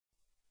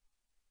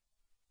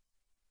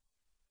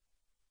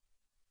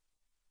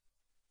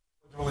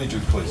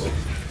Allegiance, please.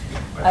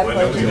 I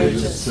pledge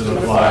allegiance to the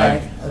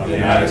flag of the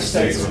United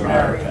States of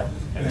America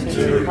and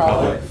to the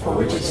republic for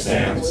which it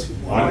stands,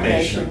 one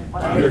nation,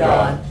 under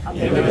God,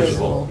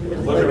 indivisible,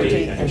 with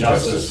liberty and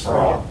justice for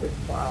all.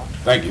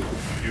 Thank you.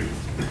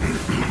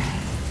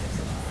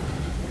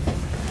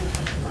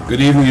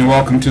 Good evening and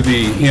welcome to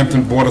the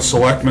Hampton Board of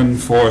Selectmen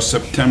for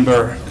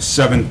September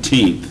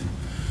 17th.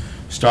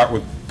 Start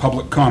with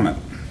public comment.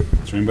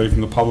 Is there anybody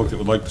from the public that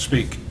would like to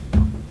speak?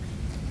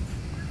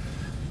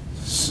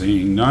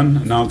 Seeing none.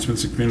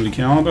 Announcements and community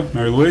calendar.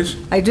 Mary Louise?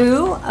 I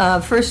do.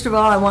 First of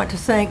all, I want to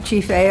thank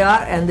Chief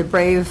Ayotte and the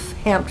brave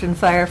Hampton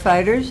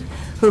firefighters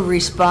who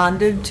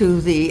responded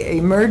to the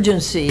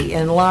emergency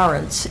in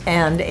Lawrence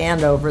and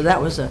Andover.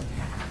 That was a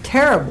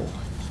terrible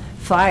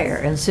fire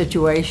and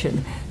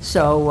situation.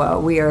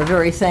 So we are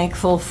very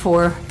thankful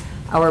for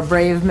our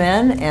brave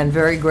men and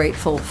very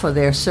grateful for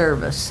their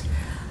service.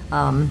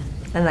 And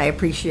I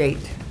appreciate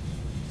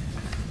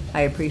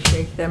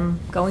them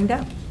going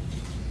down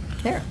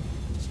there.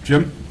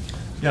 Jim?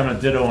 Yeah, I'm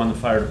a ditto on the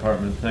fire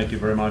department. Thank you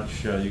very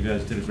much. You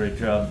guys did a great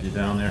job. You're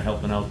down there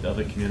helping out the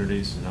other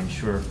communities, and I'm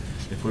sure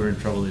if we were in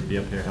trouble, they'd be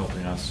up here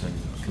helping us. And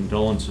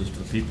condolences to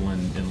the people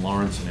in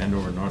Lawrence and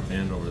Andover, North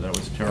Andover. That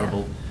was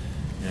terrible,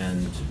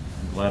 and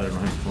I'm glad I don't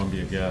have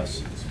Columbia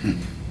Gas.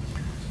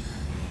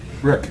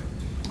 Rick?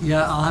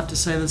 Yeah, I'll have to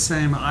say the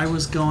same. I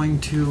was going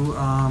to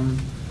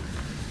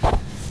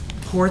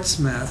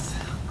Portsmouth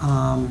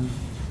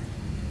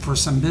for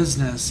some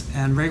business,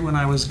 and right when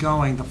I was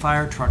going, the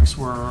fire trucks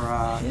were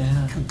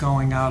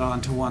going out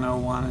onto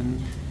 101,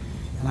 and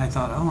I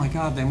thought, oh my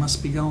God, they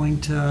must be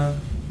going to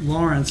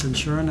Lawrence, and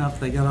sure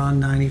enough, they got on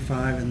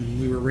 95, and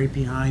we were right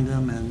behind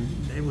them, and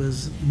it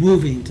was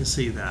moving to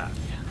see that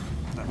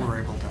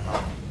we're able to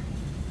help.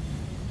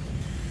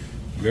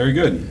 Very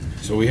good.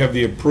 So we have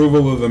the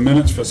approval of the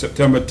minutes for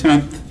September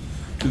 10th,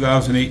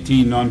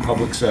 2018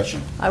 non-public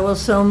session. I will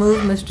so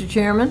move, Mr.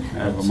 Chairman. I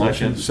have a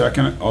motion.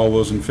 Second. All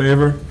those in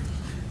favor?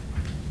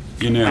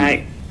 Unanimous.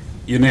 Aye.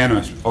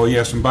 Unanimous. Oh,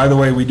 yes, and by the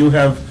way, we do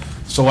have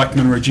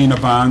Selectman Regina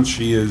Barnes.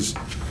 She is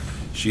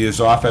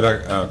off at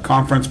a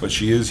conference, but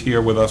she is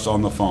here with us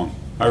on the phone.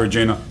 Hi,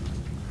 Regina.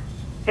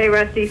 Hey,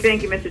 Rusty.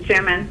 Thank you, Mr.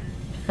 Chairman.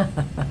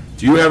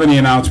 Do you have any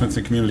announcements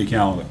in community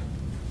calendar?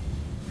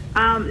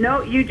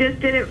 No, you just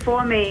did it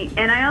for me.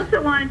 And I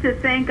also wanted to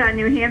thank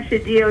New Hampshire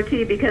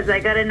DOT because I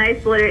got a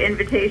nice letter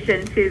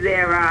invitation to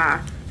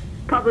their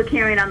public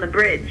hearing on the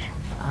bridge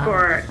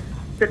for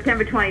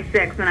September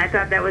 26th, and I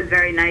thought that was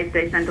very nice.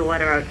 They sent a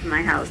letter out to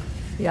my house.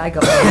 Yeah, I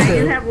got I do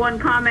one have one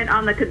comment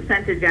on the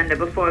consent agenda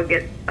before it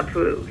gets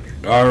approved.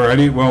 All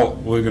righty. Well,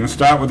 we're going to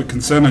start with the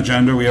consent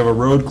agenda. We have a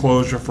road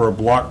closure for a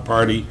block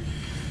party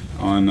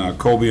on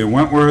Colby and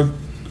Wentworth.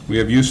 We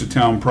have use of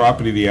town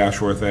property, the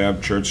Ashworth Ave,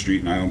 Church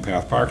Street, and Island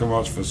Path parking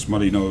lots for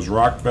Smutty Nose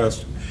Rock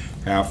Fest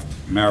half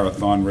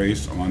marathon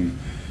race on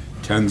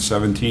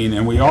 10/17.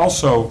 And we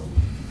also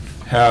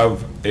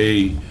have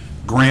a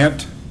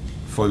grant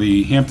for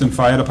the Hampton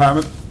Fire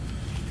Department.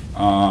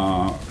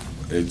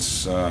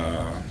 It's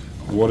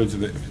awarded to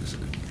the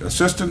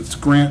assistance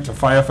grant to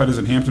firefighters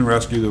in Hampton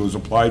Rescue that was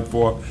applied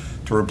for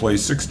to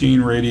replace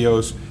 16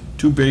 radios,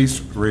 2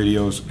 base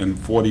radios, and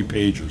 40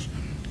 pagers.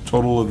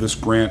 Total of this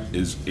grant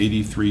is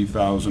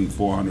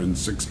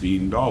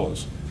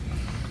 $83,416.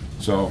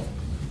 So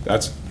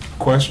that's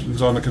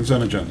questions on the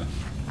consent agenda.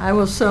 I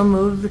will so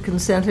move the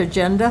consent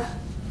agenda.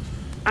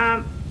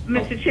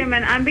 Mr.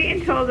 Chairman, I'm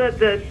being told that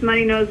the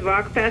Smutty Nose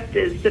Rock Fest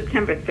is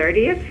September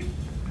 30th.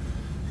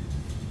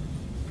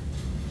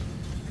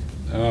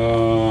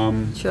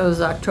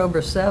 Shows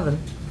October 7.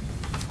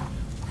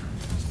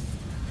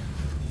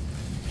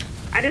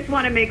 I just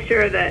want to make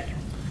sure that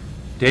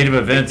Date of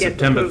event,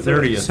 September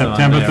 30th.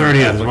 September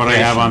 30th is what I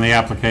have on the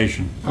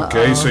application.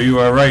 Okay, so you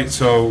are right.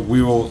 So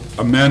we will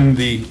amend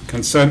the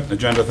consent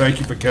agenda. Thank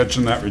you for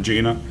catching that,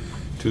 Regina,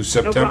 to no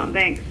September problem,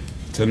 thanks.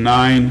 to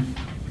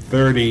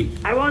 9:30.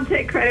 I won't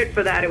take credit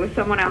for that. It was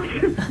someone else.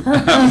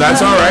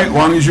 That's all right. As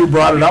long as you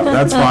brought it up,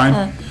 that's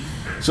fine.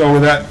 So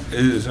with that,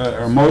 is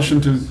a motion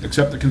to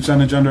accept the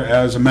consent agenda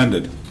as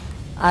amended.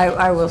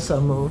 I will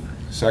so move.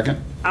 Second?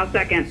 I'll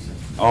second.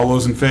 All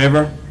those in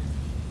favor?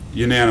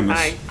 Unanimous.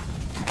 Aye.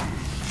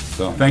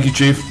 So, thank you,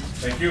 Chief.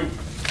 Thank you.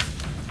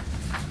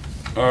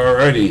 All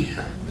righty.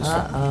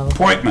 Uh-oh.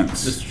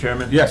 Appointments. Mr.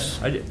 Chairman? Yes.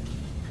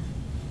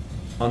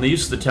 On the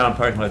use of the town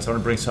parking lots, I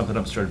want to bring something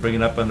up, started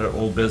bringing it up under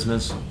old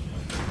business.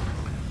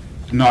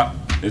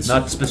 It's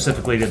Not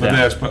specifically to for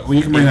this, that. but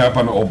we can bring that up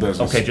under old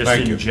business. Okay, just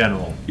Thank in you.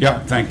 general. Yeah,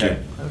 thank you. Okay.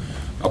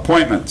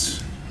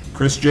 Appointments.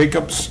 Chris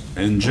Jacobs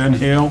and Jen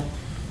Hale,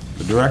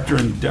 the Director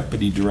and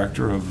Deputy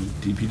Director of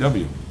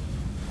DPW.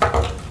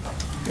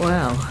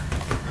 Wow.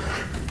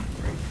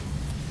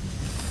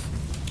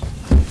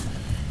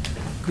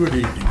 Good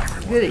evening.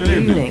 Good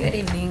evening. Good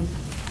evening.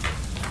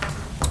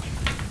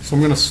 So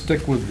I'm going to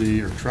stick with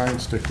or try and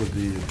stick with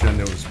the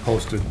agenda that was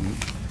posted,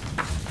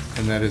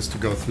 and that is to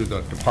go through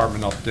the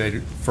department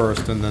update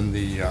first, and then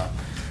the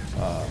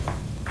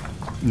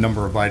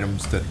number of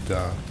items that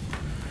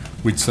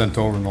we'd sent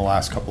over in the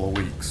last couple of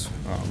weeks.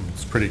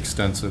 It's pretty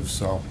extensive,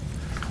 so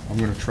I'm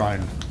going to try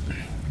and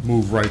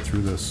move right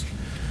through this.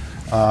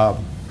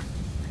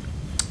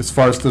 As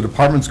far as the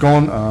department's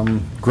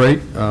going,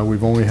 great.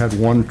 We've only had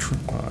one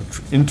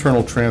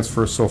internal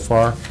transfer so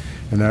far,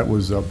 and that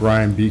was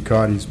Brian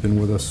Beacott. He's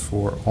been with us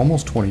for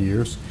almost 20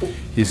 years.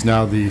 He's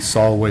now the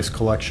solid waste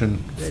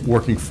collection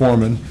working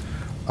foreman.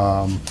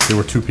 There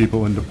were 2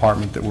 people in the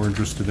department that were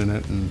interested in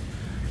it, and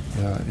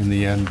in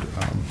the end,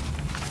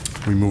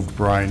 we moved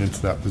Brian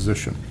into that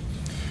position.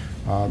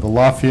 The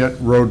Lafayette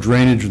Road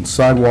Drainage and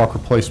Sidewalk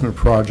Replacement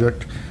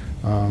Project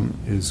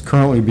is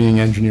currently being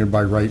engineered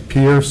by Wright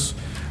Pierce.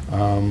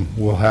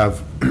 We'll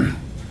have,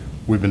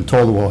 we've been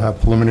told that we'll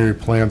have preliminary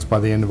plans by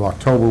the end of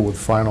October with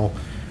final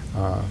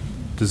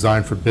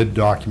design for bid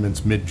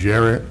documents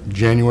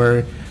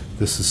mid-January.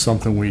 This is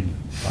something we'd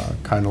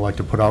kind of like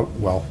to put out,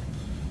 well,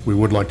 we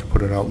would like to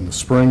put it out in the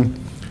spring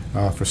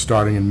for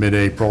starting in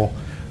mid-April.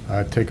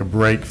 Take a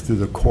break through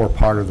the core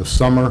part of the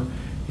summer,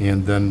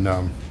 and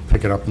then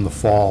pick it up in the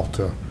fall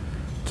to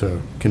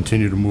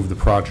continue to move the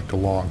project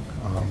along.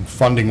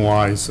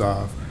 Funding-wise,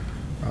 I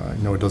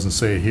know it doesn't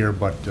say it here,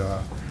 but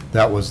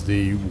that was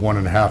the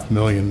 $1.5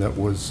 million that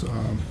was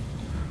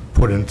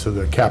put into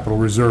the capital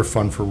reserve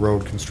fund for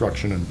road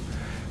construction, and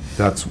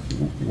that's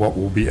what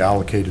will be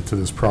allocated to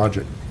this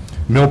project.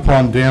 Mill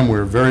Pond Dam,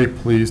 we're very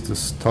pleased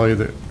to tell you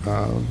that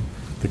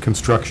the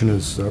construction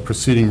is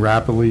proceeding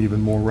rapidly,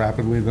 even more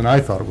rapidly than I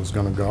thought it was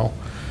going to go.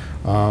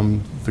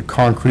 The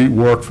concrete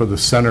work for the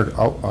center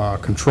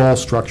control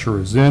structure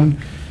is in.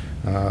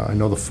 I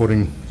know the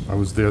footing, I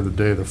was there the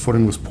day the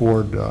footing was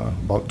poured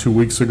about 2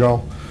 weeks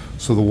ago,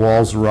 so the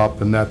walls are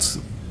up, and that's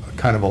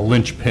kind of a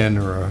linchpin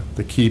or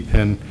the key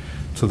pin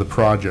to the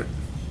project.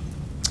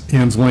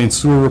 Ann's Lane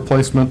sewer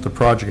replacement, the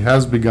project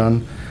has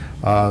begun.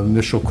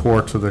 Initial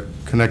core to the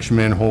connection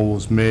manhole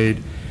was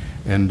made,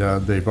 and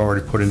they've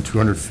already put in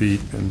 200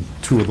 feet and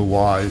 2 of the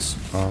Ys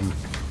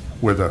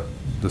where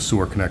the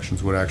sewer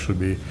connections would actually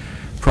be.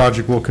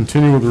 Project will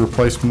continue with the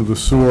replacement of the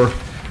sewer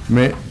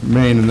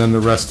main and then the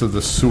rest of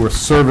the sewer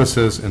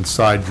services and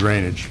side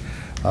drainage.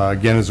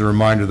 Again, as a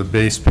reminder, the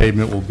base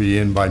pavement will be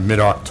in by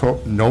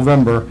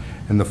mid-November,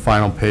 and the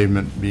final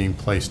pavement being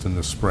placed in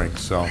the spring.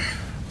 So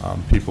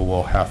people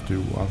will have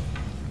to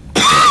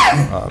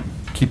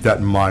keep that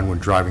in mind when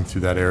driving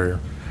through that area.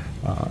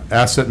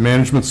 Asset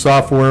management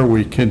software,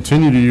 we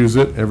continue to use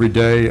it every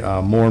day,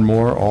 more and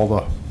more. All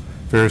the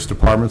various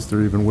departments,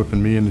 they're even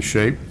whipping me into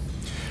shape.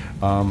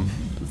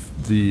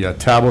 The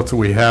tablet that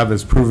we have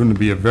has proven to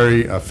be a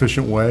very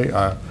efficient way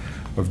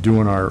of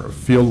doing our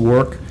field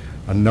work.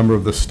 A number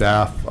of the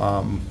staff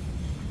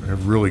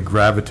have really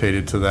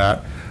gravitated to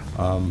that.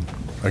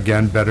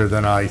 Again, better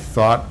than I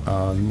thought.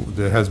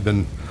 There has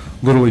been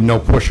literally no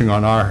pushing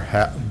on our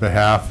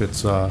behalf.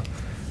 It's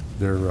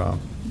they're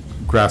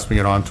grasping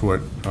it onto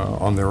it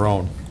on their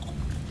own.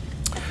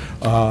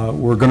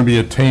 We're going to be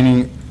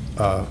attending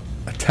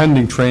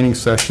training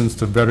sessions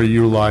to better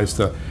utilize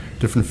the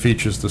different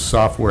features the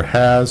software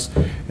has,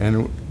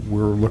 and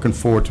we're looking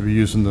forward to be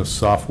using the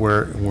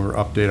software and we'll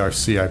update our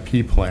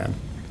CIP plan.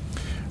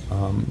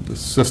 The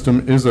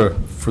system is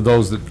for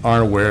those that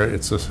aren't aware,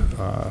 it's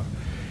a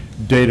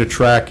data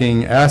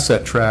tracking,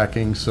 asset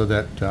tracking, so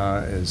that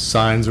as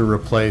signs are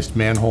replaced,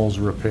 manholes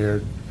are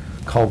repaired,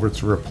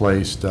 culverts are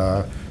replaced,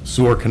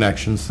 sewer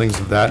connections, things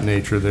of that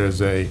nature,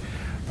 there's a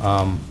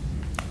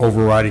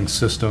overriding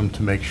system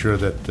to make sure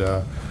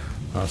that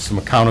some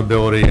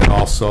accountability and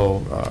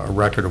also a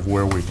record of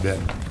where we've been.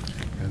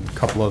 And a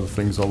couple other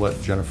things I'll let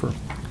Jennifer.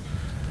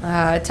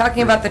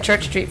 Talking about the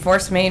Church Street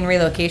Force Main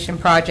relocation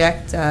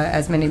project,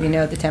 as many of you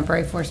know, the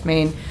temporary force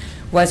main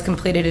was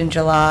completed in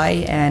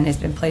July and has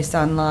been placed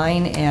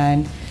online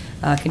and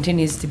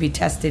continues to be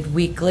tested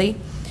weekly.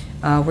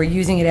 We're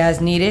using it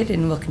as needed,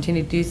 and we'll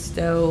continue to do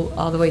so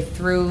all the way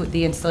through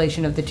the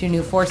installation of the 2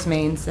 new force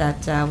mains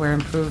that were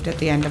improved at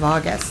the end of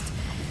August.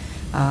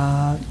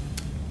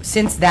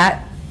 Since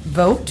that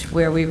vote,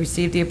 where we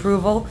received the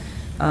approval,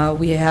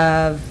 we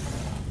have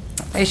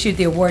issued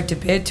the award to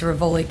bid to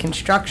Rivoli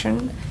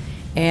Construction,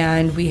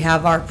 and we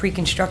have our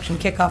pre-construction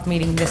kickoff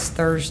meeting this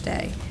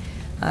Thursday.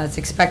 It's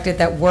expected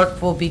that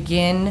work will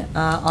begin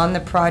on the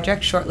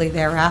project shortly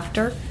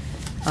thereafter.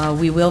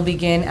 We will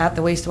begin at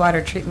the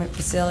wastewater treatment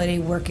facility,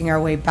 working our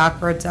way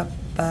backwards up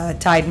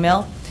Tide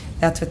Mill.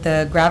 That's with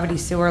the gravity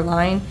sewer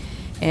line.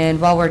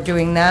 And while we're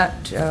doing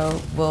that,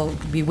 we'll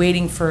be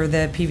waiting for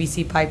the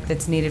PVC pipe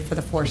that's needed for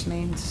the force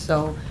mains.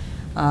 So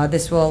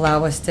this will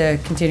allow us to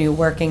continue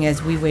working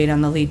as we wait on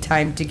the lead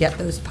time to get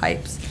those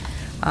pipes.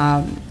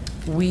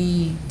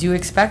 We do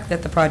expect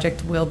that the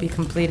project will be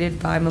completed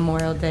by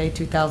Memorial Day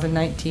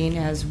 2019,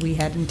 as we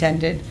had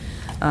intended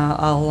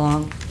all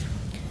along.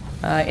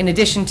 In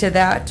addition to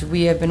that,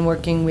 we have been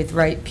working with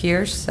Wright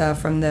Pierce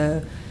from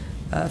the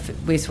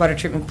wastewater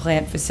treatment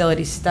plant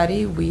facility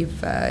study.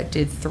 We've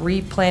did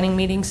 3 planning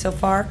meetings so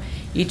far.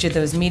 Each of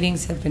those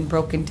meetings have been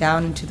broken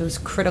down into those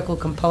critical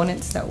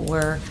components that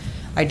were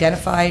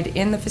identified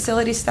in the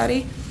facility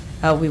study.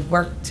 We've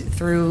worked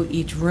through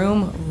each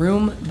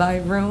room by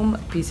room,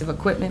 piece of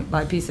equipment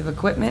by piece of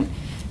equipment,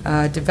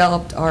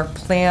 developed our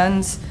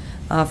plans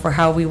for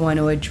how we want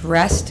to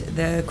address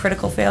the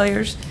critical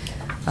failures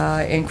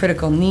and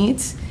critical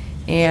needs.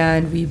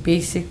 And we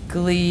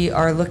basically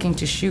are looking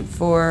to shoot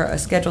for a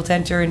schedule to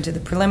enter into the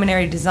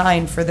preliminary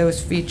design for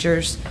those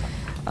features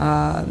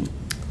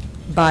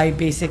by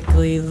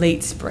basically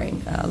late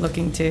spring,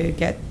 looking to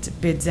get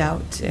bids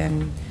out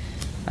and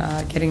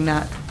getting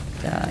that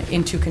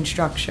into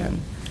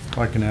construction. If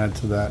I can add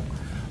to that.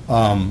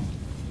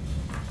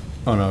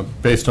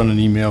 Based on an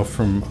email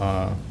from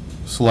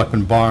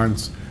Selectman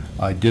Barnes,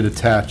 I did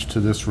attach to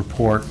this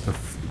report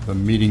the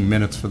meeting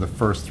minutes for the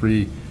first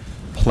 3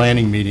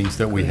 planning meetings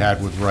that we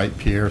had with Wright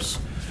Pierce.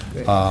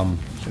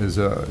 Is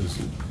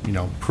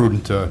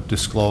prudent to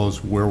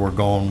disclose where we're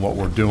going, what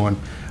we're doing.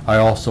 I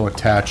also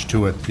attached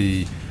to it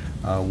the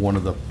one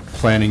of the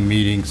planning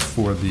meetings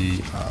for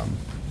the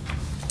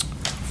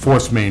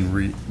force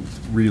main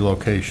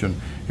relocation.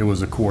 It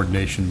was a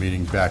coordination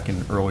meeting back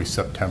in early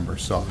September,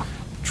 so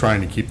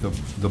trying to keep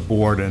the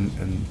board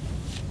and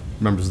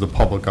members of the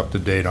public up to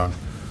date on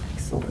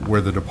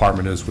where the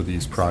department is with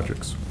these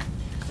projects.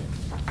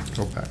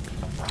 Go back.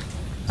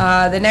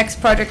 The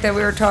next project that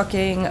we were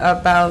talking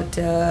about,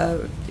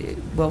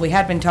 well, we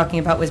had been talking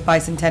about was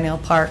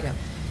Bicentennial Park. Yeah.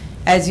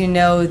 As you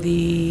know,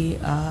 the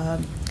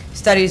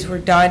studies were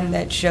done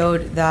that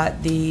showed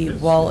that the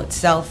wall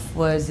itself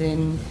was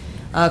in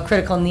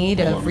critical need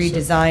of Hold on a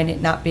second. redesign,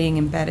 it not being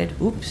embedded.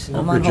 Oops,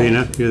 I'm on hold.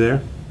 Regina, you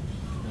there?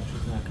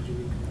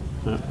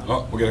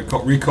 Oh, we're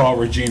gonna recall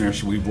Regina,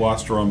 we've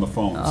lost her on the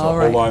phone, so All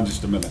right. hold on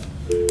just a minute.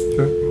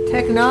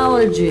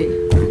 Technology.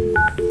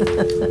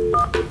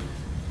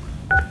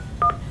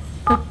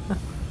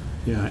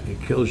 Yeah,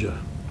 it kills you.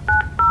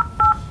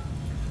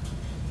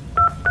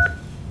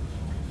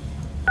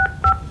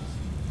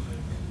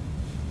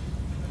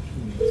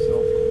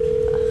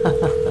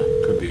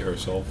 Could be her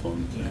cell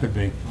phone. Could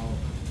be.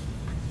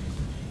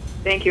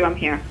 Thank you, I'm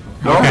here.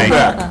 No, Okay.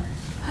 back.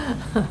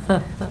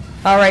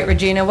 All right,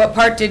 Regina, what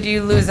part did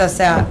you lose us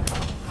at?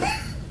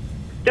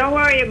 Don't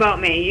worry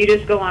about me. You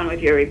just go on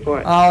with your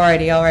report.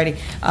 Alrighty.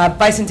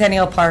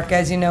 Bicentennial Park,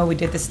 as you know, we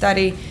did the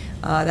study.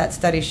 That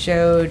study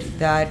showed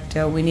that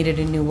we needed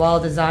a new wall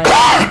design.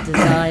 That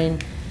design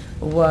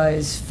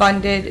was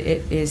funded.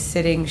 It is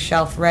sitting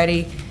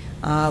shelf-ready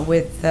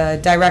with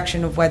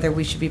direction of whether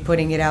we should be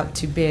putting it out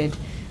to bid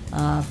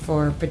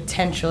for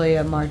potentially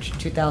a March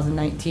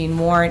 2019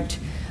 warrant.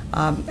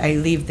 I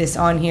leave this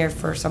on here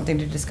for something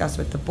to discuss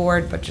with the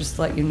board, but just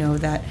to let you know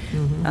that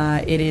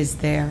it is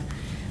there.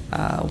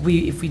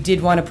 If we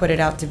did want to put it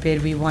out to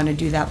bid, we want to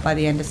do that by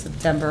the end of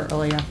September,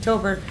 early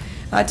October,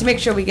 to make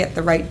sure we get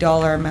the right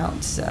dollar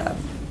amounts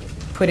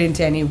put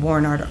into any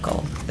warrant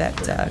article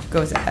that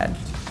goes ahead.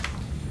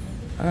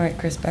 All right,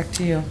 Chris, back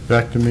to you.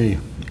 Back to me.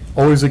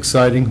 Always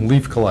exciting,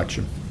 leaf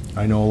collection.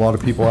 I know a lot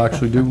of people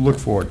actually do look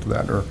forward to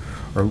that or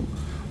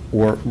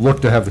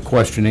look to have the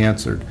question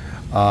answered.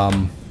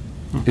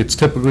 It's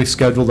typically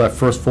scheduled that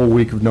first full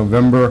week of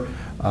November.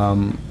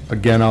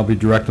 Again, I'll be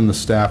directing the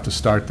staff to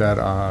start that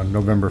on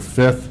November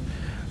 5th,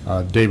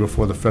 day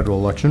before the federal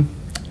election.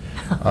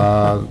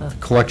 The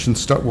collection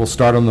will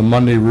start on the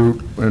Monday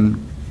route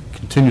and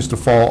continues to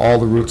follow all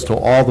the routes till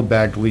all the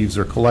bagged leaves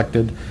are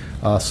collected.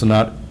 So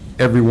not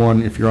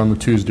everyone, if you're on the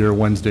Tuesday or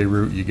Wednesday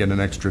route, you get an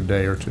extra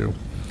day or two.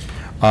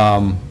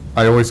 I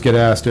always get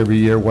asked every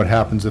year what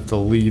happens if the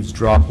leaves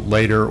drop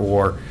later,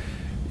 or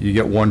you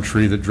get one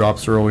tree that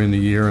drops early in the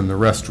year and the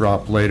rest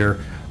drop later.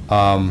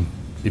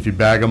 If you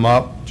bag them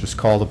up, just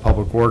call the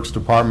Public Works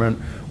Department.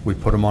 We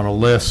put them on a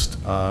list.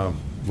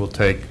 We'll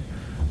take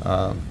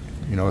a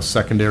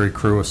secondary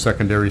crew, a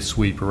secondary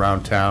sweep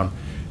around town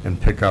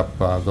and pick up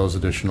those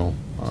additional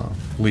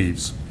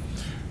leaves.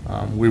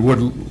 We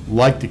would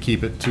like to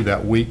keep it to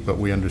that week, but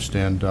we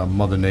understand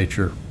Mother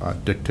Nature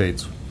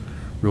dictates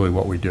really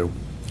what we do.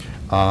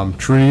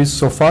 Trees,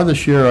 so far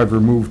this year I've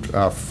removed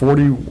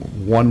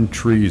 41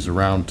 trees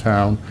around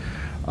town.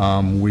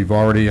 We've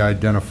already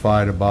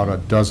identified about a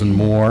dozen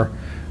more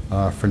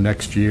for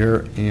next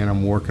year, and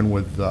I'm working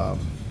with the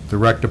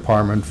rec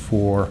department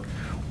for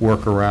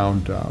work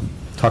around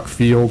Tuck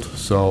Field.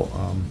 So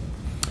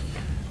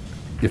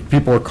if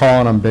people are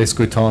calling, I'm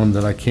basically telling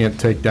them that I can't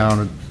take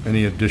down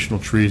any additional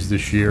trees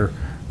this year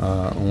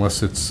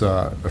unless it's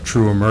a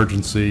true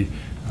emergency.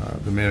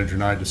 The manager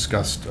and I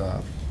discussed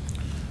a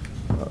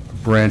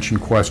branch in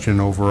question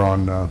over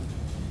on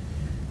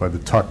by the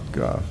Tuck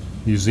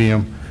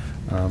Museum.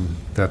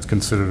 That's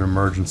considered an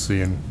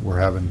emergency, and we're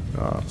having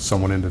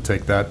someone in to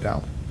take that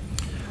down.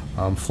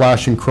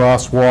 Flashing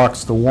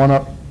crosswalks, the one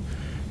up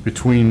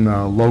between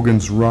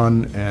Logan's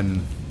Run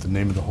and the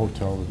name of the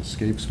hotel that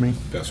escapes me.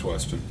 Best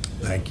Western.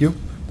 Thank you.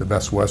 The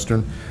Best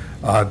Western.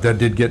 That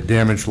did get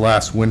damaged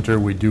last winter.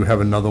 We do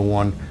have another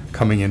one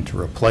coming in to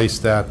replace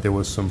that. There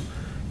was some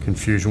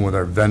confusion with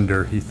our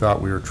vendor. He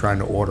thought we were trying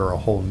to order a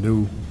whole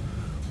new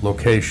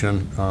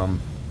location,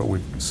 but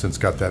we've since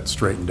got that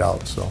straightened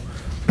out. So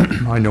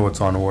I know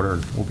it's on order,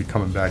 and we'll be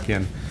coming back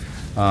in.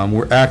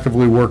 We're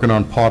actively working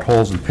on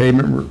potholes and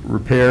pavement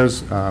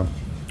repairs.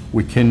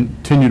 We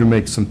continue to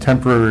make some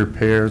temporary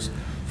repairs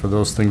for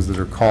those things that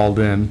are called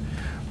in.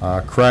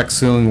 Crack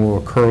sealing will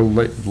occur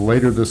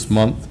later this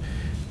month,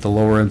 the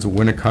lower ends of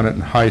Winnicott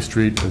and High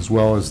Street, as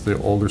well as the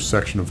older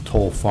section of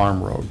Toll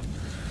Farm Road.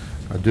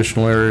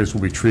 Additional areas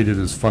will be treated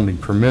as funding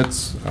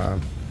permits.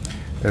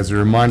 As a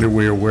reminder,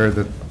 we are aware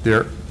that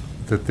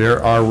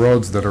there are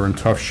roads that are in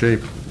tough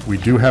shape. We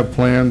do have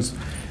plans,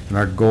 and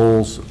our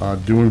goals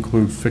do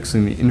include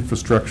fixing the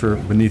infrastructure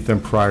beneath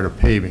them prior to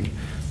paving.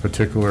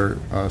 Particular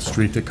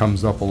street that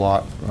comes up a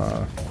lot,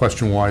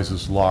 question-wise,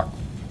 is Lock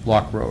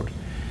Road.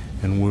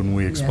 And when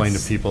we explain to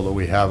Yes. people that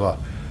we have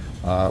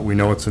we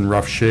know it's in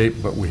rough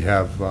shape, but we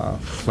have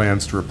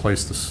plans to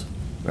replace this,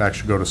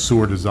 actually go to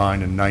sewer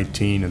design in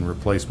 19 and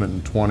replacement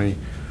in 20,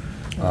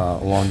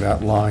 along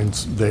that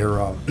lines.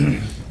 They're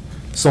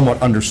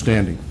somewhat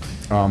understanding.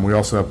 We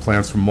also have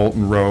plans for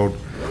Moulton Road,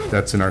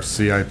 that's in our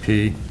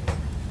CIP.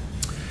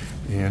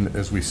 And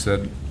as we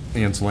said,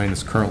 Ann's Lane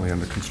is currently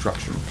under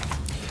construction.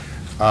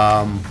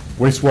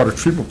 Wastewater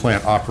treatment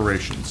plant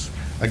operations.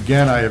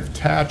 Again, I have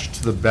attached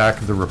to the back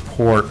of the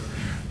report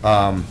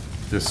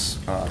this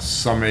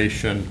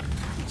summation.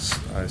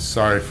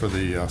 Sorry for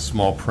the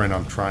small print.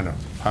 I'm trying to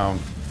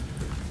pound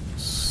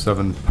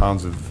 7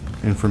 pounds of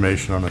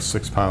information on a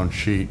 6-pound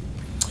sheet.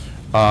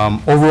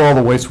 Overall,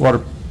 the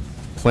wastewater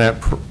plant,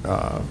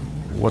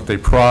 what they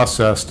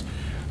processed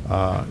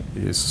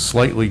is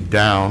slightly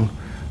down.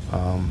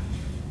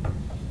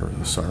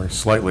 Sorry,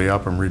 slightly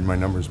up. I'm reading my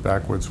numbers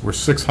backwards. We're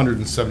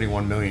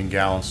 671 million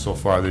gallons so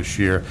far this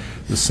year.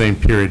 The same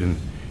period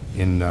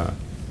in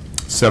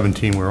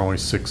 17, we're only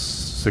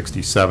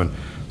 667.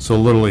 So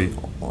literally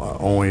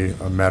only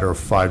a matter of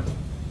 5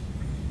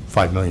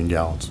 million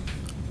gallons.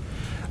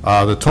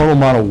 The total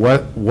amount of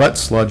wet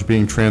sludge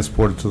being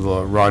transported to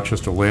the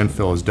Rochester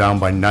landfill is down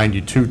by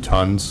 92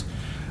 tons.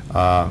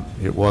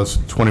 It was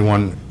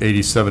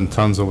 2187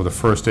 tons over the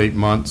first 8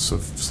 months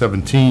of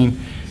 17.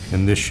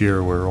 And this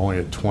year, we're only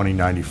at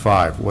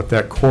 2095. What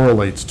that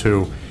correlates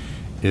to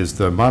is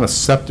the amount of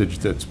septage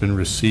that's been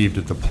received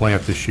at the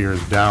plant this year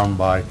is down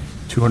by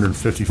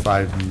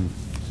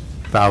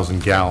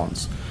 255,000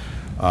 gallons.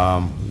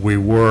 We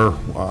were,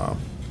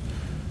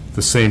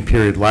 the same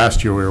period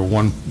last year, we were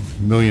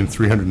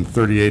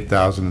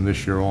 1,338,000, and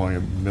this year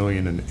only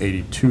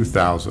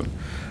 1,082,000.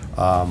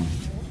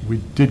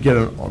 We did get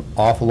an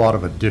awful lot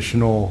of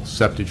additional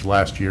septage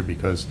last year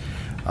because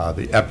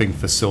the Epping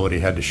facility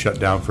had to shut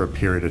down for a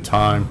period of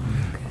time,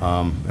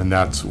 and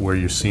that's where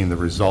you're seeing the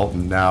result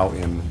now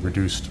in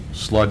reduced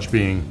sludge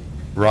being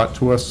brought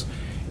to us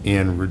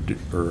and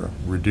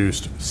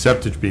reduced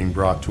septage being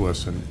brought to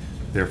us, and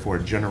therefore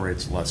it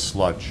generates less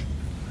sludge.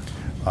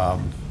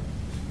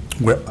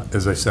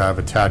 As I said, I've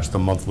attached the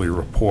monthly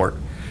report.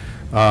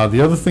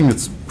 The other thing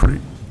that's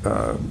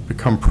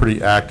become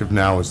pretty active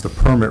now is the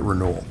permit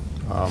renewal.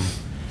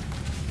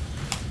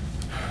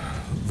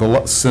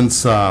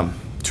 Since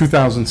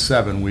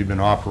 2007, we've been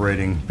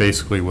operating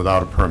basically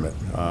without a permit.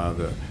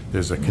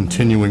 There's a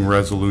continuing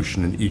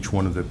resolution in each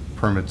one of the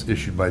permits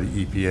issued by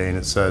the EPA, and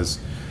it says,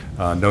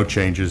 no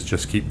changes,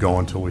 just keep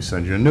going until we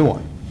send you a new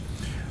one.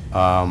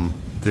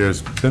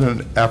 There's been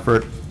an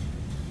effort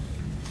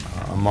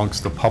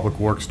amongst the public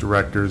works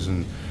directors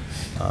and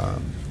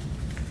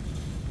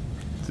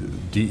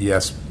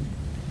DES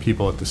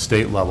people at the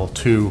state level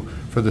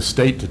for the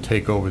state to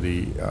take over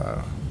the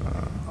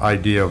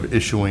idea of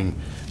issuing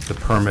the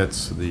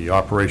permits, the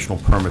operational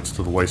permits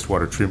to the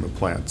wastewater treatment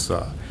plants.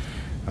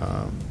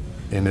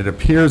 And it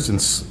appears in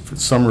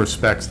some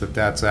respects that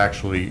that's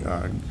actually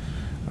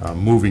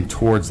moving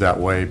towards that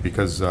way,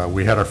 because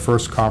we had our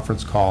first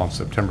conference call on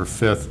September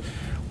 5th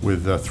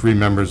with 3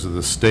 members of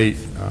the state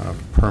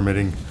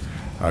permitting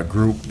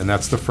group, and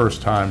that's the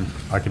first time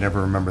I can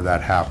ever remember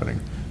that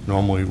happening.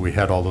 Normally we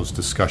had all those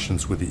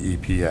discussions with the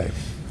EPA.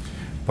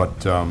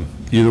 But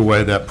either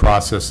way, that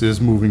process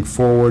is moving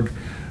forward.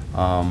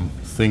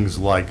 Things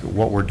like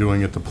what we're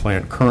doing at the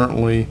plant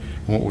currently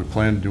and what we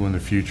plan to do in the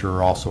future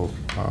are also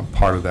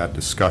part of that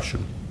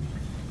discussion.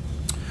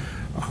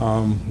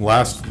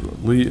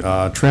 Lastly,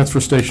 transfer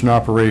station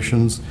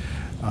operations.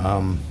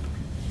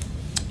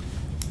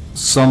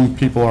 Some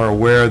people are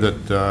aware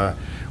that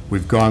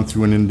we've gone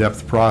through an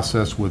in-depth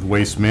process with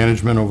Waste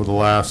Management over the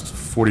last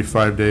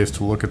 45 days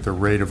to look at the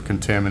rate of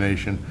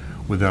contamination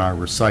within our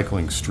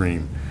recycling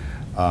stream.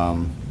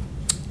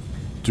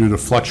 Due to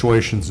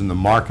fluctuations in the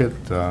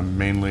market,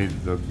 mainly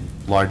the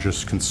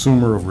largest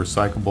consumer of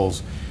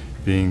recyclables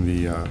being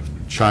the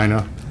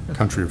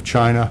country of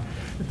China,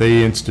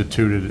 they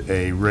instituted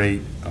a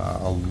rate,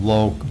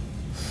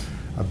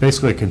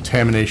 basically a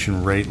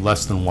contamination rate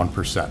less than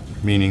 1%,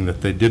 meaning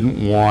that they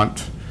didn't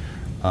want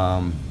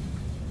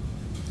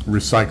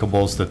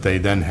recyclables that they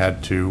then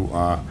had to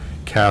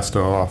cast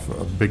off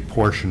a big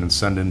portion and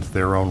send into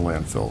their own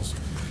landfills.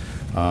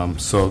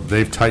 So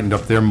they've tightened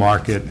up their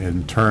market.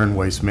 In turn,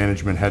 Waste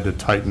Management had to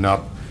tighten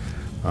up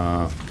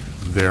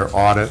their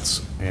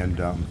audits, and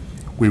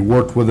we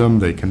worked with them.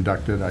 They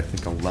conducted, I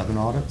think, 11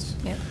 audits.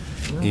 Yep.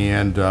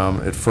 And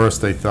at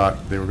first they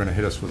thought they were going to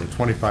hit us with a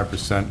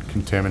 25%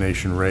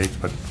 contamination rate,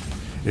 but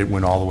it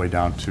went all the way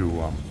down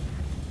to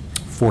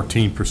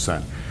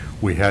 14%.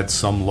 We had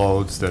some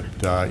loads that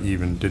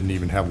didn't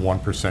even have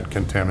 1%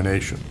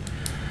 contamination.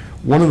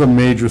 One of the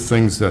major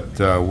things that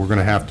we're going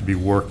to have to be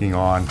working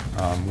on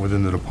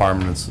within the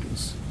department,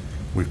 is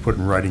we've put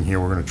in writing here,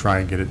 we're going to try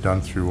and get it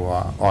done through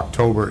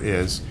October,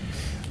 is,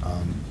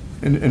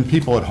 and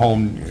people at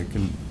home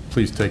can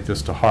please take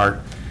this to heart,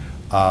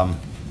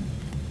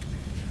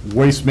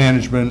 Waste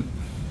Management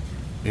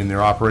in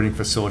their operating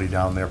facility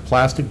down there,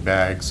 plastic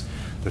bags,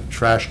 the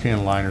trash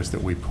can liners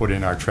that we put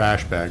in our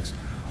trash bags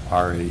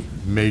are a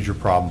major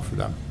problem for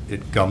them.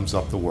 It gums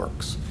up the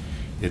works.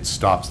 It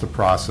stops the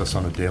process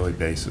on a daily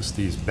basis.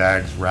 These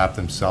bags wrap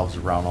themselves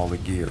around all the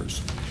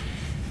gears.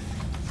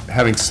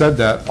 Having said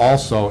that,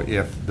 also,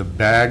 if the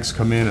bags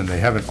come in and they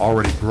haven't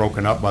already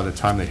broken up by the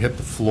time they hit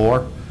the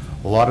floor,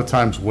 a lot of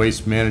times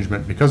Waste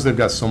Management, because they've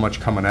got so much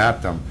coming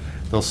at them,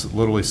 they'll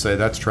literally say,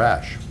 that's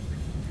trash.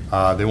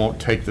 They won't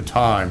take the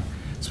time,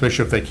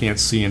 especially if they can't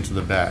see into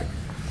the bag.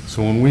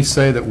 So when we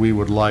say that we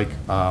would like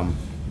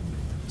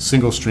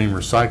single stream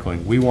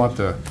recycling, we want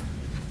the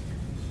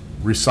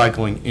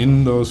recycling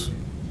in those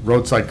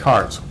roadside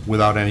carts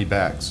without any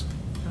bags.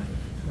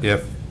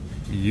 If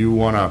you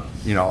want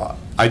to,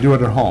 I do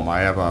it at home. I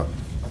have a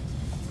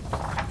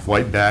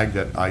white bag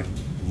that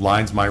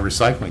lines my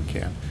recycling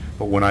can.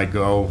 But when I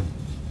go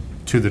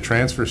to the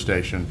transfer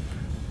station,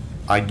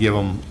 I give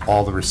them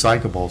all the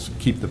recyclables,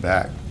 keep the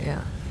bag.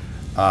 Yeah.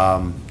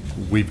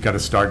 We've got to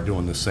start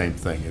doing the same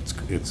thing.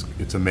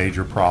 It's a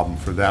major problem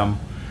for them,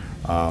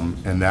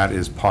 and that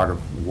is part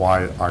of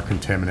why our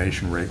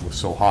contamination rate was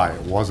so high.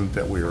 It wasn't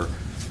that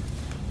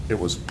it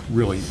was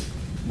really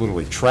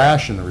literally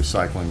trash in the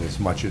recycling as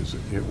much as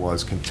it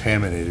was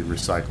contaminated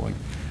recycling.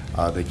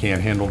 They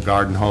can't handle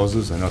garden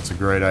hoses. I know it's a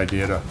great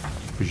idea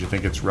because you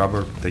think it's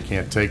rubber. They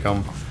can't take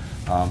them.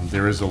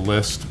 There is a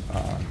list.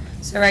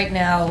 So right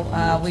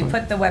now, we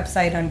put the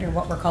website under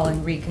what we're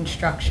calling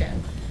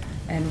reconstruction.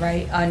 And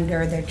right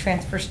under the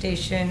transfer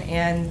station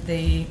and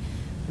the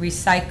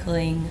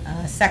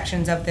recycling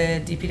sections of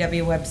the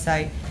DPW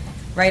website,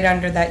 right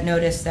under that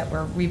notice that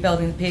we're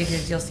rebuilding the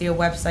pages, you'll see a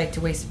website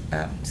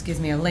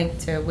to a link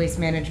to Waste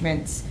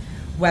Management's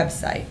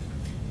website.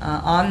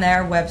 On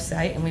their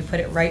website, and we put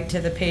it right to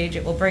the page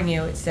it will bring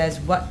you, it says,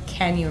 what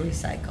can you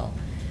recycle?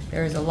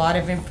 There's a lot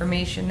of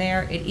information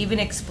there. It even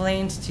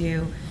explains to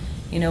you,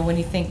 when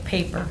you think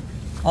paper,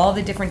 all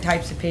the different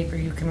types of paper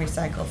you can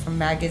recycle, from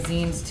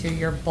magazines to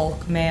your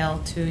bulk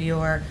mail to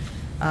your,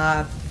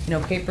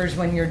 papers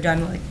when you're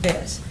done like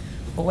this.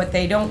 But what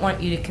they don't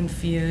want you to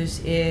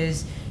confuse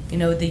is,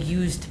 the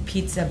used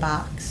pizza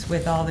box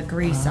with all the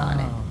grease on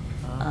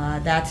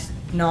it. That's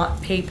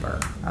not paper.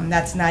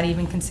 That's not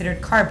even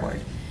considered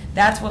cardboard.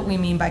 That's what we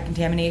mean by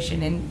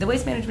contamination. And the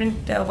Waste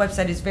Management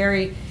website is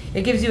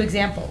it gives you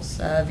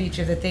examples of each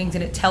of the things,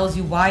 and it tells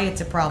you why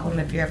it's a problem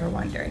if you're ever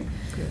wondering.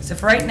 So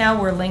for right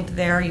now, we're linked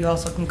there. You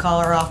also can call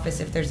our office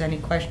if there's any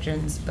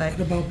questions. But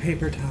What about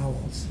paper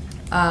towels?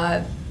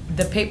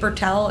 The paper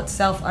towel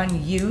itself,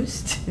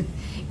 unused,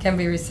 can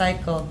be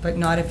recycled, but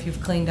not if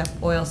you've cleaned up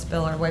oil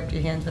spill or wiped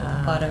your hands with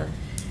the butter,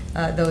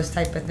 those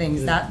type of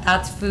things.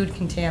 That's food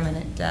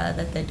contaminant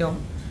that they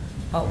don't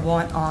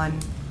want on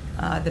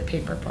the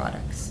paper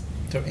products.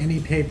 So any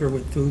paper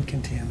with food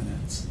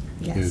contaminants?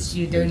 Yes,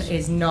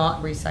 is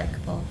not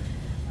recyclable.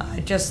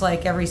 Just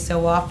like every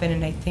so often,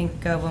 and I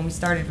think when we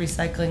started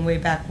recycling way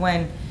back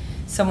when,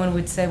 someone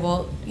would say,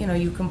 well,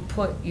 you can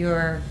put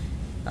your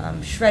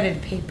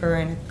shredded paper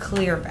in a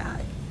clear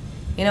bag.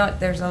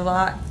 There's a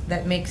lot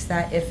that makes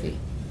that iffy.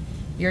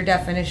 Your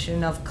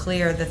definition of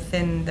clear, the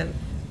thin,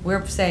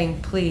 we're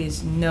saying,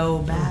 please, no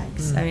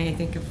bags. I mean, I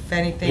think if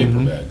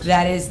anything,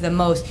 that is the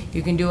most.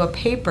 You can do a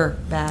paper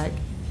bag,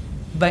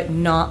 but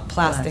not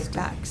plastic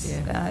bags.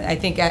 Yeah. I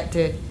think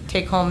to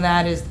take home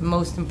that is the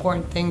most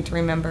important thing to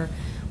remember,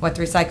 what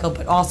to recycle,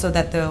 but also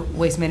that the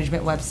Waste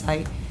Management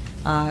website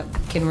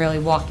can really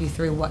walk you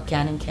through what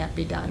can and can't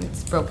be done.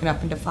 It's broken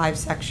up into 5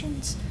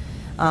 sections,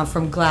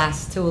 from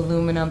glass to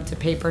aluminum to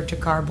paper to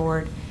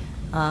cardboard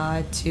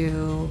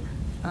to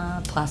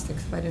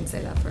plastics, if I didn't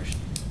say that first.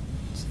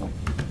 So,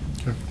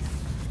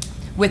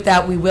 with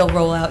that, we will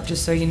roll out,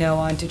 just so you know,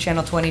 onto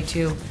Channel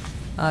 22,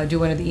 do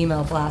one of the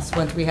email blasts.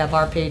 Once we have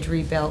our page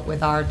rebuilt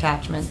with our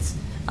attachments,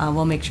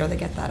 we'll make sure they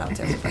get that out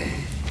to everybody.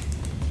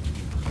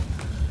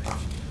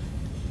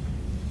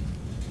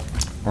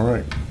 All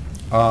right.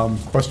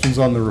 Questions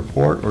on the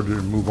report, or do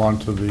we move on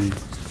to the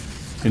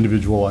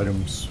individual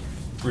items?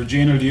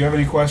 Regina, do you have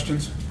any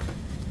questions?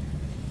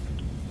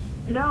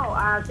 No,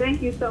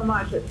 thank you so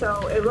much.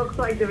 So it looks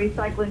like the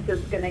recycling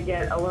is going to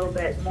get a little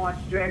bit more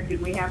strict,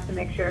 and we have to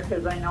make sure,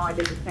 because I know I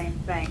did the same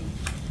thing,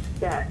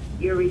 that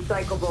your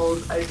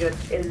recyclables are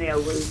just in there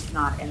loose,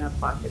 not in a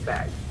plastic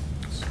bag.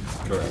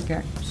 Correct.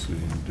 Okay. C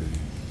and D.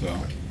 So,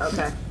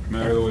 Okay.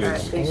 Mary Louise, All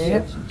right, thank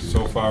you.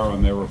 so far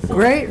on their report.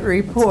 Great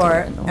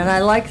report, and I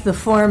like the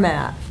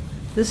format.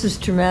 This is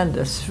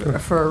tremendous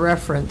for a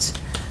reference.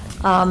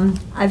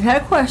 I've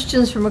had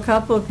questions from a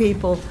couple of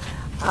people.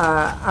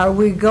 Are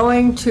we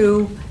going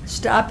to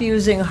stop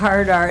using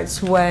Hard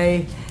Arts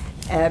Way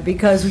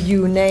because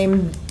you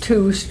named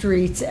 2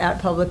 streets at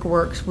Public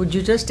Works. Would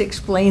you just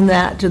explain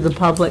that to the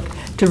public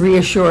to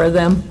reassure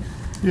them?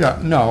 Yeah,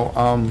 no,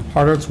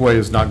 Hard Arts Way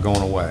is not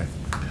going away.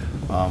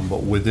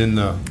 But within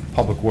the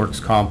Public Works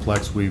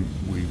complex, we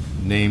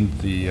named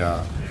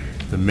the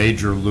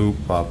major loop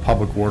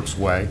Public Works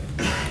Way.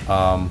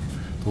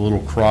 The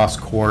little cross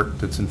court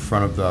that's in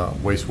front of the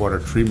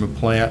wastewater treatment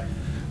plant,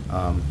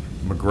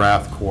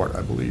 McGrath Court,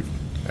 I believe,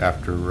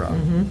 after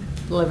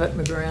Levitt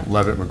McGrath.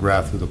 Levitt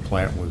McGrath, who the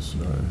plant was,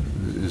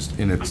 is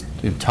in its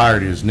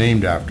entirety is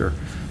named after.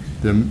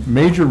 The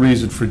major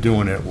reason for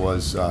doing it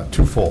was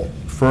twofold.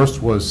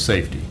 First was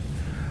safety.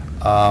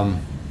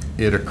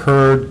 It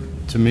occurred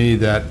to me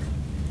that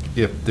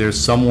if there's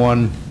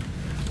someone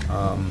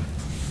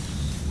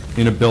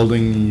in a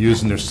building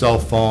using their cell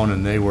phone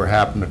and they were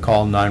happen to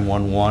call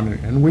 911,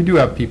 and we do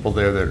have people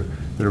there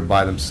that are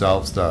by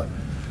themselves.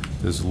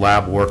 There's a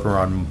lab worker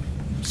on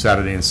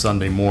Saturday and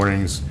Sunday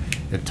mornings.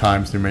 At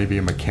times there may be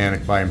a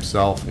mechanic by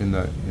himself in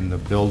the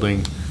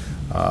building,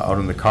 out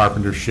in the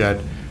carpenter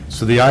shed.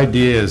 So the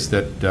idea is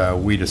that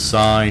we'd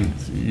assign,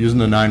 using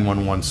the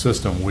 911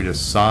 system, we'd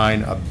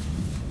assign a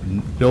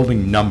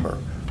building number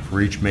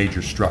for each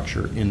major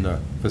structure in the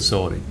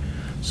facility,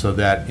 so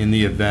that in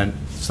the event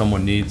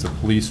someone needs a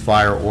police,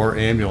 fire, or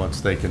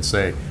ambulance, they can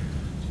say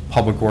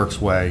Public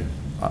Works Way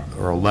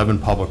or 11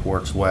 Public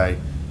Works Way.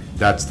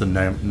 That's the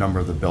number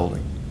of the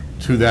building.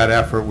 To that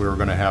effort, we were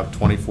going to have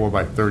 24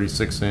 by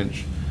 36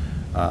 inch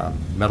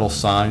metal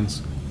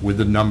signs with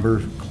the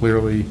number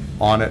clearly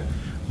on it,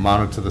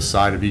 mounted to the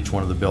side of each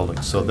one of the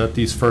buildings, so that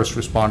these first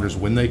responders,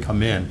 when they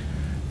come in,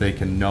 they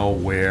can know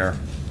where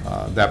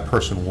that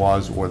person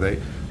was, or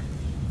the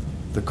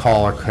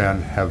caller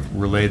can have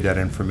relayed that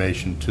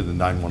information to the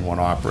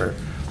 911 operator.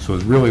 So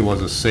it really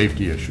was a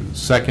safety issue. The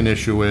second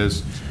issue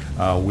is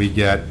we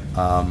get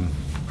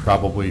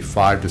probably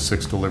 5 to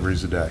 6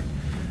 deliveries a day,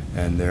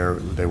 and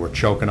they were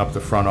choking up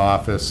the front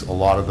office. A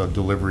lot of the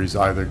deliveries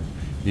either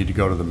need to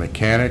go to the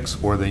mechanics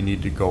or they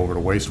need to go over to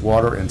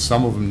wastewater, and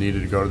some of them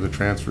needed to go to the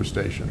transfer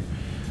station.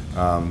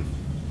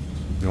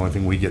 The only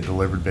thing we get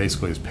delivered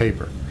basically is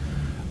paper.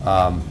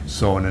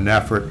 So in an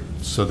effort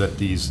so that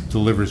these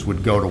deliveries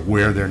would go to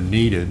where they're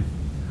needed,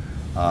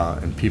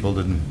 and people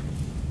didn't,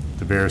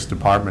 the various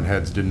department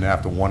heads didn't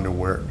have to wonder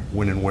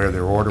when and where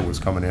their order was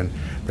coming in,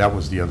 that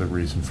was the other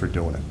reason for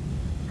doing it.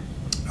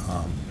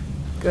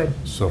 Good.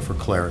 So for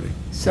clarity.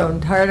 So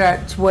Hard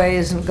Arts Way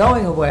isn't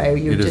going away.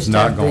 You It is just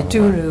not have the going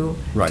two away. new,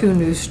 Right. two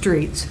new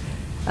streets.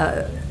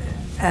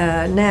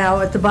 Now,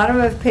 at the bottom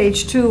of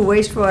page 2,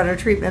 wastewater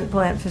treatment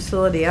plant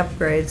facility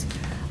upgrades.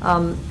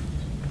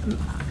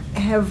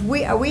 Have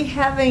we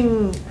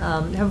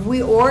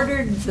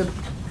ordered the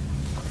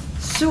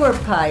sewer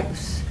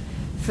pipes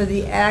for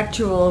the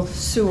actual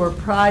sewer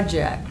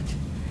project?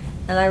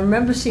 And I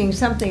remember seeing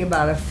something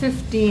about a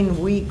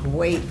 15-week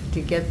wait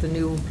to get the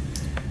new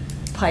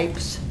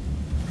pipes.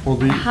 Well,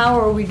 How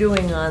are we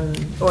doing on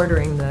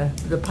ordering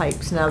the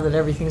pipes now that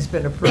everything's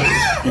been approved?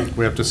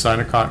 we have to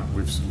sign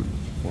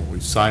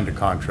we've signed a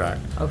contract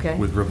Okay.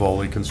 with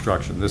Rivoli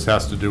Construction. This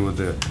has to do with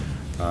the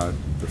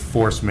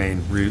force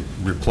main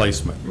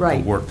replacement.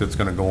 Right. The work that's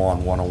going to go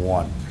on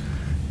 101.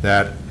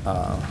 That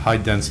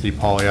high-density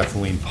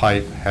polyethylene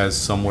pipe has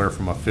somewhere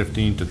from a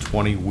 15 to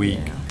 20-week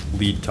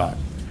lead time,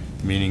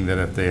 meaning that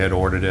if they had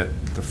ordered it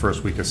the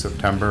first week of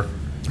September,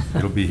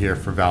 it'll be here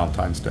for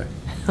Valentine's Day,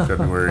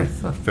 February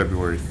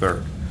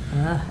 3rd.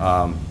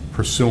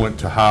 Pursuant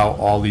to how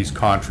all these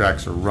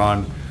contracts are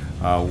run,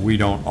 we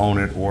don't own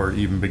it or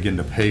even begin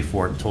to pay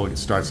for it until it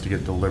starts to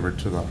get delivered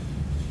to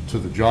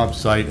the job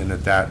site, and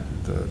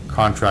the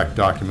contract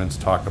documents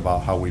talk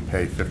about how we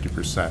pay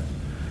 50%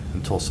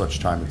 until such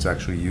time it's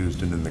actually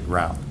used and in the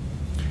ground.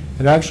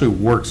 It actually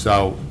works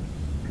out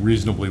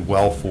reasonably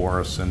well for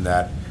us in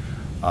that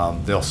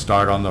they'll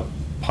start on the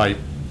pipe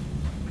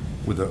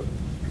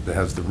that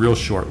has the real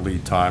short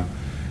lead time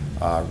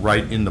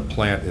right in the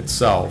plant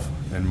itself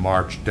and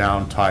march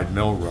down Tide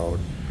Mill Road,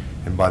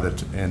 and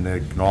and they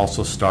can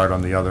also start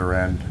on the other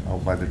end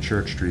out by the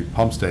Church Street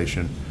pump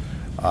station.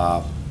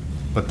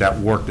 But that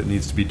work that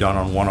needs to be done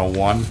on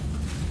 101,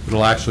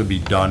 it'll actually be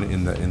done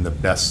in the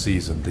best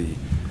season, the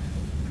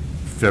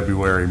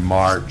February,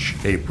 March,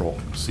 April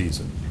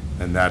season,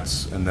 and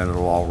then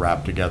it'll all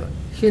wrap together.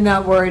 You're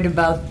not worried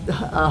about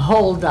a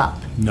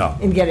holdup No.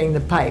 in getting the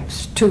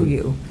pipes to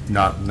you?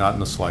 Not in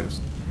the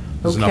slightest.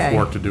 There's enough Okay.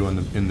 work to do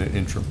in the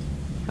interim.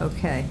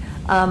 Okay.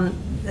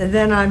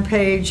 Then on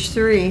page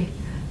 3,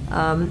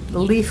 the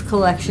leaf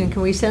collection,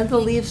 can we send the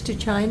leaves to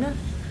China?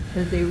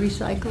 Are they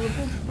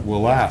recyclable?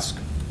 We'll ask.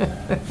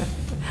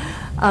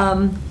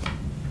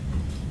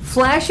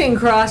 Flashing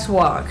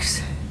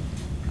crosswalks.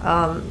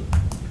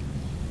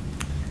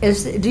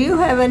 Do you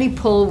have any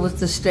pull with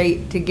the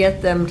state to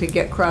get them to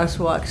get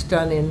crosswalks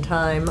done in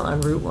time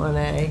on Route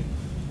 1A?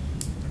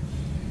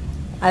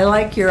 I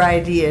like your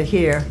idea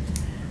here.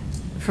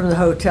 from the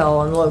hotel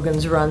on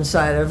Logan's Run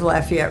side of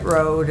Lafayette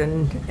Road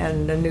and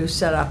the new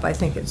setup. I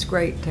think it's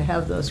great to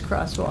have those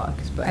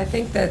crosswalks, I but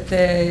think that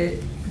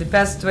the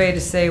best way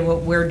to say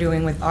what we're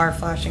doing with our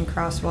flashing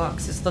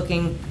crosswalks is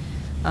looking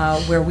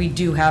where we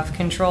do have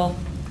control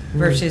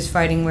versus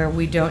fighting where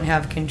we don't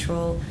have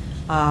control.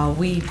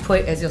 We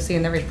put, as you'll see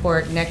in the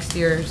report, next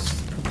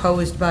year's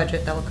proposed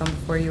budget that will come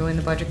before you in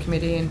the Budget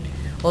Committee and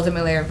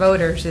ultimately our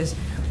voters is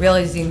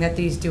realizing that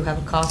these do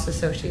have a cost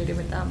associated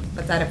with them,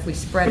 but that if we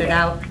spread it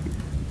out,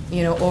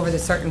 over the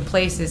certain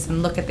places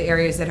and look at the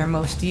areas that are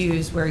most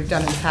used, where we've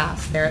done in the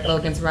past. There at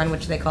Logan's Run,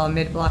 which they call a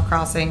mid-block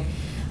crossing,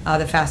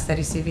 the Fast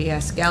Eddie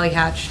CVS, Galley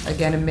Hatch,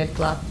 again, a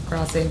mid-block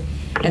crossing,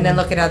 and then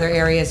look at other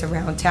areas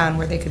around town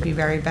where they could be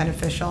very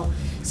beneficial.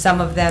 Some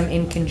of them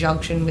in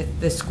conjunction with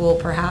the school,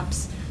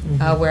 perhaps,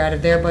 where out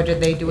of their budget,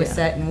 they do a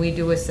set and we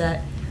do a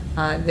set.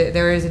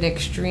 There is an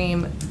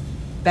extreme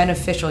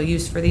beneficial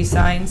use for these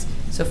signs,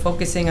 so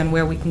focusing on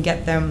where we can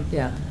get them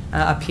yeah,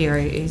 up here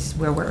is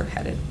where we're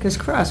headed. because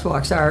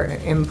crosswalks are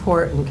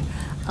important.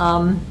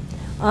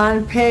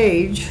 On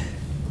page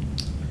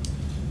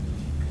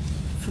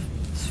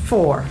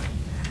 4,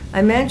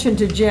 I mentioned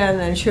to Jen,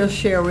 and she'll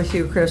share with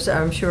you, Chris,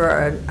 I'm sure,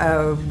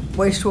 a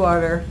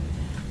wastewater,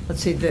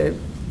 let's see, the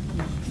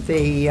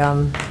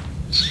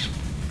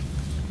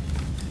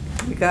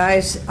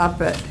guys up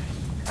at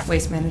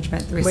Waste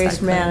management, the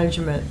Waste recycling.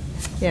 Management,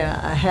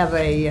 yeah, I have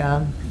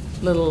a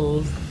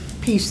little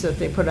piece that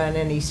they put on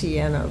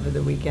NECN over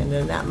the weekend,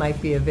 and that might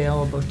be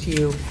available to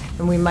you,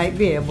 and we might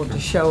be able to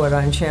show it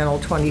on Channel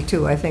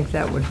 22. I think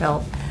that would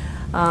help.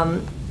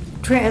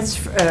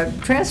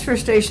 Transfer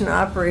station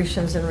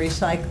operations and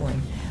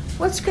recycling.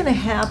 What's going to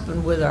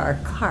happen with our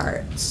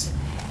carts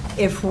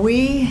if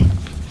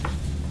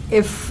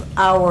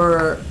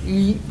our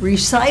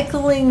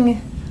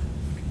recycling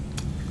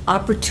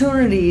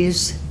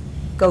opportunities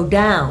go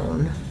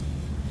down?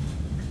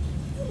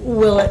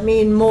 Will it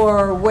mean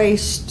more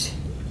waste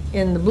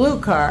in the blue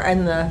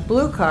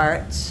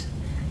carts?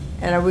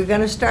 And are we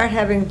going to start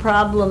having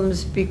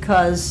problems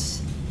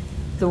because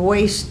the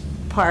waste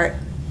part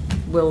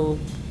will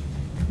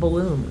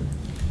balloon?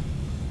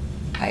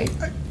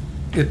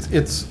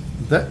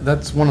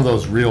 That's one of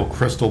those real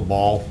crystal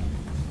ball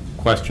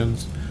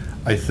questions.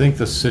 I think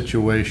the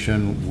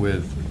situation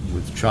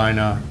with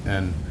China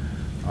and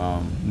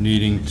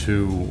needing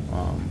to,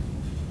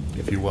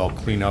 if you will,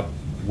 clean up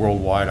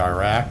worldwide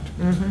our act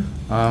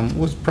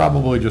was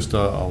probably just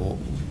a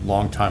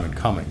long time in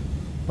coming.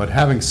 But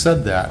having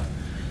said that,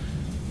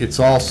 it's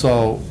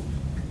also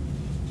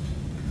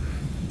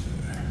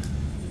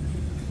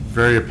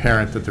very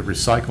apparent that the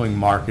recycling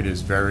market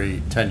is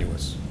very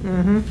tenuous.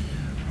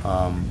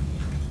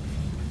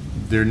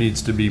 There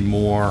needs to be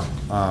more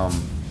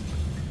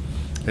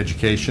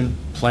education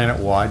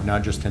planet-wide,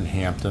 not just in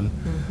Hampton.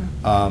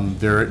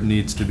 There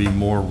needs to be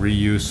more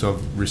reuse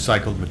of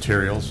recycled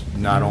materials,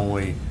 not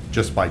only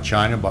just by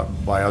China,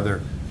 but by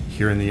other,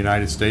 here in the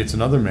United States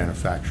and other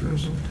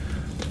manufacturers.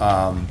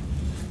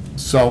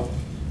 So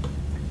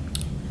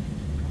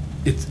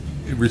it's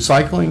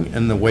recycling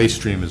and the waste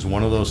stream is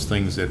one of those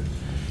things that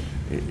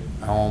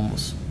I'm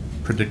almost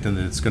predicting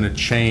that it's going to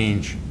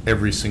change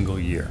every single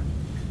year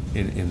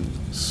in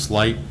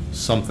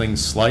some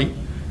things slight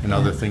and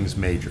other things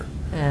major.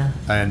 Yeah.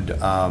 And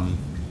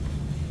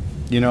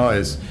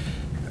as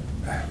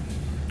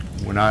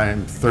when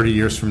I'm 30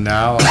 years from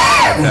now,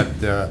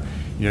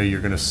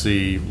 you're going to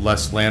see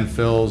less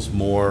landfills,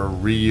 more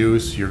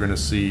reuse. You're going to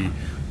see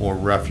more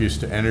refuse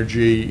to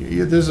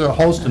energy. There's a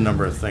host of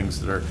number of things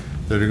that are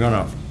going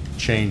to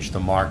change the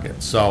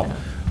market. So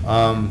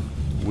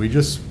we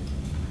just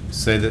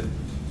say that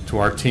to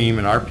our team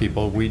and our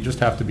people, we just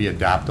have to be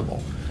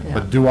adaptable. Yeah.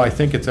 But do I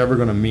think it's ever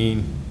going to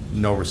mean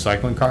no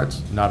recycling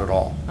carts? Not at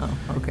all. Oh,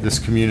 okay. This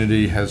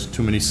community has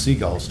too many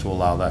seagulls to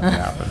allow that to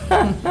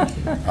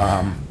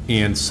happen.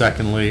 And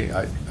secondly,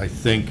 I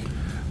think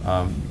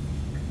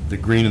the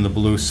green and the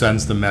blue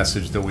sends the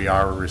message that we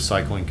are a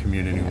recycling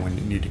community and we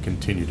need to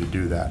continue to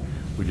do that.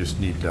 We just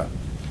need to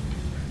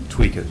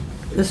tweak it.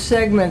 The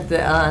segment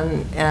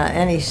on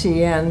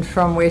NECN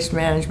from Waste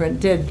Management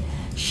did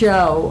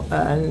show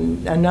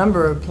a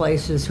number of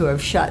places who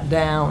have shut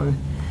down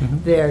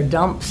their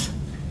dumps,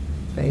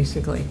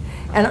 basically.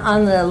 And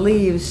on the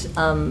leaves,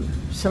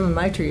 some of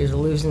my trees are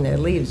losing their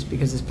leaves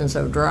because it's been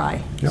so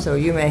dry. Yep. So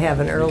you may have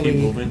an Keep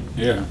moving.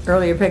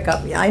 earlier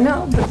pickup. I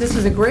know, but this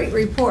is a great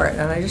report,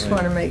 and I just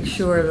want to make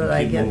sure that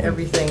I Keep get moving.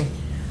 everything.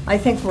 I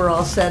think we're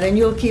all set, and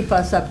you'll keep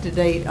us up to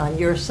date on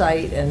your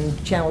site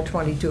and Channel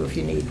 22 if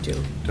you need to.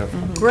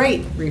 Definitely.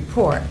 Great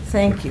report,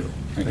 thank you.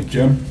 Thank you,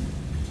 Jim.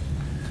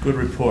 Good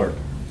report.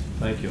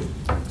 Thank you.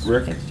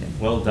 Rick?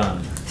 Well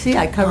done. See,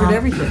 I covered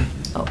everything.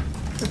 Oh,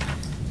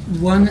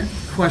 One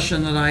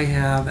question that I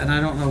have, and I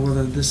don't know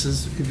whether this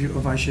is,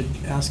 if I should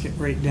ask it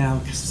right now,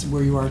 because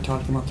where you are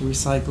talking about the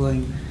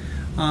recycling,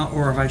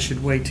 or if I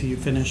should wait till you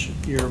finish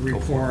your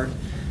report,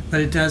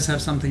 but it does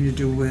have something to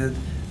do with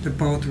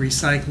both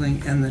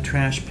recycling and the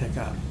trash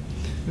pickup.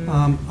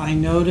 I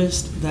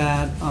noticed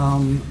that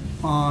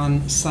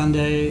on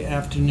Sunday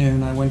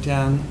afternoon, I went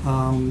down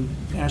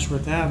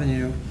Ashworth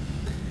Avenue,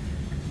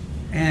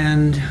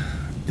 and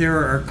there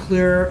are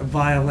clear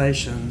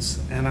violations,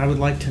 and I would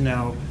like to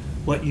know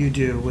what you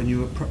do when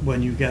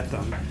you get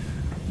them.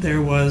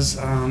 There was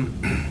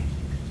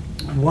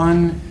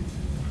one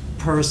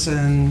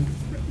person,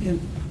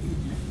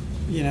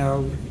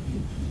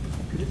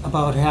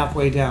 about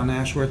halfway down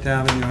Ashworth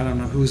Avenue, I don't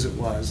know whose it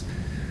was,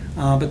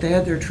 but they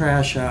had their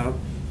trash out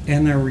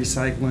and their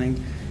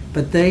recycling,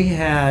 but they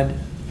had,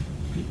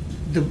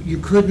 you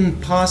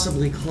couldn't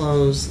possibly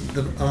close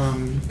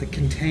the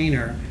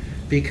container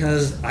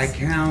because I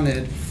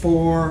counted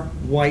 4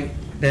 white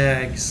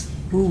bags.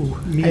 Ooh, I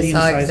saw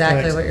medium-sized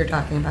exactly bags. what you're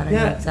talking about. I know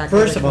Yeah, exactly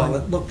first which of all,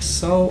 one. it looks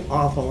so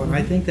awful, and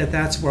I think that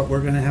that's what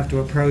we're going to have to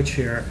approach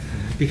here,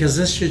 because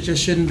this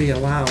just shouldn't be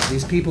allowed.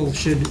 These people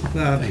should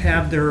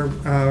have their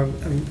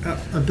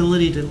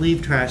ability to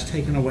leave trash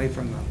taken away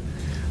from them.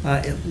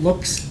 It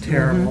looks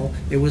terrible.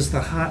 It was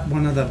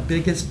one of the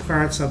biggest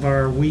parts of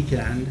our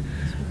weekend,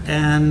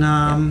 and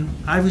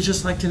I would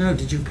just like to know,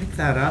 did you pick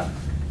that up?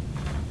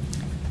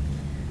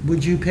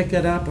 Would you pick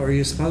it up, or are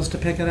you supposed to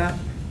pick it up?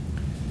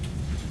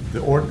 The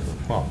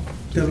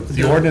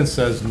The- ordinance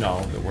says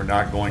no, that we're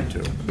not going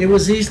to. It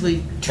was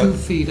easily 2 But-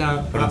 feet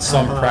out. But in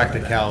some above.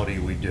 practicality,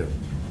 we do,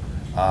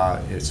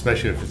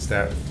 especially if it's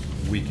that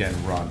weekend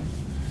run.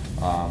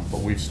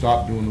 But we've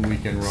stopped doing the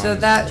weekend So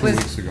runs that 2 was-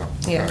 weeks ago.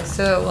 Yeah, Okay.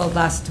 so, well,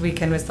 last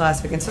weekend was the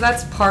last weekend. So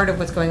that's part of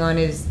what's going on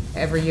is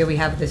every year we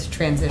have this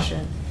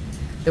transition.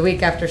 The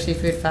week after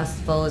Seafood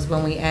Festival is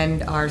when we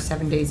end our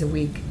 7 days a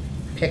week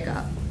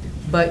pickup.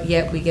 But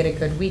yet we get a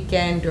good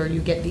weekend, or you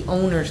get the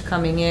owners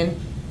coming in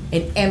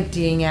and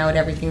emptying out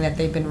everything that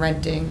they've been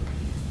renting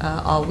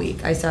all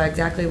week. I saw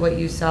exactly what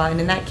you saw, and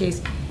in that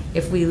case,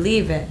 if we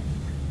leave it,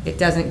 it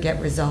doesn't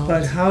get resolved.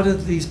 But how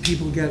did these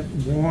people get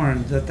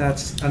warned that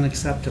that's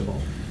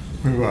unacceptable?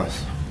 We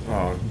was,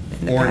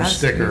 In the orange past,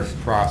 sticker we've-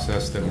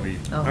 process that we.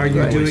 Are you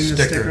that we doing the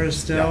sticker- stickers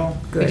still?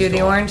 We do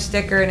the orange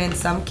sticker, and in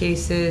some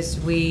cases,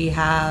 we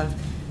have,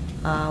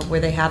 where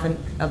they haven't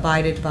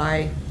abided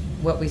by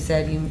what we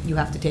said, you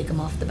have to take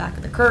them off the back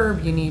of the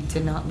curb, you need to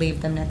not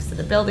leave them next to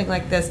the building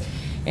like this.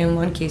 In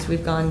one case,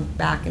 we've gone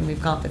back and we've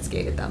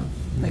confiscated them.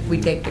 Like, we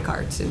take the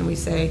carts and we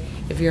say,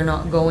 if you're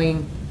not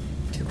going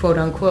to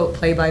quote-unquote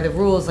play by the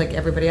rules like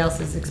everybody else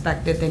is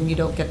expected, then you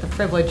don't get the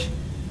privilege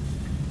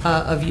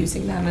of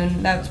using them.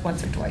 And that's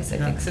once or twice, I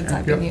think, since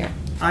I've been here.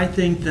 I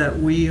think that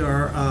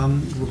we're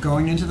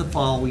going into the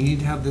fall, we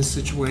need to have this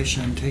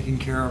situation taken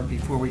care of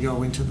before we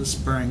go into the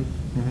spring.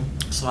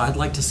 So I'd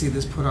like to see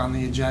this put on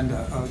the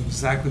agenda of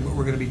exactly what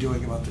we're going to be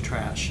doing about the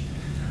trash,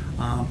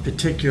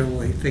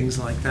 particularly things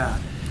like that.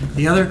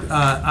 The other,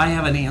 I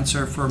have an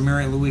answer for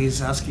Mary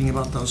Louise asking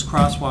about those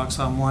crosswalks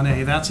on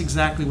 1A. That's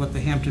exactly what the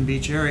Hampton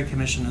Beach Area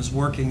Commission is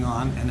working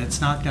on, and it's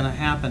not going to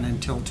happen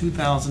until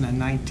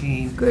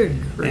 2019.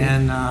 Good grief.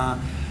 And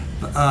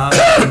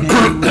maybe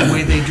the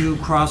way they do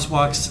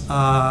crosswalks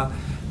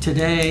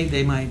today,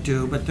 they might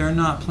do, but they're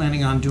not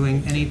planning on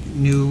doing any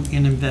new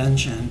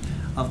invention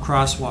of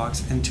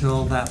crosswalks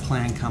until that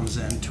plan comes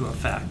into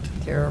effect.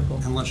 Terrible.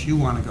 Unless you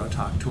want to go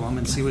talk to them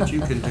and see what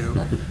you can do.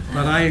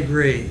 But I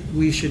agree,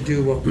 we should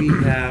do what we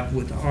have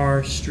with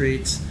our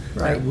streets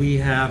Right.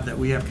 that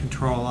we have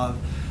control of,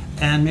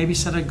 and maybe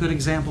set a good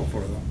example for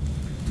them.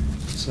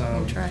 So,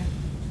 We'll try.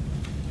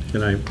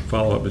 Can I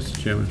follow up,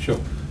 Mr. Chairman? Sure.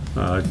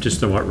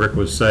 Just on what Rick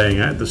was saying,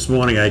 this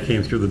morning I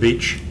came through the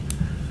beach,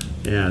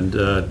 and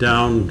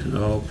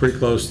down pretty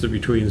close to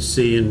between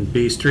C and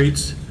B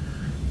streets,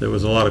 there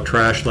was a lot of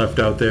trash left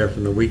out there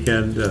from the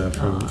weekend,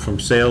 from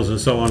sales and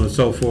so on and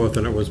so forth,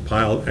 and it was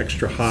piled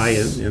extra high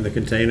in the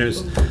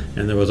containers,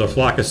 and there was a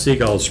flock of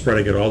seagulls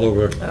spreading it all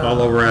over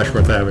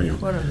Ashworth Avenue.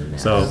 What a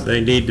mess. So they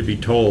need to be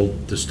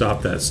told to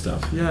stop that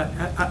stuff.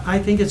 yeah, I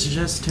think it's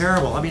just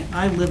terrible. I mean,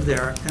 I live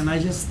there, and I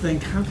just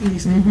think, how can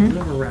these people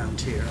live around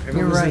here? If it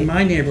You're was in right.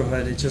 my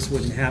neighborhood, it just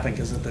wouldn't happen,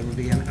 because there would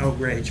be an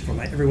outrage from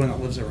everyone that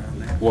lives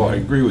around there. Well, I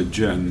agree with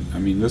Jen. I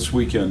mean, this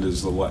weekend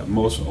is a lot of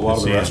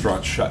the Yeah.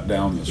 restaurants shut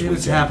down this It weekend.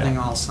 was happening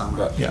all summer,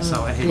 But- Yeah.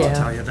 so I hate Yeah. to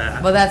tell you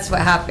that. Well, that's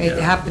what happened. It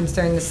Yeah. happens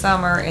during the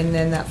summer, and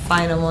then that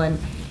final one,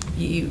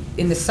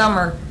 in the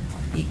summer,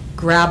 you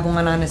grab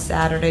one on a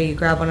Saturday, you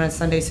grab one on a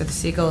Sunday, so the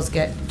seagulls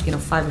get,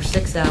 5 or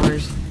 6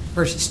 hours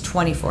versus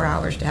 24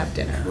 hours to have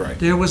dinner. Right.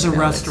 There was a You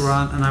know, it's-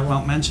 restaurant, and I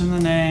won't mention the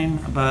name,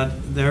 but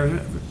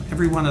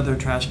every one of their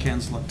trash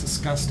cans looked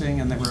disgusting,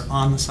 and they were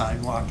on the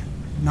sidewalk,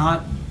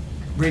 not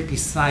right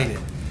beside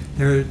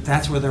it.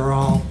 That's where they're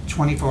all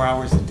 24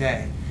 hours a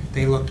day.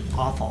 They looked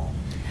awful.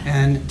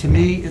 And to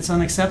me, it's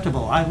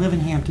unacceptable. I live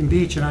in Hampton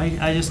Beach, and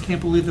I just can't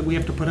believe that we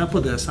have to put up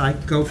with this. I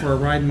go for a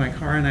ride in my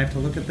car, and I have to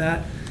look at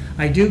that.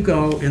 I do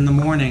go in the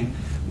morning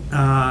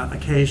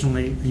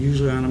occasionally,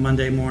 usually on a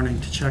Monday morning,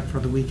 to check for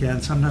the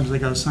weekend. Sometimes I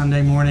go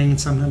Sunday morning,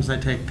 and sometimes I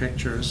take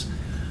pictures.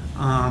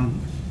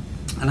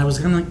 And I was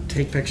going to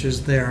take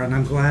pictures there, and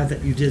I'm glad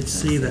that you did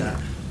see that.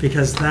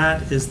 because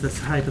that is the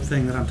type of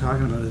thing that I'm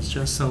talking about, it's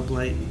just so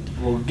blatant.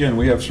 Well, again,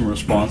 we have some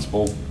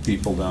responsible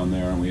people down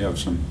there, and we have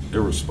some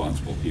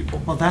irresponsible people.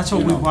 Well, that's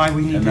what you we, know, why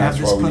we need and to have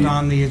that's this why we put need-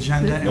 on the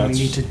agenda, and we That's-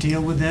 need to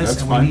deal with this,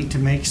 that's and we fine. need to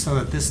make so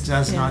that this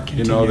does not You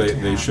continue know, to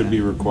they should be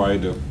happen.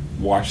 required to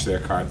wash their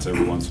carts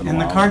every once in a And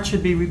while. the cart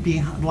should be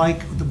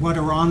like what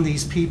are on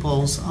these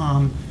people's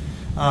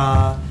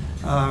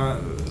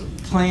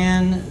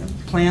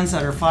plans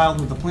that are filed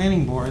with the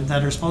planning board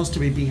that are supposed to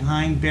be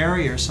behind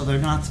barriers, so they're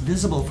not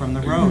visible from the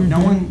road. No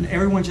one,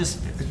 everyone just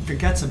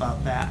forgets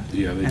about that.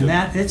 Yeah, they do. And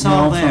that, it's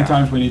Well, all there.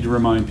 sometimes we need to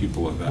remind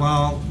people of that.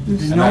 Well,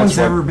 And no one's that's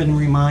what- ever been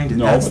reminded,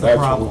 No, that's but the that's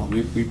what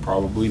problem. we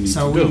probably need to do.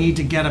 So we need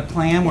to get a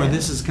plan where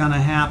this is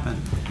gonna happen.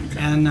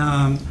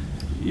 And,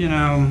 you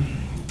know,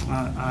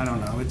 I don't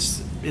know,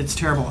 it's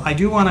terrible. I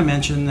do want to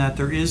mention that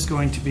there is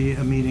going to be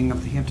a meeting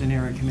of the Hampton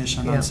Area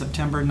Commission Yeah. on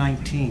September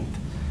 19th,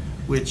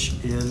 which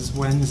is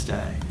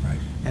Wednesday. Right.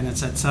 And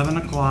it's at 7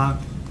 o'clock,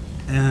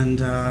 and,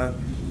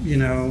 you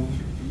know,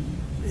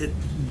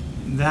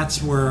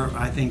 that's where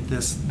I think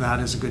that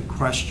is a good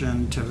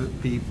question to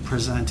be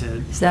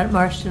presented. Is that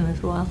Marston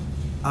as well?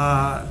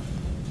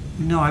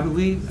 No,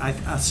 I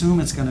assume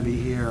it's going to be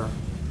here.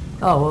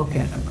 Oh,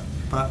 okay.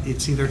 But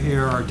it's either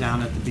here or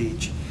down at the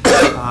beach.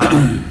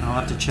 I'll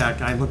have to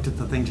check. I looked at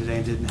the thing today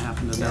and didn't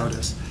happen to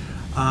notice.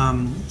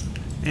 And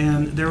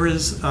there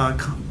is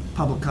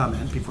public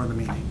comment before the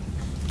meeting.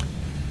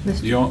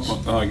 Mr. You know,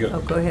 I got-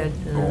 Oh, go ahead.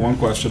 One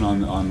question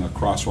on the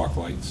crosswalk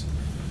lights.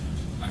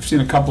 I've seen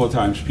a couple of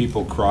times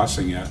people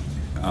crossing at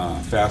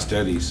Fast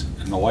Eddie's,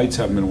 and the lights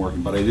haven't been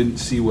working, but I didn't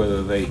see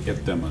whether they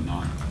hit them or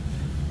not.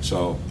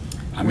 So,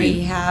 I We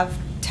mean, have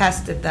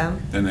tested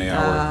them. And they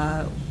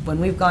are When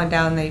we've gone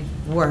down, they've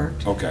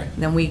worked. okay,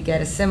 And then we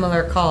get a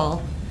similar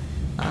call.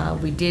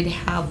 We did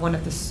have one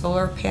of the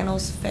solar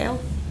panels fail,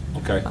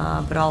 okay.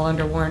 but all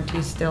under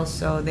warranty still,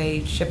 so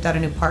they shipped out a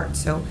new part.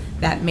 So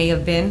that may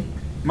have been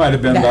Might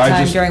have been, that but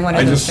time during one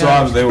of I those just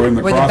saw that they were in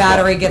the where crosswalk. the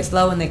battery gets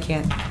low and they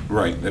can't.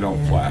 Right, they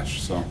don't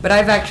flash, so. But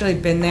I've actually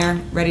been there,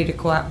 ready to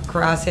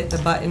cross, hit the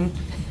button,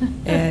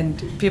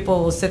 and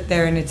people will sit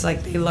there and it's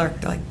like they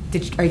lurk, like,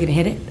 are you gonna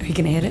hit it? Are you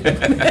gonna hit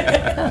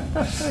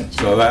it?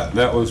 So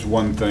that was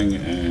one thing,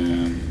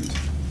 and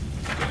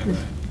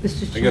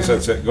Mr. I guess Chairman,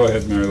 that's it. Go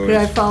ahead, Mary could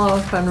I Louise. follow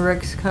up on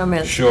Rick's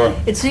comments? Sure.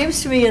 It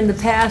seems to me in the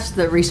past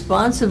that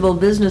responsible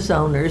business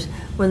owners,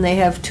 when they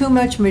have too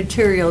much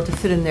material to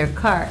fit in their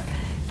cart,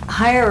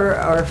 hire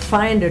or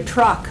find a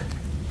truck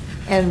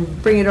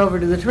and bring it over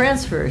to the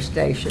transfer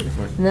station.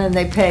 And then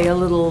they pay a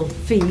little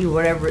fee,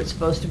 whatever it's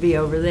supposed to be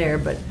over there,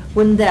 but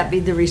wouldn't that be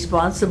the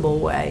responsible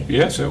way?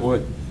 Yes, it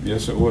would.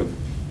 Yes, it would.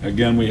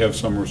 Again, we have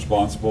some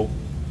responsible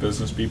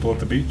business people at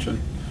the beach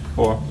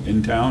or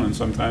in town, and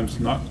sometimes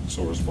not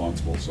so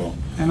responsible, so.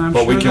 And I'm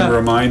But we sure can that-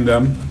 remind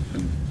them.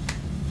 and-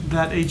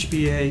 That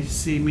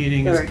HBAC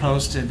meeting is Right.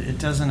 posted. It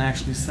doesn't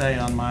actually say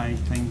on my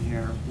thing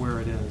here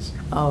where it is.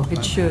 Oh,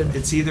 it should,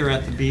 It's either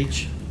at the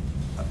beach,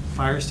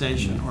 fire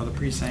station, or the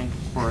precinct,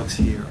 or it's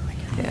here.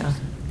 yeah,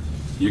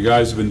 You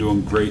guys have been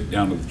doing great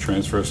down at the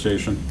transfer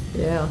station.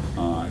 yeah.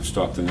 I've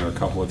stopped in there a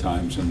couple of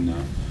times, and,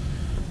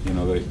 you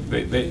know,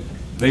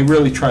 they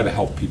really try to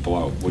help people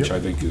out, which I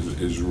think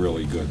is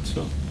really good,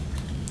 so.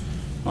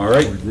 All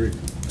right.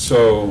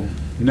 So,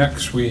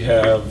 next we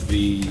have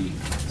the,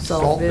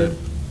 Salt bid.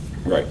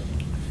 right,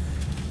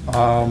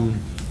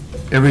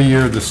 Every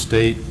year, the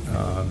state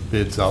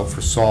bids out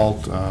for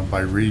salt by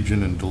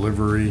region and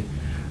delivery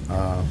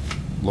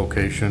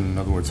location, in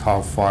other words, how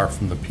far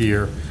from the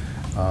pier.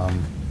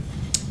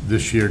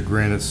 This year,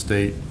 Granite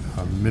State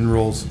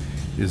Minerals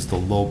is the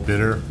low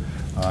bidder.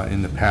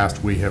 In the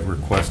past, we have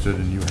requested,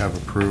 and you have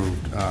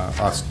approved,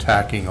 us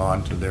tacking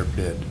on to their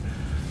bid.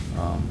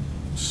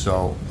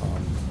 So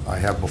I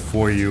have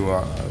before you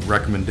a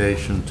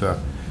recommendation to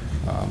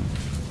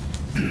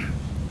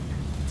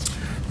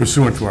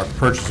pursuant to our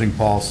purchasing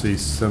policy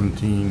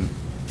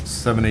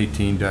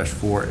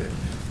 718-4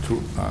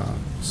 to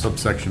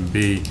subsection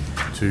B,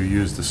 to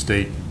use the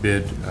state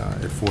bid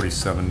at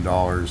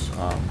 $47.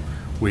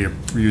 We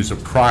use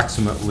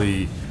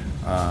approximately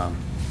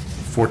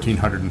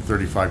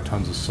 1,435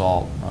 tons of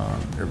salt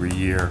every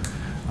year.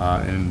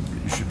 And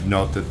you should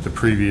note that the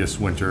previous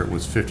winter it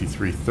was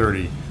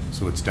 $53.30,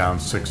 so it's down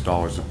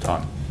 $6 a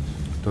ton.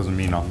 Doesn't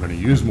mean I'm going to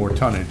use more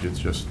tonnage, it's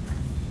just,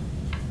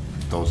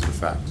 those are the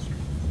facts.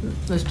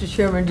 Mr.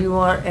 Chairman, do you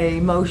want a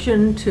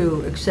motion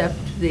to accept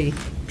the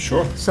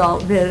sure.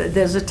 salt bid?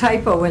 There's a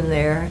typo in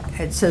there.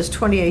 It says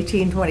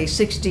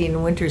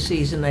 2018-2016 winter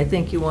season. I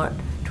think you want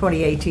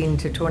 2018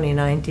 to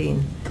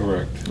 2019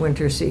 Correct.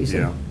 winter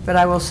season. Yeah. But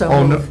I will so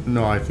Oh, no, move.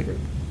 no, I think,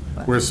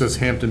 where it says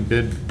Hampton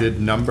bid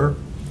number,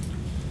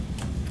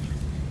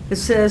 It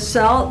says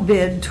salt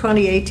bid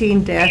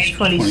 2018-2016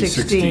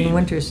 2016.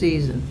 winter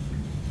season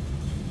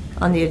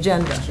on the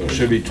agenda. So it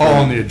should be. oh,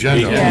 on the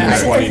agenda. 18 Yeah, to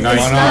it's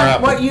 2019. On our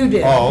not what you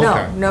did. Oh, No,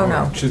 okay. no,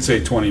 no. It should say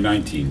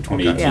 2019,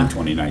 2018, Yeah.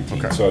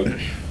 2019. Okay. So,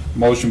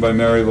 motion by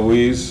Mary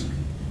Louise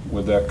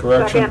with that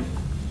correction.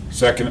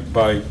 Second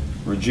by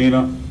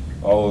Regina.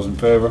 All those in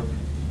favor?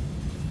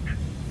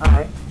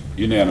 Aye.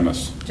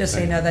 Unanimous. Just so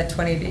you know, that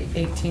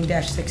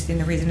 2018-16,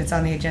 the reason it's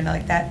on the agenda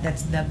like that,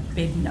 that's the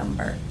bid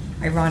number.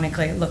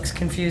 Ironically, it looks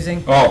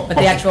confusing. Oh, But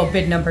the okay. actual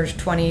bid number is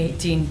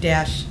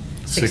 2018-16.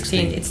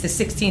 16. It's the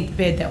 16th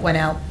bid that went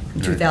out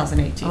in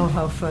 2018. Oh,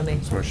 how funny.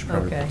 So I should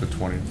probably Okay. put the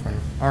 20 in front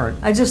of it. All right.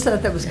 I just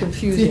thought that was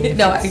confusing. if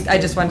No, it's I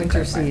just wanted to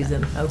winter clarify that.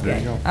 season, There okay.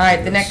 you go. All right,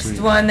 the Let's next see.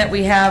 one that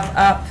we have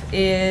up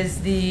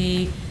is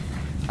the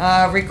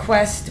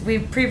request, we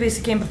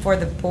previously came before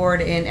the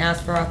board and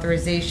asked for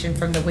authorization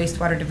from the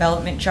wastewater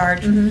development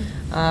charge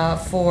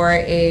for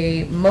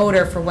a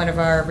motor for one of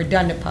our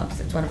redundant pumps.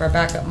 It's one of our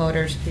backup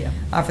motors Yeah.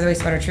 for the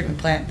wastewater treatment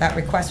plant. That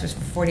request was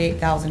for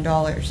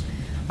 $48,000.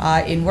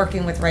 In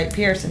working with Wright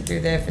Pearson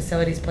through the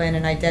facilities plan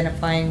and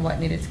identifying what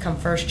needed to come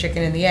first,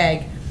 chicken and the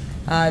egg,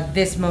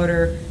 this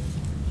motor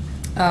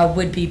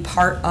would be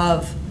part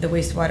of the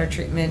wastewater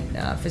treatment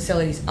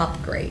facilities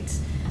upgrades.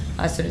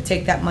 So to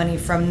take that money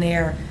from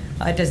there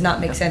does not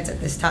make sense at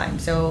this time.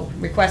 So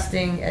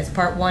requesting as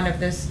part one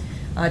of this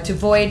to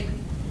void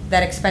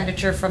that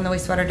expenditure from the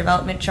wastewater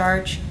development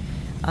charge.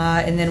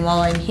 And then while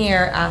I'm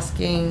here,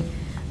 asking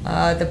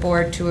the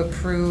board to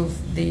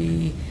approve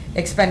the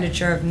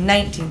expenditure of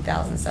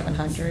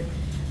 $19,700.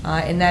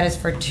 And that is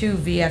for 2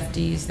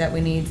 VFDs that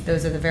we need.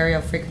 Those are the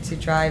variable frequency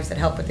drives that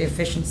help with the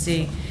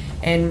efficiency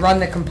and run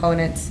the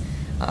components.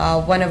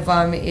 One of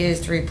them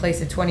is to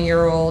replace a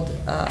 20-year-old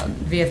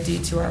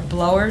VFD to our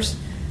blowers.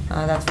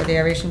 That's for the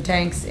aeration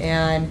tanks.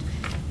 And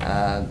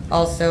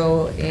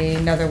also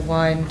another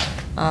one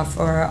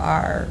for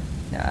our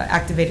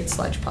activated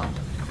sludge pump.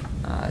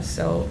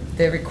 So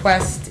the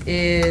request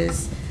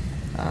is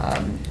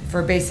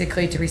for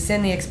basically to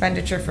rescind the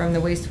expenditure from the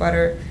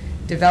wastewater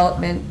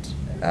development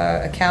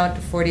account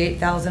of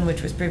 $48,000,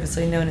 which was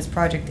previously known as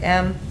Project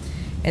M,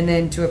 and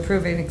then to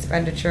approve an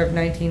expenditure of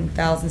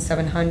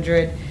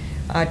 $19,700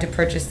 to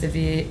purchase the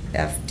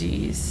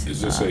VFDs.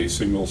 Is this a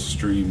single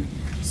stream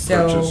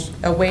So purchase?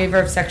 a waiver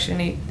of section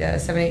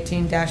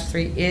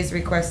 718-3 is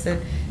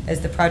requested,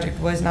 as the project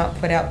was not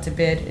put out to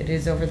bid. It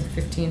is over the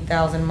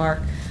 15,000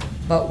 mark,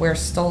 but where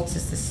Stoltz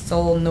is the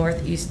sole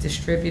northeast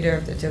distributor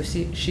of the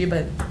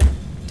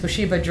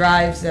Toshiba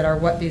drives that are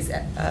what these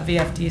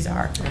VFDs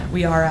are,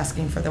 we are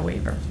asking for the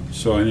waiver.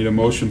 So I need a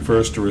motion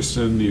first to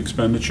rescind the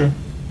expenditure.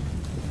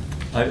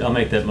 I'll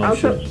make that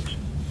motion.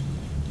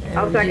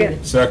 I'll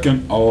second.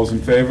 Second, all those in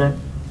favor?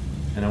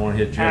 And I want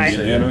to hit Jim Aye. say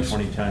that Unanimous.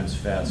 20 times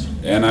fast.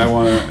 And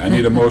I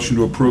need a motion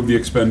to approve the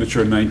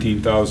expenditure of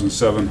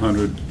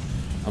 $19,700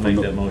 I'll make from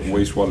the that motion.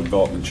 wastewater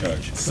development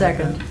charge.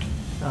 Second.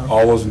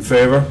 All those in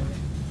favor?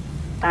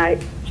 Aye.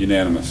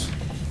 Unanimous.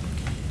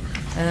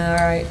 All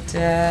right,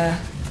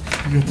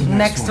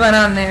 next one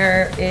on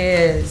there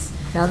is,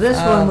 Now, this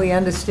one, we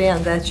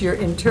understand, that's your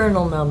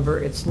internal number,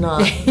 it's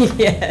not,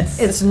 yes.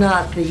 it's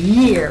not the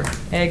year.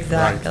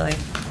 Exactly.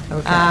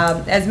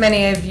 Okay. As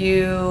many of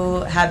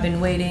you have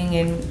been waiting,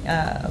 and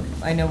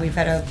I know we've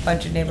had a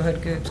bunch of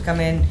neighborhood groups come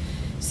in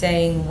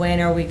saying, when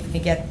are we going to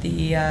get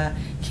the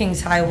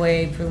Kings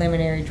Highway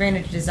preliminary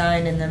drainage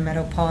design and the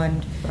Meadow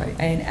Pond Right.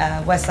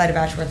 and west side of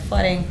Ashworth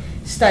flooding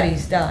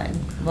studies done?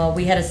 Well,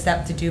 we had a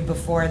step to do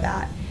before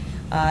that.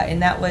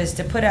 And that was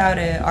to put out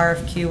a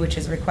RFQ, which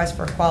is request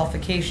for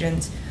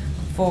qualifications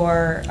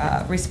for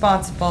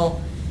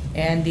responsible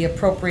and the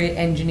appropriate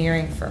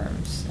engineering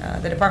firms.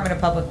 The Department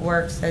of Public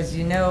Works, as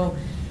you know,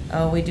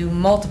 we do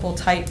multiple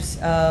types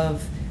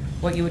of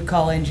what you would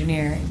call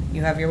engineering.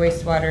 You have your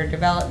wastewater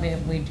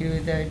development, we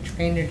do the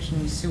drainage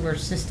and sewer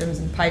systems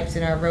and pipes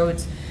in our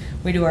roads,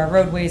 we do our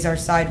roadways, our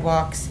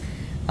sidewalks,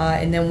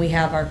 and then we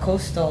have our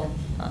coastal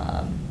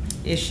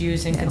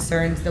issues and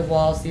concerns, the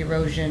walls, the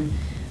erosion,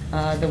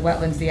 the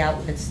wetlands, the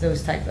outlets,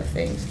 those type of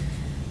things.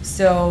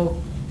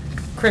 So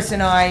Chris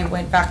and I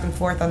went back and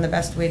forth on the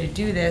best way to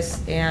do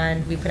this,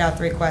 and we put out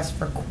the request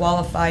for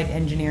qualified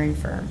engineering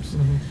firms.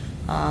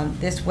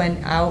 This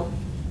went out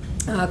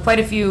quite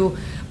a few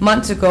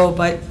months ago,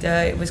 but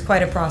it was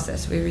quite a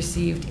process. We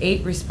received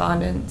 8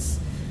 respondents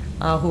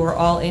who were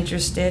all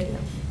interested.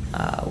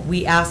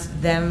 We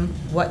asked them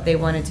what they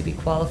wanted to be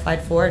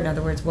qualified for, in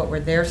other words, what were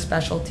their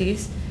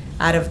specialties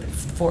out of the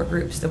 4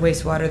 groups, the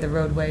wastewater, the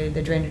roadway,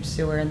 the drainage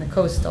sewer, and the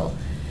coastal.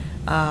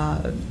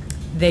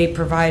 They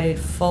provided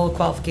full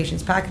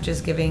qualifications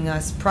packages, giving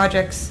us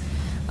projects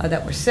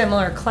that were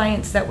similar,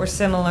 clients that were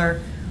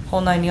similar, whole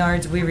 9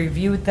 yards. We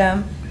reviewed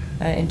them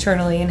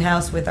internally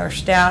in-house with our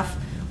staff.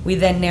 We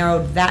then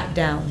narrowed that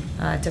down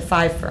to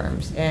 5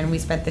 firms, and we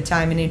spent the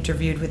time and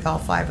interviewed with all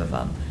 5 of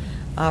them.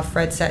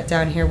 Fred sat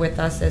down here with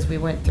us as we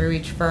went through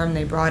each firm.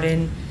 They brought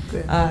in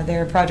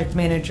their project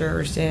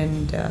managers,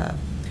 and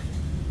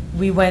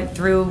we went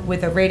through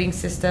with a rating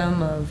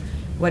system of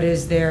what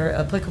is their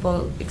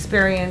applicable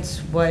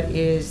experience, what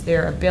is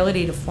their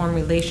ability to form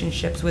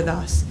relationships with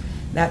us.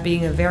 That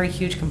being a very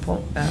huge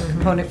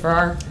component for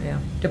our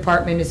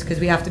department, is because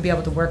we have to be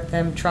able to work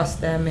them, trust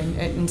them,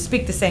 and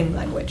speak the same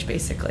language,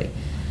 basically.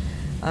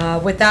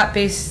 With that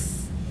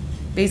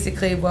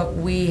basically what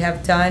we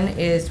have done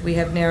is we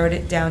have narrowed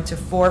it down to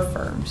 4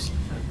 firms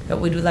that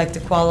we would like to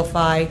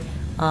qualify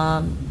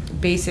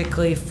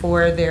basically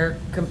for their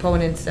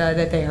components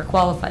that they are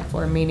qualified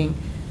for, meaning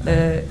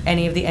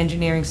any of the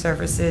engineering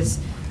services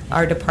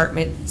our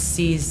department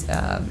sees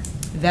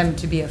them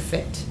to be a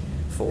fit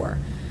for.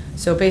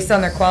 So based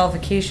on their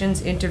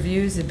qualifications,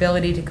 interviews,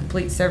 ability to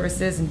complete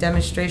services, and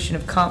demonstration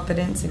of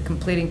competence in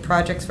completing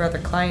projects for other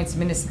clients and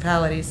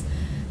municipalities,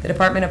 the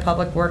Department of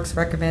Public Works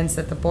recommends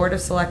that the Board of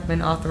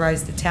Selectmen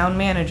authorize the town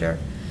manager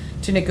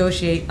to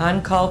negotiate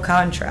on-call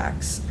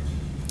contracts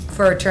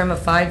for a term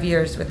of 5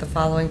 years with the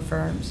following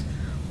firms: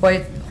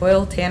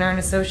 Hoyle, Tanner and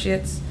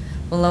Associates,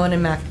 Malone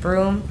and Mac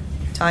Broom,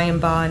 Ty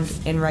and Bond,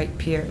 and Wright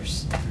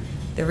Pierce.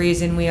 The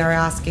reason we are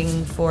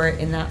asking for it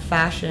in that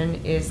fashion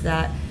is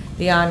that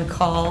the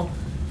on-call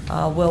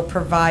will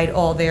provide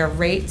all their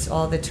rates,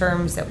 all the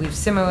terms that we've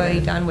similarly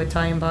done with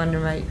Ty and Bond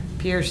and Wright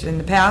Pierce in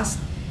the past.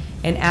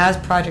 And as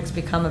projects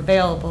become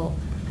available,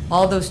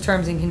 all those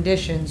terms and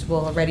conditions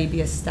will already be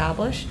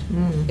established.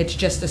 It's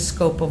just a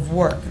scope of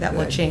work that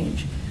will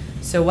change.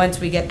 So once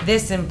we get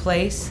this in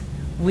place,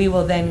 we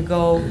will then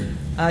go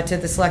to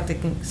the selected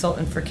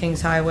consultant for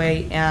Kings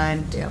Highway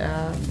and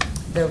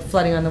the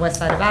flooding on the west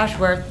side of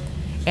Ashworth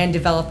and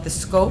develop the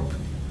scope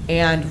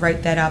and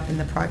write that up, and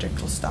the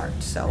project will start.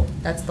 So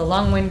that's the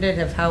long-winded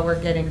of how we're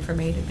getting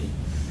from A to B.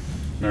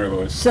 Mary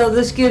Louise? So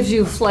this gives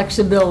you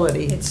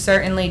flexibility. It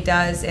certainly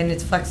does, and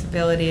it's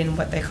flexibility in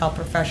what they call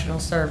professional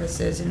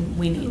services, and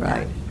we need that.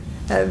 Right.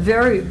 A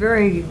very,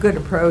 very good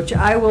approach.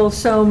 I will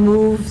so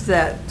move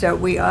that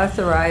we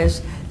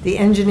authorize the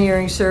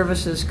engineering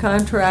services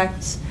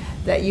contracts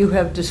that you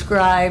have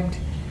described,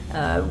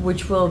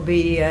 which will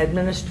be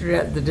administered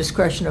at the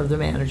discretion of the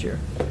manager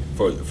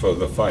For the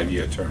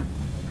 5-year term.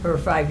 for a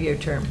 5-year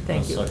term.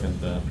 Thank you. I'll second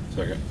that.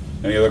 Second.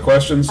 Any other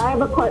questions? I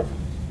have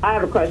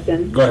a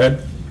question. Go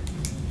ahead.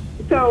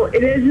 So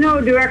there's no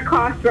direct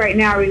cost right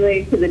now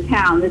related to the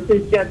town. This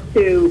is just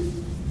to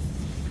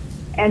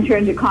enter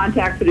into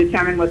contact to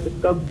determine what the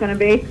scope's going to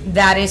be?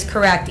 That is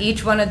correct.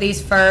 Each one of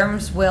these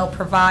firms will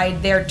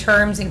provide their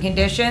terms and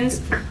conditions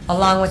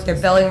along with their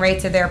billing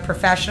rates of their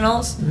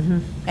professionals.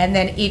 And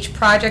then each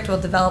project will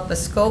develop a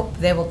scope.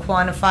 They will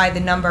quantify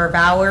the number of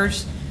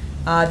hours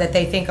that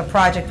they think a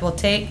project will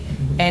take.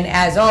 And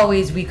as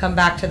always, we come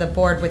back to the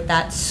board with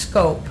that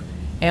scope,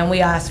 and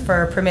we ask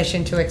for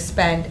permission to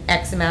expend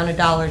X amount of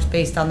dollars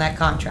based on that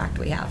contract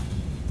we have.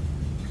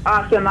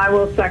 Awesome. I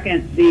will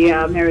second the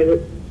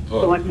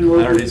Selectman I already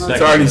Williams. It's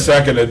seconded. already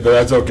seconded, but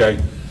that's okay.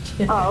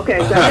 Oh, okay.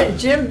 Sorry.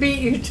 Jim beat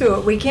you to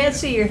it. We can't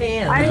see your I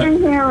hand.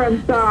 didn't hear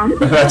him, so.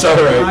 That's all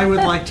I right.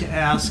 would like to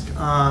ask,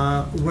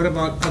 what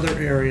about other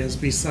areas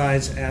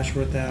besides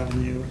Ashworth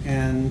Avenue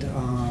and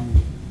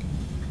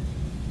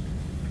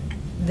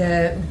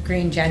The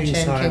Green Gentian,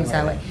 Kings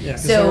Highway. Yeah,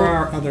 because So- there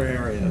are other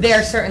areas.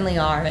 There certainly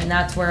are, and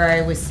that's where I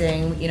was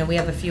saying, we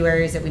have a few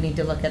areas that we need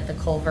to look at the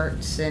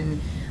culverts,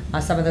 and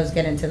some of those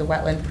get into the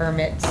wetland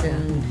permits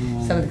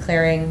and some of the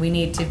clearing. We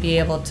need to be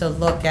able to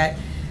look at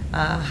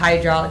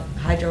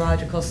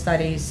hydrological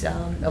studies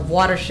of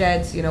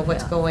watersheds,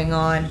 what's going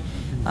on.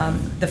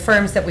 The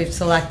firms that we've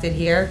selected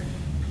here,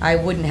 I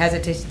wouldn't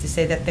hesitate to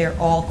say that they're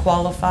all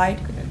qualified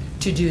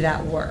to do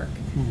that work.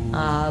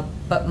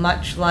 But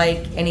much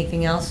like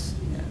anything else,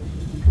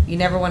 you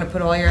never want to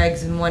put all your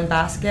eggs in one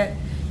basket,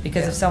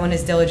 because if someone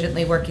is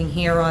diligently working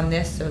here on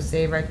this, so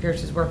say Wright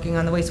Pierce is working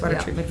on the wastewater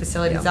treatment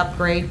facilities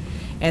upgrade,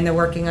 and they're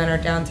working on our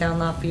downtown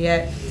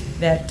Lafayette,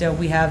 that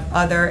we have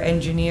other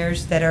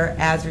engineers that are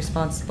as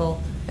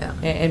responsible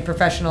and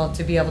professional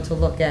to be able to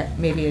look at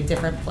maybe a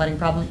different flooding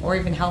problem, or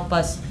even help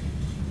us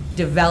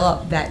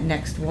develop that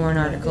next warrant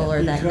article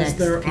or that next Because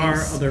there are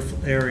piece. other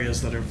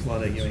areas that are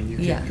flooding. I mean, you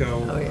Yeah. could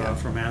go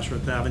from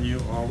Ashworth Avenue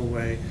all the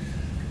way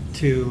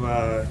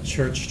to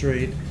Church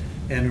Street,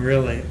 and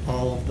really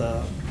all of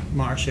the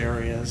marsh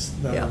areas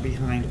that Yeah. are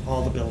behind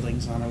all the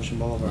buildings on Ocean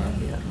Boulevard.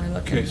 We're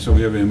looking- Okay, so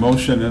we have a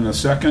motion and a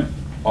second.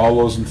 All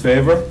those in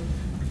favor?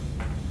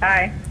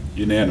 Aye.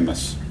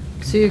 Unanimous.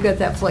 So you've got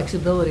that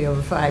flexibility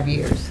over 5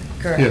 years.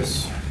 Correct.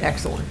 Yes.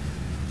 Excellent.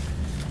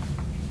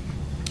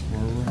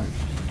 All right.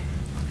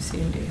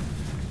 C&D.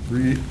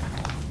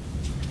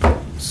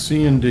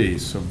 C and D,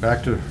 so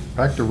back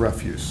to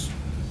refuse.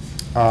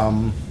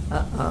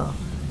 Uh-oh.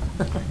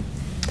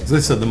 As I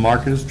said, the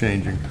market is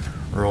changing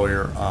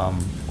earlier.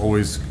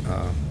 Always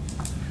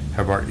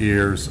have our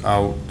ears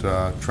out,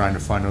 trying to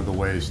find other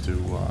ways to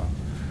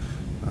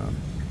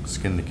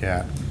skin the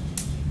cat.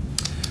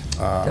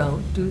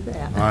 Don't do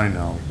that. I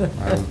know.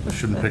 I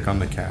shouldn't pick on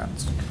the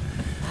cats.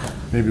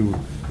 Maybe,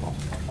 well,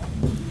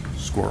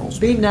 squirrels.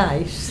 Be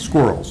nice.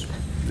 Squirrels.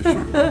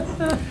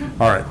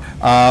 All right.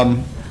 A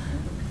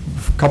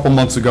couple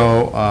months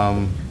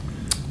ago,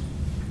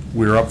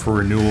 we were up for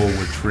renewal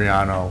with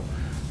Triano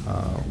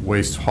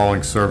Waste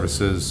Hauling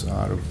Services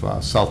out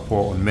of South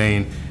Portland,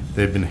 Maine.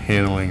 They've been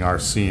handling our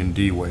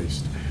C&D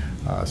waste.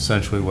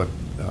 Essentially what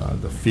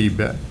the fee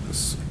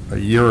a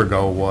year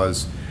ago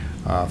was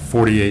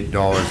 $48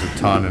 a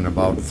ton and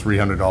about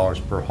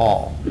 $300 per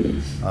haul.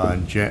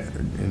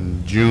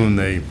 In June,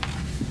 they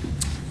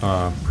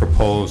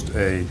proposed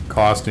a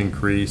cost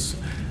increase.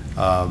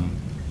 I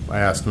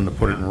asked them to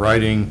put it in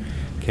writing,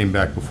 came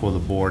back before the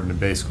board, and it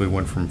basically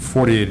went from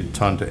 48 a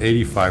ton to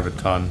 85 a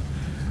ton,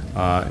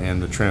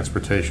 and the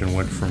transportation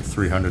went from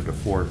 $300 to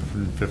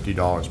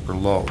 $450 per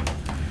load.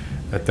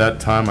 At that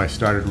time, I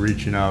started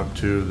reaching out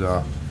to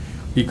the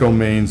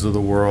EcoMains of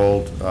the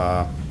world,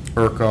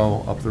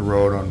 ERCO up the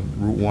road on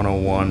Route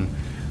 101,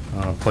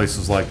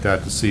 places like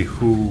that, to see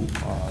who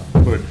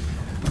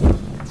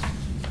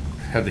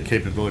had the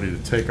capability to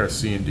take our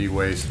C&D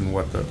waste and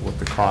what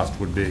the cost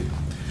would be.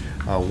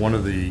 One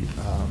of the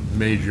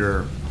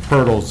major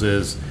hurdles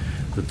is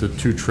that the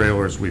 2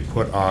 trailers we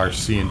put our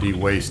C&D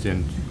waste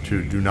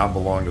into do not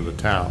belong to the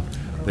town.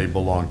 They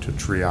belong to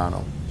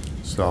Triano.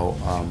 So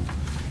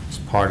as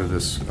part of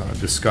this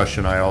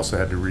discussion, I also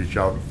had to reach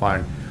out and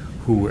find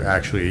who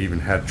actually even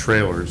had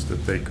trailers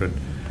that they could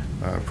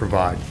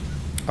provide.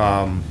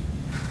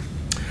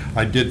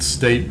 I did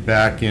state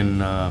back in,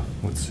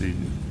 let's see,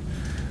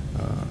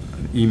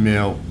 an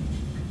email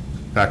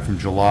back from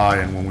July,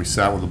 and when we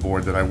sat with the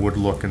board, that I would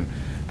look and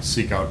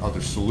seek out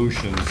other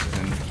solutions,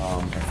 and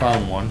I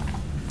found one.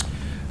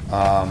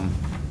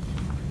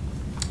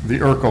 The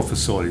ERCO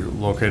facility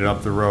located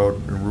up the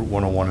road in Route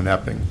 101 in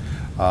Epping.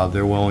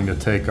 They're willing to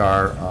take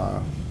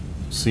our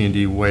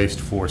C&D waste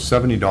for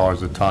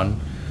 $70 a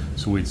ton,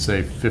 so we'd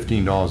save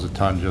 $15 a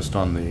ton just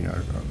on the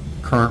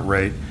current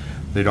rate.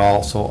 They'd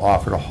also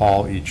offer to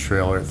haul each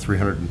trailer at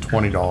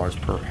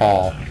 $320 per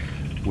haul,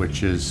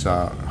 which is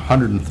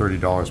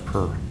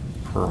 $130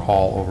 per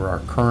haul over our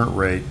current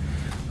rate.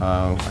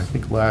 I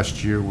think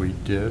last year we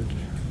did,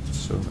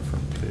 so the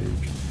front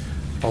page,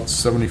 about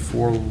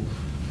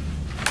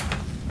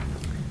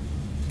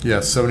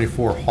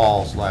 74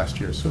 hauls last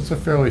year, so it's a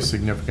fairly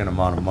significant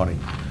amount of money.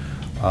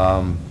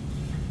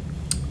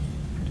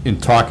 In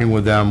talking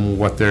with them,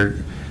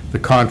 the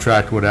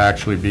contract would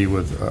actually be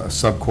with a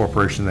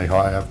sub-corporation they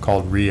have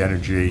called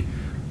Re-Energy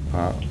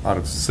out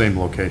of the same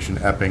location,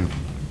 Epping.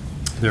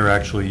 They're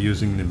actually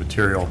using the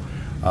material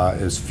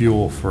as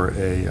fuel for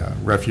a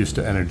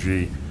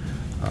refuse-to-energy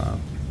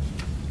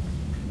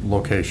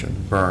location,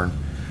 burn,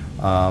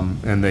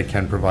 and they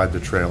can provide the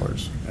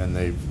trailers. And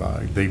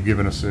they've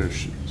given us an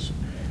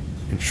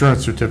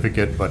insurance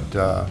certificate, but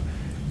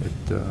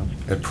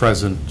at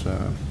present,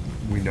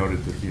 we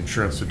noted that the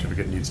insurance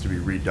certificate needs to be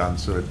redone,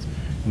 so it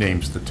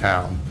names the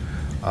town.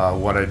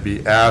 What I'd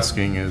be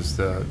asking is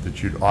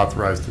that you'd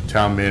authorize the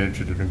town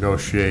manager to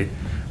negotiate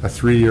a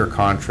 3-year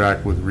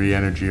contract with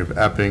Re-Energy of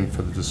Epping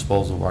for the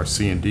disposal of our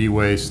C&D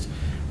waste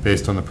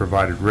based on the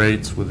provided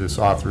rates. With this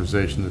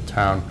authorization, the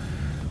town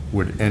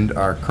would end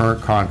our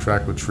current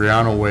contract with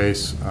Triano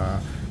Waste.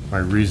 My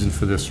reason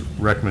for this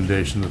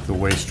recommendation that the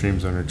waste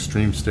streams are in an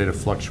extreme state of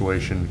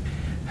fluctuation,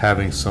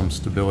 having some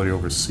stability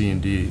over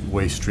C&D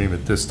waste stream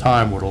at this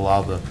time would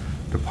allow the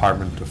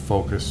department to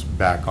focus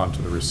back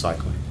onto the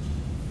recycling.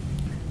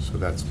 So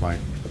that's my...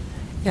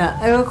 Yeah,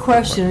 I have a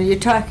question. You're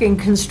talking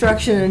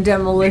construction and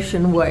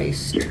demolition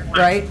waste,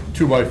 right?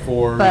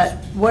 2x4s. But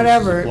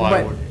whatever,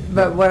 plywood.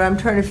 but what I'm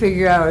trying to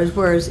figure out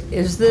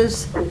is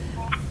this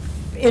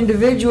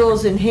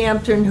individuals in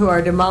Hampton who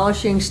are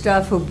demolishing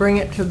stuff, who bring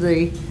it to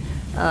the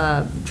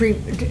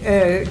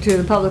to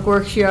the public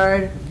works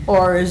yard,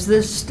 or is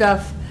this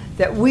stuff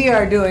that we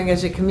are doing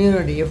as a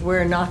community if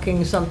we're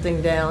knocking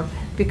something down?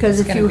 Because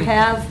if you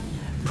have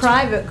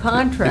private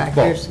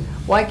contractors,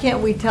 why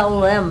can't we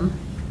tell them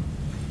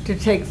to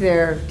take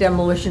their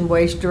demolition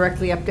waste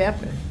directly up to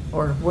Epping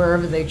or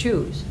wherever they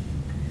choose?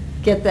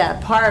 Get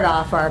that part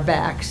off our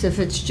backs if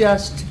it's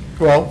just...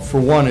 Well,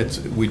 for one,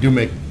 we do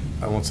make,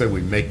 I won't say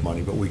we make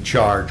money, but we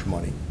charge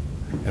money.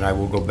 And I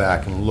will go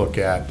back and look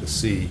to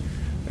see,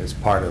 as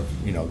part of,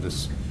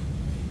 this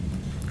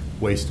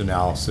waste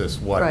analysis,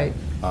 what... Right.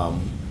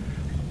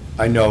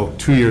 I know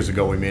 2 years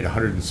ago, we made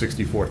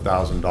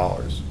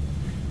 $164,000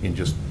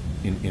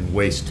 in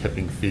waste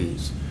tipping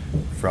fees,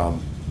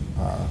 from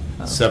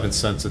 7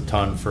 cents a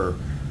ton for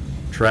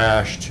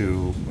trash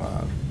to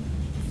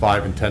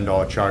 $5 and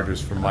 $10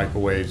 charges for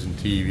microwaves and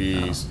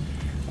TVs,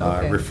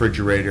 Okay.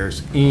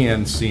 refrigerators,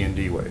 and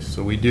C&D waste.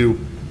 So we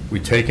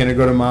take in a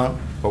good amount,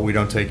 but we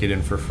don't take it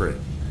in for free.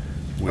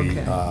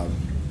 Okay.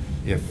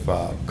 If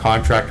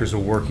contractors are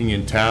working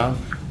in town,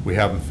 we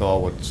have them fill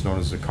out what's known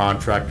as a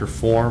contractor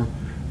form.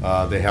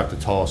 They have to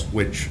tell us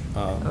which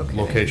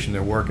location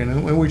they're working,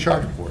 and we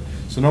charge them for it.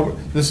 So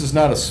this is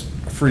not a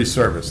free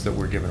service that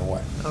we're giving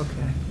away.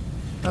 Okay.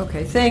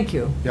 Okay, thank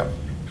you. Yep.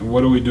 And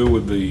what do we do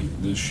with the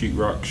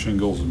sheetrock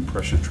shingles and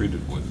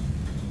pressure-treated wood?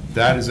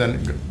 That is,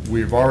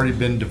 we've already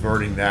been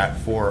diverting that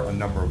for a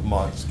number of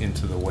months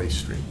into the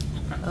waste stream,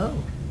 Oh,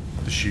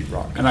 the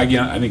sheetrock. And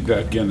again, I think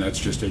that, again, that's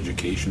just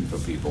education for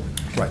people.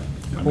 Right.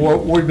 Well,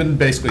 we've been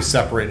basically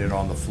separating it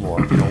on the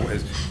floor.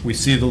 As we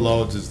see the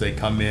loads as they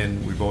come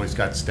in, we've always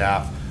got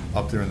staff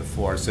up there on the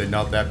floor say,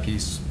 no, that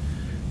piece,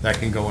 that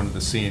can go into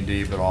the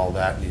C&D, but all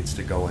that needs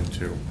to go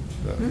into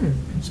the,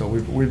 so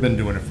we've been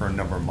doing it for a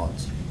number of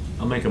months.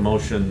 I'll make a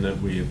motion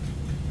that we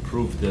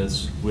approve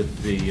this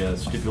with the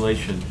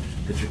stipulation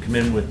that you come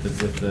in with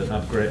the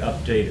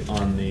update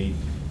on the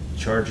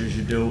charges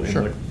you do and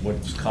Sure. what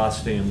it's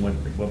costing and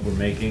what we're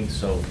making,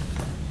 so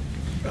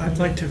I'd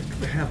like to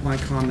have my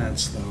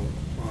comments, though,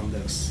 on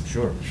this.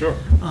 Sure. Sure.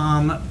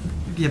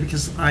 Yeah,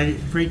 because I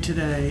read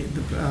today,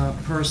 the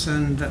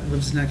person that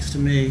lives next to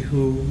me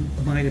who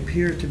might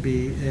appear to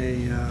be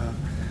a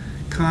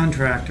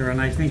contractor,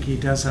 and I think he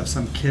does have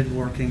some kid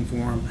working for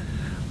him,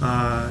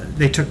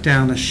 they took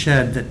down a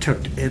shed that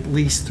took at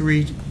least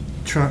 3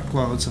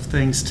 truckloads of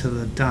things to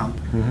the dump,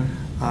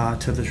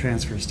 to the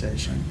transfer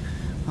station.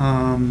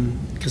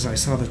 Because I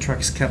saw the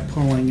trucks kept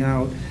pulling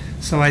out.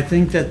 So I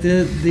think that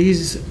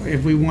these,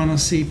 if we want to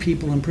see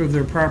people improve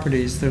their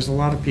properties, there's a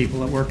lot of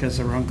people that work as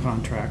their own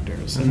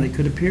contractors. And they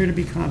could appear to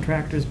be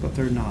contractors, but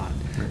they're not.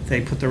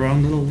 They put their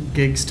own little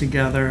gigs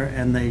together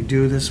and they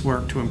do this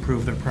work to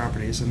improve their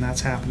properties. And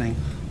that's happening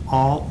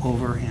all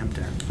over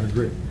Hampton. I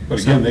agree.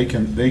 But again, they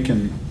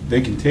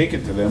can take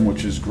it to them,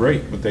 which is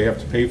great, but they have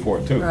to pay for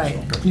it too.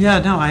 Right. so. Yeah,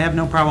 no, I have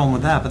no problem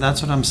with that, but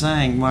that's what I'm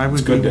saying. Why would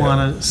we good to have.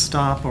 want to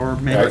stop or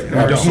make, I- or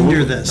absolutely.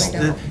 hinder this? We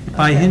don't.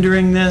 By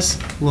hindering this,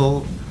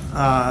 we'll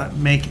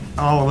make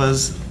all of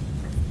us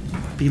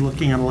be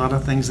looking at a lot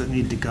of things that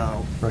need to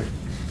go. Right.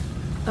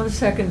 I'm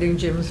seconding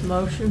Jim's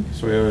motion.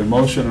 So we have a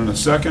motion and a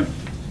second.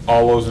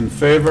 All those in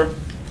favor?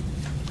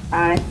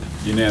 Aye.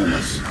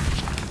 Unanimous.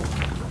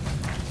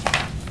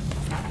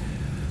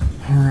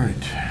 All right.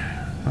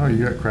 Oh,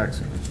 you got cracks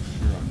in it.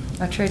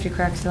 I'll trade you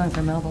crack ceiling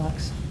for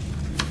mailbox.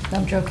 No,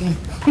 I'm joking.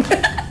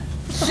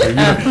 So you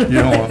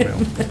don't want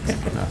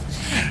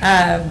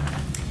mail.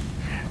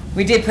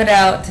 We did put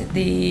out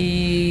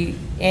the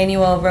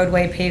annual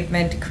roadway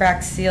pavement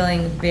crack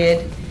sealing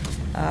bid,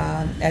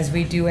 as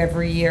we do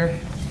every year.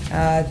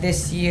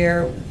 This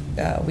year,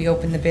 we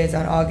opened the bids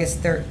on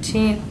August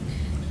 13th.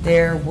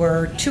 There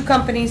were 2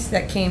 companies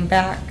that came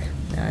back.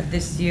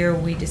 This year,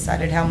 we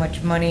decided how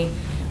much money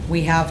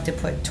we have to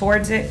put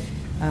towards it.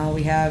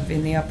 We have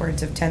in the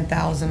upwards of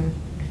 10,000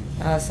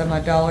 some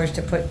odd dollars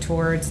to put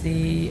towards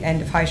the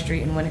end of High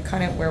Street in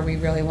Winnicott, where we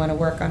really want to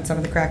work on some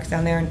of the cracks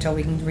down there until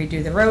we can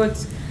redo the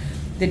roads.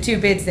 The 2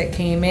 bids that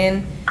came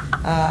in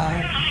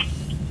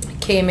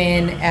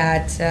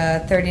at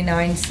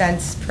 39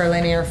 cents per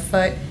linear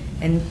foot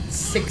and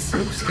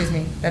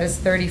that is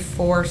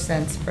 34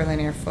 cents per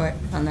linear foot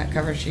on that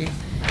cover sheet.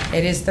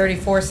 It is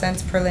 34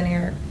 cents per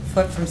linear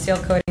foot from Seal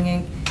Coating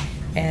Inc.,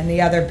 and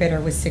the other bidder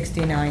was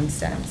 69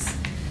 cents.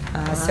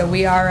 So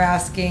we are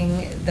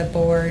asking the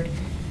board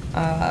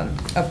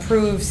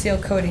approve Seal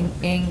Coating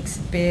Inc.'s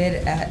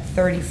bid at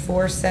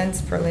 34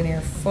 cents per linear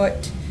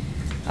foot.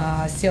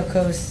 Seal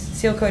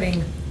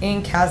Coating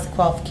Inc. has the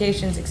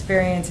qualifications,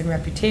 experience, and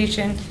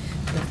reputation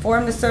to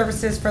perform the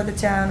services for the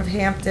town of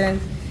Hampton,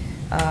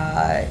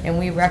 and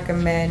we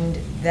recommend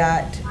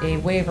that a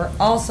waiver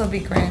also be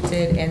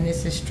granted, and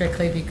this is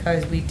strictly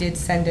because we did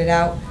send it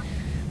out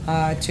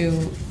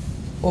to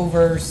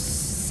over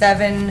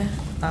 7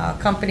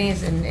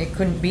 companies, and it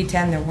couldn't be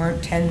 10. There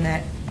weren't 10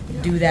 that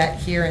do that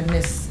here in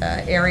this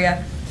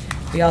area.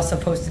 We also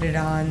posted it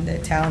on the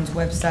town's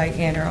website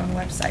and our own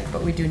website,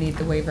 but we do need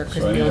the waiver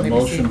because So I we need a only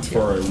motion received 2.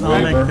 for a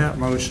I'll make waiver that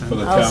motion. for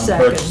the I'll town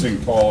second. purchasing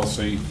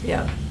policy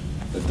Yeah.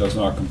 that does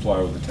not comply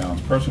with the town's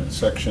purchasing,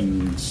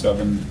 section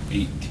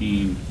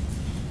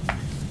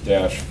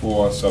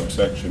 718-4,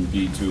 subsection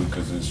B2,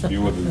 because there's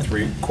fewer than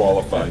 3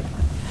 qualified.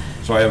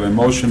 So I have a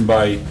motion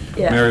by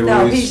Yeah. Mary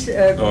No, Louise.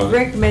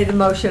 Rick made the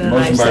motion and I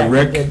Motion by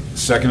seconded. Rick,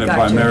 seconded by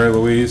Gotcha. Mary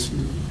Louise.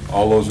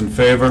 All those in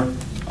favor?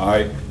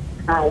 Aye.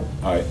 Aye.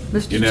 Aye.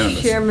 Mr.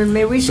 Unanimous. Chairman,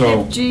 may we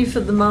So- skip G for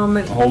the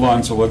moment Hold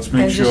on, so let's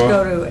make and sure. just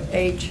go to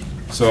H?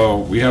 So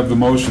we have the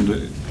motion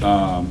to,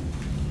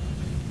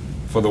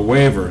 for the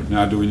waiver.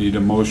 Now, do we need a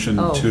motion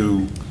Oh.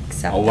 to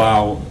Accept it.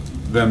 allow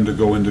them to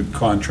go into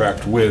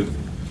contract with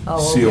Oh,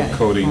 Seal okay.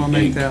 Coating I'll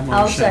make Inc.? that motion.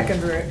 I'll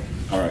second Rick.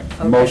 All right.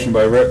 Okay. Motion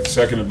by Rick,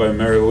 seconded by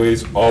Mary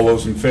Louise. All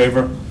those in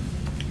favor?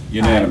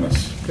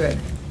 Unanimous. Good.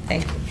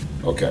 Thank you.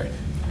 Okay.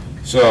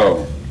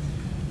 So,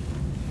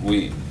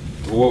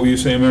 what were you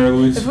saying, Mary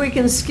Louise? If we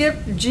can skip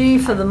G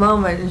for the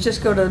moment and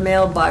just go to the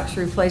mailbox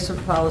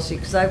replacement policy,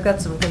 because I've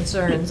got some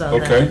concerns on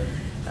that. Okay,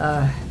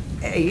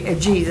 A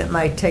G that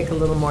might take a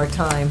little more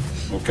time.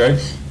 okay.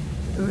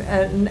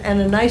 And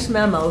a nice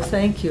memo,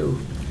 thank you,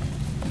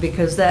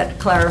 because that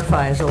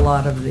clarifies a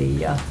lot of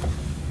the,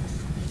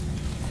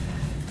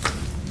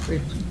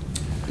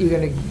 you're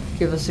going to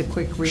give us a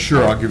quick recap?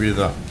 Sure, I'll give you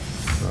the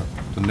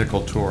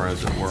nickel tour,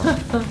 as it were.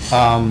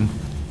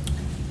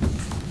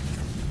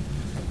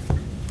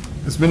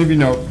 As many of you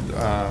know,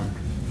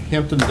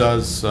 Hampton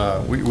does,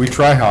 we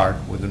try hard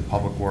within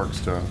Public Works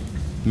to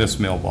miss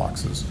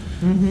mailboxes.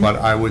 But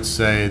I would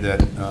say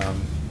that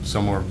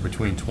somewhere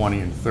between 20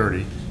 and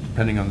 30,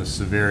 depending on the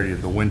severity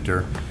of the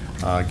winter,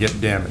 get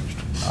damaged.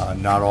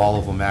 Not all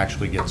of them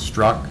actually get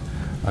struck.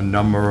 A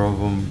number of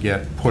them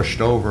get pushed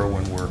over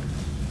when we're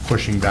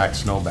pushing back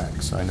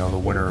snowbanks. I know the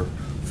winter of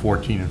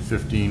 14 and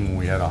 15, when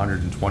we had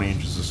 120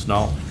 inches of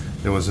snow,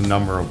 there was a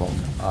number of them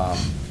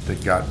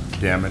that got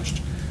damaged.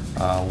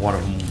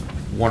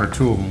 One or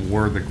two of them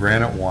were the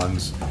granite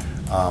ones.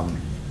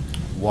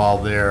 While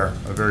they're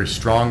a very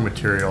strong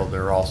material,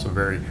 they're also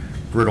very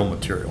brittle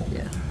material.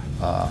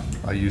 Yeah.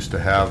 I used to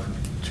have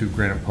 2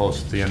 granite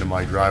posts at the end of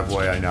my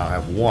driveway. I now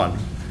have 1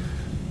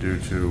 due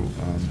to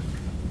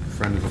a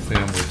friend of the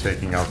family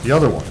taking out the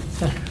other one.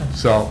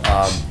 So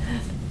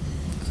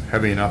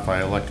heavy enough,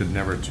 I elected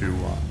never to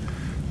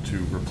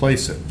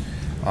replace it.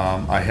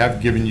 I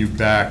have given you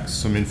back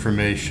some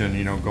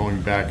information,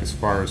 going back as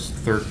far as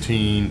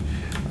 13.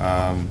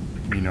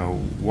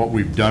 What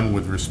we've done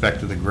with respect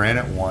to the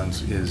granite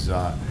ones is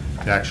to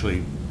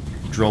actually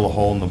drill a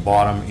hole in the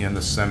bottom and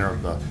the center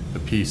of the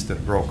piece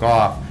that broke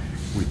off.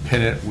 We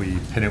pin it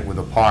with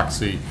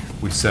epoxy,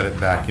 we set it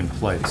back in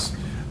place.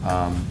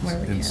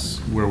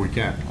 Where we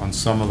can. On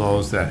some of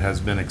those, that has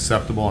been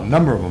acceptable. A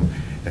number of them,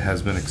 it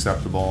has been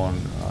acceptable,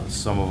 and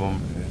some of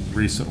them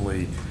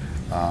recently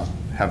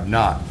have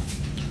not.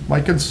 My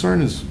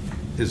concern is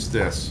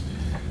this.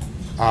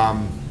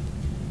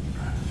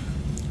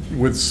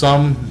 With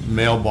some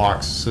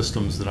mailbox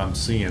systems that I'm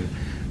seeing,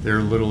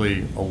 they're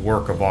literally a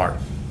work of art.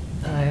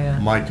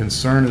 My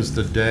concern is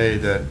the day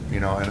that,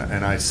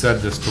 and I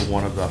said this to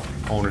one of the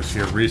owners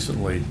here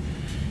recently,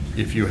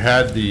 if you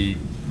had the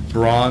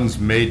bronze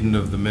maiden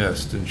of the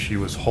mist and she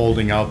was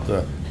holding out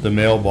the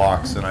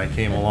mailbox and I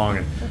came along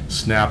and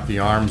snapped the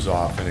arms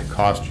off and it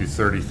cost you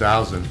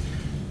 $30,000,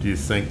 do you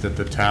think that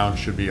the town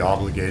should be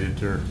obligated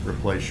to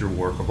replace your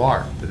work of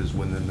art that is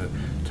within the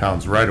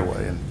town's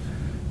right-of-way? And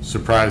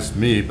surprised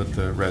me, but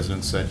the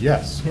resident said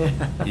yes.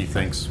 He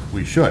thinks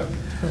we should.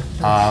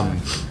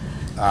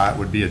 It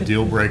would be a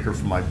deal breaker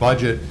for my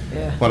budget,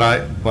 but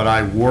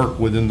I work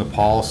within the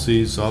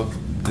policies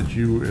that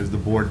you, as the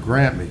board,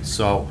 grant me.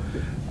 So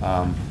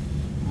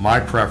my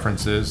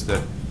preference is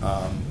that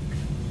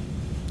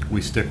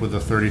we stick with the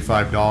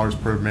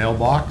 $35 per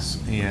mailbox,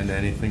 and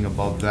anything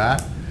above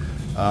that,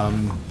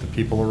 the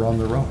people are on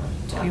their own.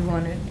 Do you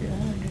want it?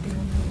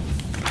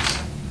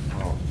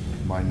 Oh,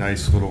 my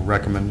nice little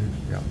recommend,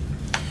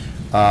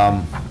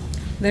 yeah.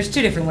 There's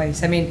 2 different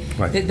ways. I mean,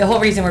 Right. the whole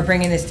reason we're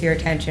bringing this to your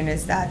attention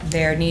is that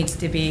there needs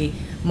to be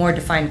more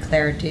defined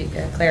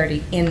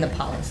clarity in the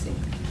policy.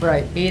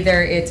 Right.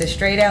 Either it's a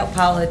straight-out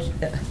policy,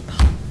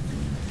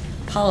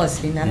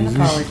 not an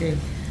apology,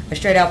 a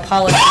straight-out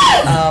policy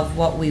of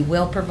what we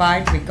will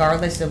provide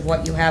regardless of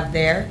what you have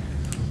there,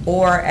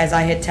 or as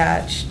I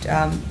attached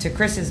to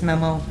Chris's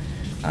memo,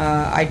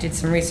 I did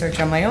some research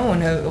on my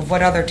own of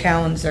what other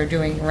towns are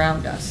doing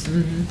around us.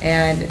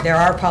 And there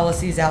are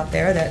policies out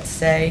there that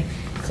say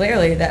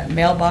clearly that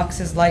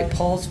mailboxes, light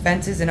poles,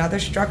 fences, and other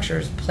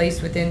structures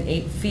placed within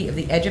 8 feet of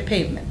the edge of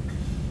pavement.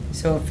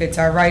 So if it's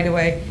our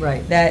right-of-way,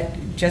 Right. that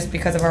just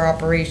because of our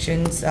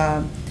operations,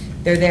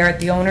 they're there at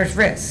the owner's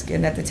risk,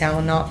 and that the town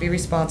will not be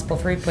responsible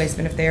for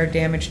replacement if they are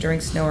damaged during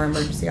snow or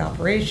emergency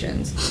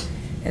operations.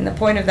 And the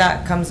point of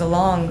that comes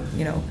along,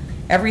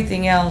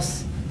 everything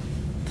else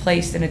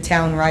placed in a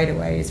town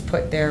right-of-way is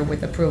put there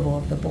with approval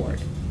of the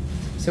board.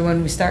 So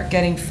when we start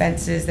getting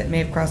fences that may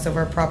have crossed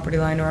over a property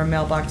line or a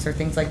mailbox or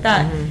things like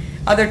that,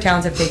 other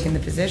towns have taken the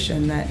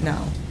position that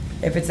no,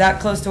 if it's that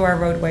close to our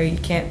roadway, you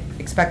can't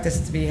expect us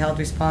to be held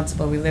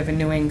responsible. We live in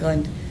New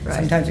England, Right.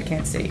 sometimes we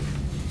can't see.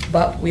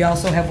 But we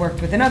also have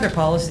worked with another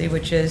policy,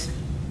 which is,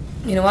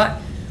 you know what,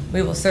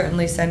 we will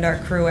certainly send our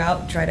crew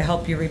out, try to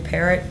help you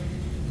repair it,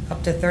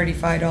 up to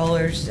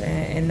 $35,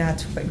 and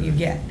that's what you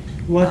get.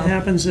 What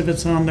happens if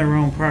it's on their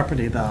own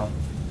property, though?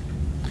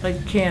 I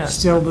can't.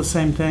 Still the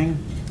same thing?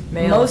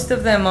 Mail. Most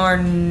of them are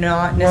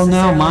not Well,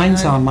 necessarily. no,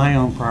 mine's on my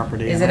own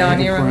property. Is and it I on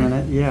have your own?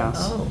 granite, yes.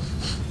 Oh,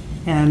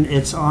 And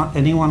it's on,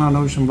 anyone on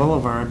Ocean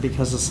Boulevard,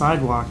 because the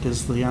sidewalk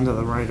is the end of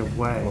the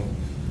right-of-way.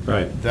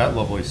 Right. That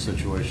lovely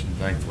situation,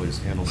 thankfully, is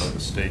handled by the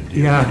state DOT.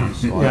 Yeah,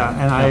 so yeah,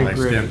 and I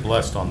agree. stand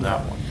blessed on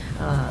that one.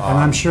 And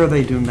I'm sure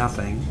they do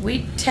nothing.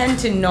 We tend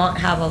to not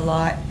have a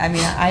lot, I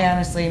mean, I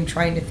honestly am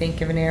trying to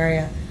think of an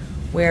area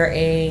where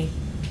a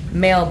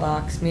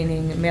mailbox,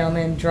 meaning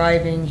mailman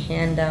driving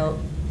handout,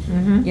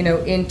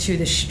 into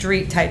the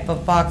street type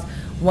of box,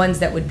 ones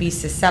that would be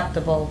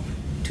susceptible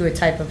to a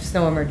type of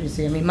snow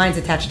emergency. I mean, mine's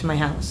attached to my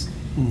house.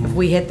 If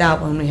we hit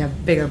that one, we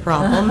have bigger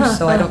problems,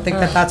 so I don't think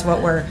that that's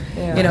what we're,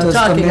 Yeah.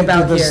 talking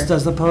about here.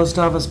 Does the post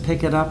office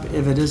pick it up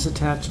if it is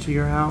attached to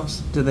your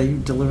house? Do they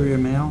deliver your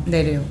mail?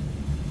 They do.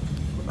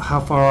 How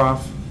far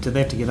off? Do they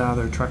have to get out of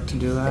their truck to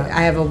do that?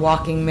 I have a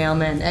walking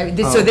mailman.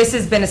 So this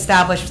has been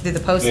established through the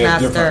They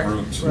have different postmaster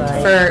routes.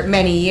 Right. for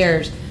many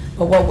years.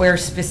 But what we're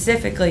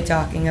specifically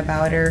talking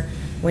about are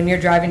when you're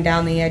driving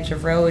down the edge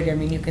of road, I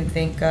mean, you can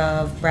think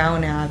of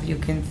Brown Ave, you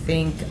can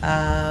think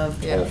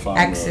of Yeah. Toll Farm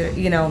Exit,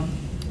 Road.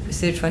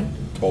 which one?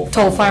 Toll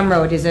Toll Farm Farm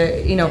Road is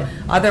Yeah.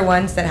 other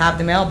ones that have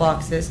the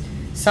mailboxes,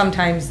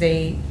 sometimes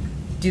they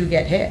do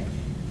get hit.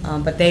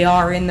 But they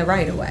are in the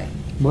right of way.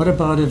 What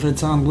about if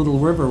it's on Little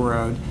River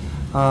Road,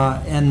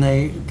 and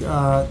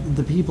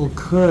the people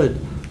could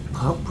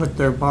put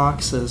their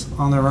boxes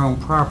on their own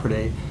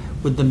property?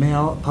 Would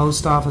the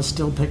post office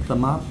still pick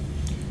them up?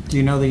 Do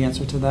you know the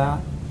answer to that?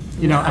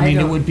 I I mean,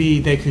 it don't. would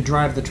be, they could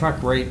drive the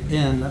truck right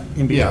in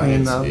Yeah,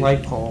 between it's- the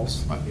light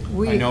poles.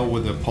 I know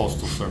with the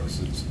postal service,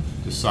 it's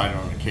decided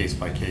on a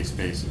case-by-case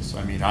basis.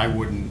 I mean, I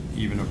wouldn't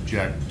even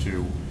object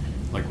to,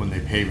 like, when they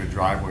pave a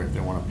driveway, if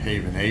they want to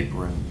pave an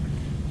apron,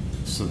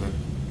 so that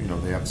you know,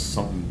 they have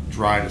something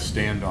dry to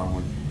stand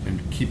on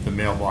and keep the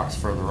mailbox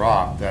further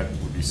off, that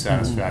would be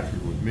satisfactory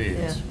with me.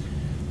 It's,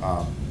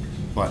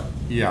 but,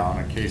 yeah, on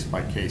a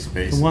case-by-case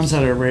basis. The ones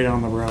that are right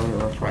on the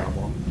road are a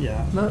problem,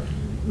 yeah.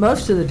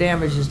 Most of the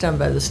damage is done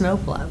by the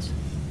snowplows.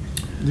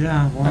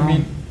 Yeah, well. I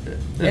mean,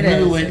 It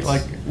admittedly, is.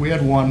 like, we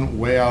had one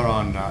way out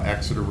on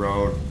Exeter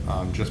Road,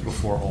 just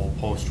before Old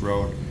Post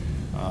Road.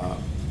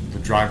 The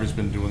driver's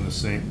been doing the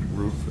same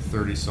route for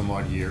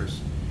 30-some-odd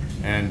years,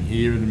 and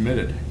he even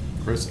admitted,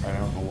 Chris, I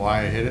don't know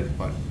why I hit it,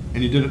 but,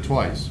 and he did it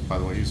twice, by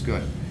the way, he's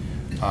good.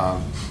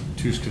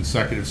 2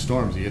 consecutive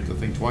storms, he hit the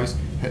thing twice.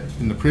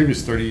 In the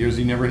previous 30 years,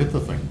 he never hit the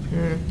thing.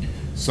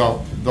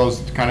 So those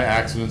kind of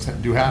accidents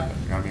do happen.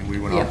 I mean, we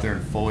went Yeah. out there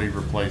and fully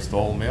replaced the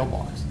whole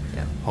mailbox.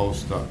 Yeah.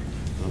 Post,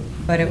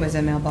 But it was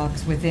a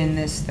mailbox within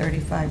this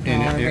 $35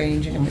 And it-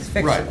 range, and it was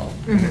Right, fixable.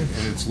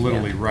 and it's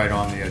literally right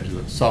on the edge of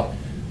it. So,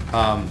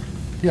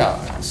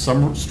 yeah,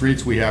 some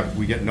streets we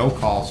get no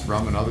calls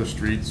from, and other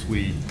streets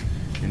we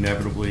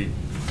inevitably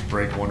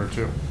break 1 or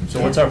 2.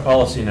 So what's our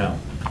policy now?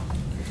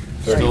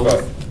 Still,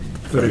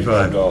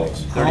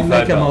 $35. I'll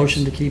make a $35.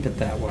 motion to keep it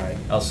that way.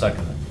 I'll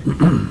second it.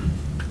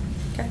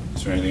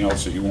 Is there anything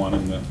else that you want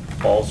in the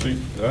policy?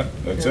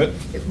 That's it?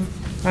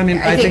 I mean,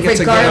 I think it's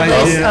a good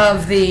regardless idea.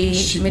 of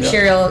the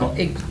material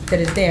that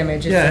is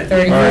damaged, it's Yeah, the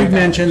 $35. you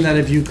mentioned that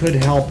if you could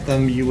help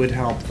them, you would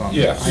help them.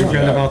 Yes. I read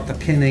Yeah. about the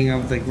pinning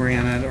of the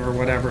granite or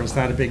whatever, is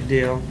that a big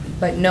deal?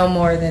 But no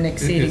more than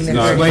exceeding it's the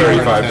not labor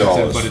 $35. $35.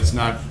 intensive, but it's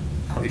not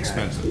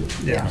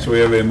expensive. Yeah. So we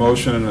have a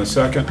motion and a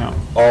second.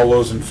 All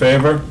those in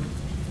favor?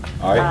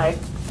 Aye.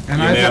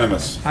 And I'd-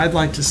 Unanimous. I'd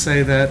like to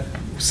say that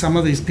some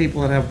of these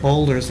people that have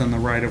boulders in the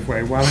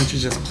right-of-way, why don't you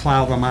just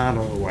plow them out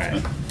of the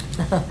way?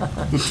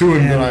 The 2 of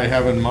them that I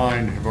have in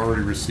mind have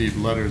already received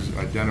letters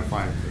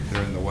identifying that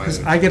they're in the way.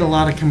 Because I get a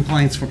lot of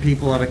complaints from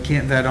people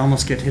that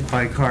almost get hit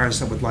by cars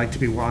that would like to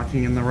be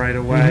walking in the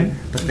right-of-way,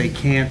 but they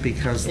can't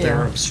because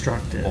they're Yeah.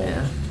 obstructed.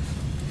 Yeah.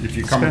 If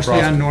you come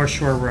Especially on across, North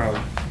Shore Road.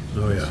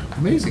 Oh, yeah.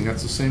 amazing,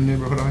 that's the same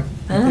neighborhood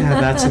Yeah,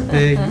 that's a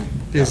big,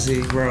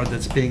 busy road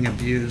that's being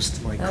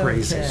abused like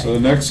crazy. Okay. So the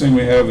next thing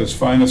we have is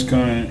Finest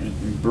Kind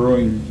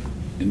Brewing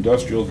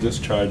Industrial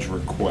Discharge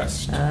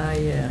Request.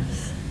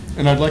 Yes.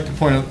 And I'd like to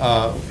point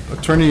out,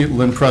 Attorney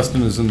Lynn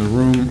Preston is in the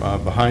room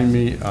behind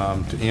me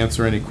to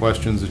answer any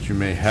questions that you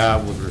may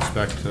have with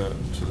respect to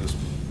this,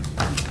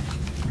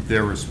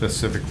 their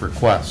specific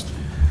request.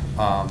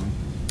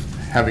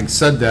 Having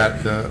said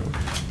that, the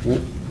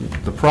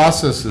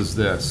process is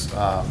this.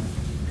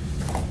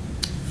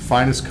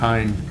 Finest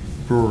Kind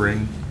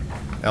Brewing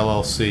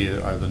LLC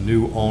are the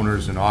new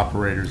owners and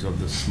operators of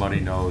the Smutty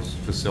Nose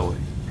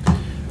facility.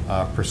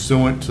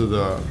 Pursuant to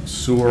the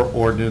sewer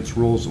ordinance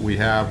rules that we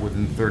have,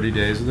 within 30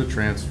 days of the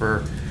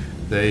transfer,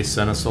 they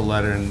sent us a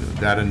letter, and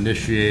that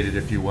initiated,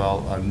 if you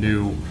will, a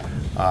new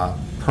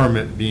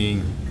permit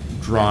being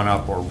drawn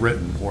up or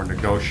written or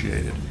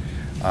negotiated.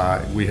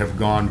 We have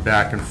gone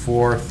back and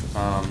forth.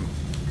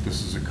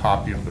 This is a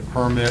copy of the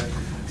permit.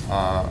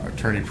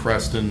 Attorney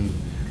Preston,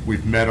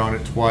 we've met on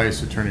it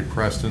twice. Attorney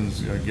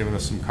Preston's given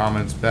us some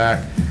comments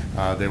back.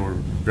 They were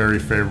very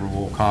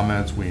favorable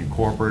comments. We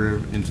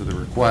incorporated it into the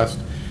request.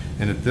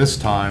 And at this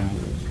time,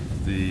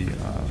 the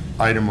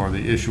item or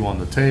the issue on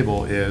the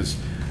table is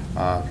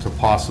to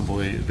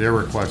possibly, their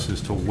request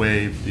is to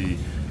waive the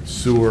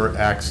sewer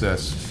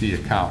access fee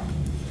account.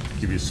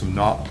 Give you some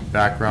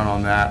background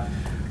on that.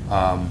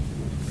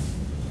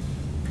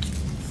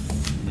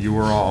 You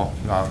were all,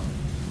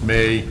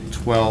 May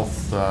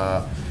 12th,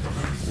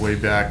 way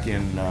back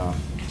in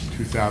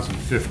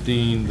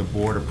 2015, the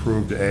board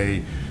approved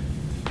a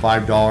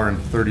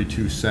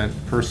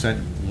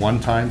 $5.32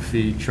 one-time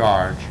fee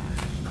charge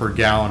per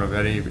gallon of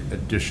any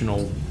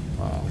additional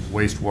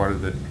wastewater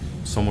that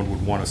someone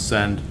would want to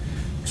send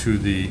to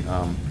the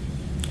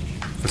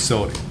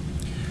facility.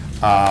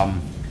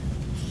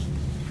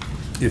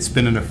 It's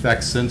been in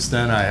effect since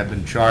then. I have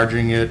been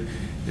charging it.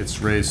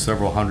 It's raised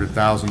several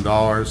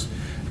 $100,000.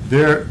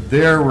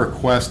 Their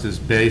request is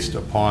based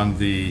upon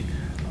the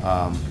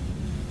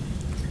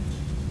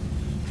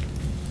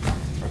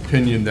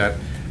opinion that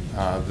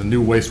the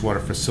new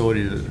wastewater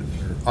facility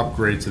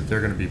upgrades that they're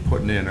going to be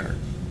putting in are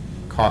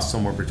cost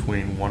somewhere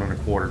between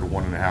 $1.25 to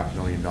 $1.5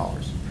 million.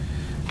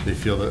 They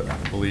feel that,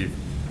 I believe,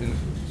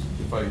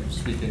 if I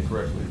speak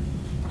incorrectly,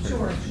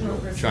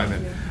 chime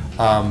in,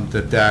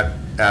 that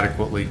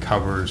adequately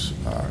covers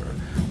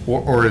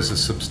or is a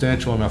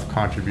substantial enough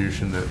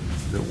contribution that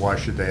why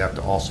should they have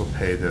to also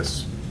pay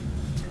this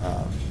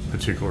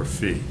particular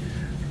fee.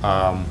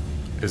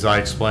 As I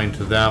explained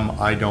to them,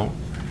 I don't,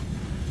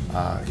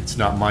 it's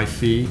not my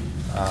fee.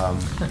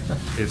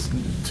 It's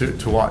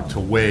to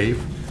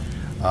waive.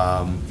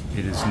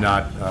 It is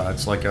not,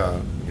 it's like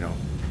a, you know,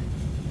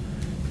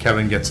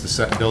 Kevin gets the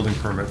set building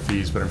permit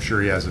fees, but I'm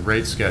sure he has a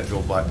rate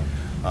schedule, but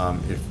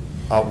if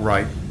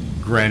outright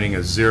granting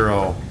a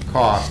zero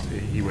cost,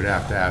 he would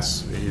have to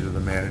ask either the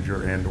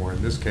manager and or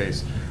in this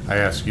case, I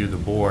ask you, the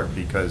board,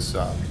 because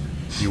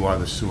you are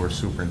the sewer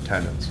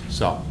superintendents.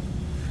 So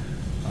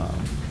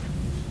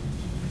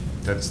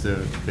that's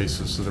the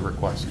basis of the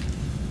request.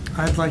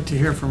 I'd like to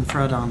hear from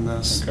Fred on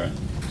this. Okay.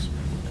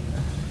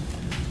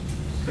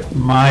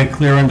 My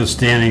clear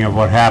understanding of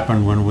what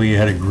happened when we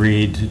had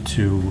agreed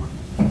to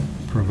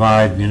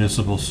provide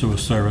municipal sewer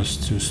service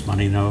to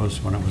Smutty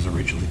Nose when it was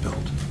originally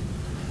built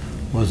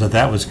was that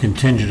that was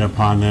contingent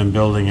upon them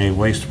building a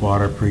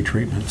wastewater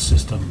pretreatment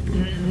system,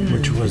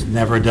 which was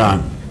never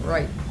done.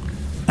 Right.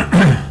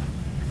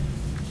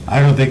 I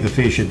don't think the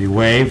fee should be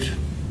waived,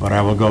 but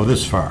I will go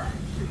this far,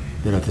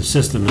 that if the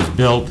system is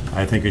built,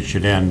 I think it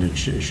should end. It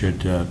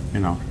should,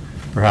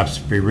 perhaps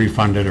be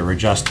refunded or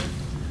adjusted.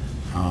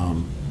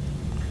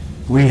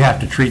 We have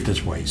to treat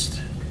this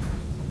waste,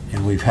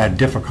 and we've had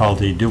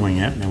difficulty doing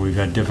it, and we've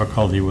had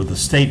difficulty with the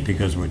state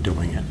because we're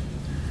doing it.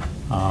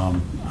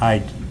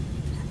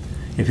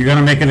 If you're going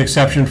to make an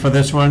exception for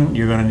this one,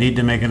 you're going to need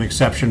to make an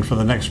exception for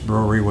the next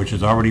brewery, which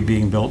is already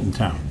being built in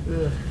town.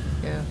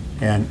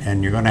 Yeah.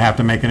 And you're going to have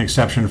to make an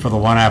exception for the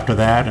one after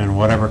that, and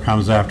whatever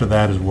comes after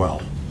that as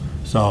well.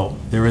 So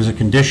there is a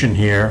condition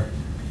here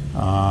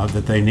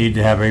that they need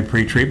to have a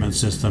pretreatment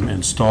system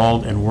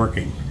installed and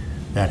working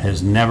that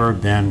has never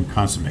been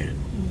consummated.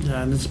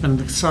 Yeah, and it's been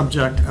the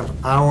subject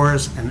of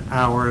hours and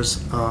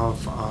hours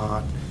of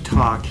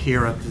talk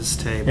here at this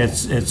table.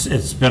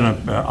 It's been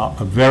a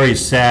very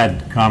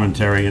sad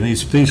commentary, and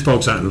these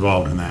folks aren't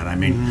involved in that. I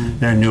mean,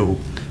 they're new.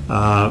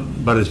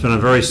 But it's been a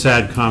very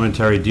sad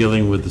commentary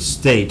dealing with the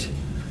state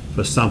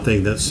for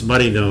something that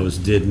Smutty Nose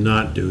did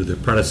not do, their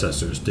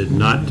predecessors did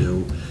not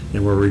do,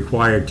 and were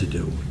required to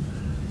do.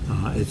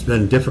 It's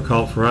been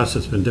difficult for us,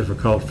 it's been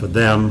difficult for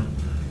them,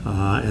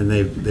 and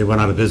they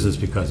went out of business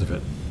because of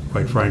it,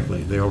 quite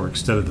frankly. They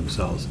overextended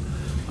themselves.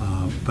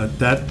 But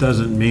that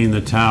doesn't mean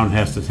the town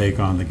has to take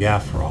on the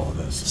gaff for all of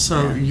this.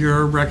 So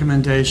your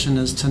recommendation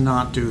is to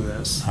not do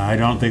this? I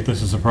don't think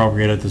this is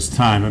appropriate at this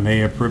time. It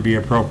may be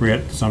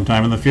appropriate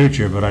sometime in the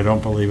future, but I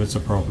don't believe it's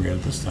appropriate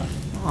at this time.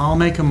 I'll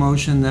make a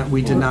motion that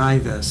we deny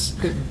this,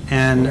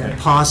 and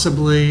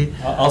possibly,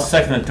 I'll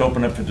second it to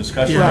open up for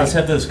discussion. Yeah. Let's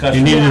have the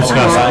discussion. You need to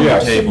discuss around it. the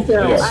Yes. table.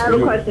 Yes. I have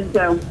a question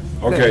too.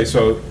 Okay,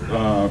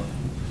 so,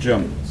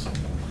 Jim?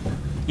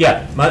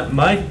 Yeah,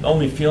 my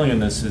only feeling on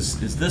this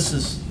is this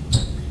is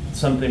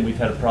something we've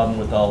had a problem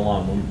with all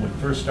along. When we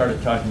first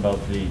started talking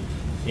about the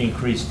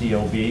increased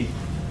DOB,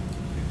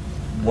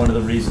 one of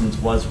the reasons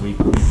was we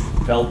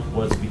felt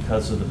was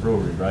because of the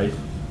brewery, right?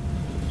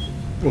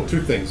 Well,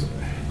 two things.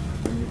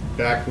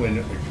 Back when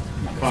we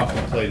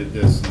contemplated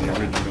this in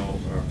the original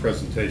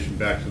presentation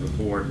back to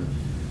the board,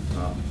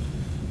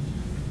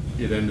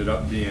 it ended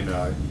up being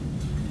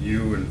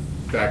you, in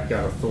fact,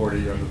 got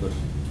authority under the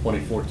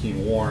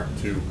 2014 warrant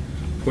to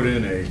put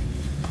in a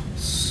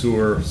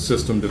sewer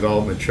system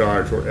development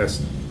charge, or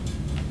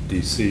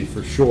SDC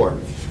for short.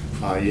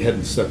 You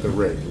hadn't set the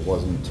rate. It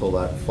wasn't until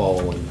that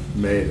following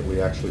May that we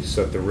actually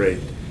set the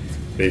rate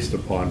based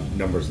upon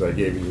numbers that I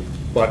gave you.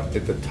 But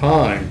at the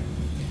time,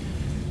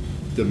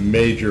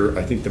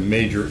 I think the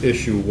major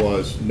issue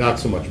was not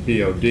so much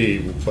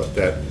BOD, but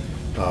that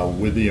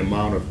with the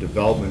amount of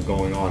development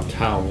going on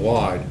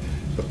town-wide,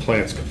 the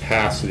plant's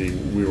capacity,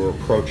 we were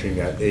approaching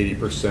that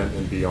 80%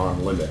 and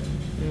beyond limit.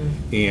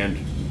 And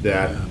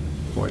that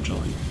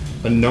Fortunately.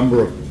 a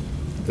number of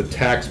the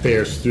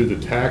taxpayers through the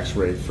tax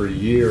rate for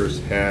years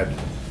had,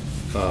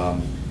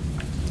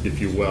 if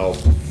you will,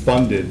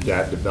 funded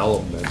that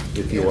development,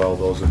 if you will,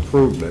 those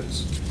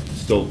improvements,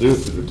 still do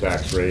through the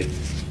tax rate,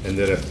 and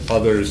that if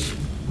others,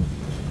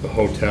 the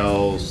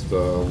hotels, the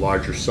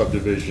larger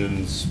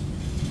subdivisions,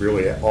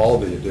 really all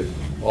the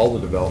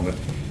development,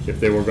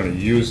 if they were going to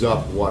use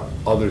up what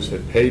others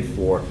had paid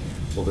for,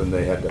 well, then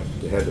they had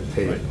to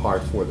pay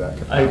part for that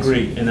capacity. I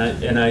agree, and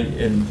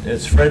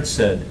as Fred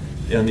said,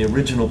 on the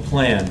original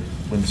plan,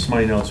 when the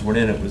Smutty Nose went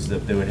in, it was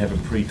that they would have a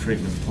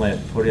pre-treatment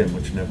plant put in,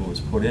 which never was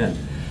put in.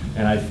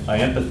 And I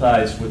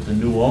empathize with the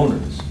new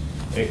owners,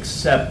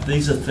 except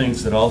these are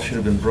things that all should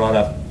have been brought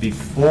up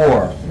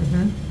before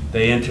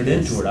they entered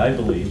into it, I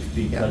believe,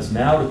 because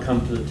now to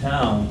come to the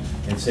town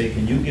and say,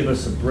 can you give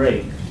us a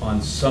break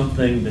on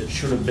something that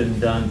should have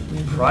been done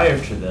prior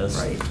to this?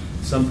 Right.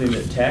 Something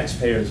that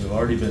taxpayers have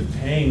already been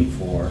paying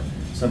for,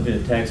 something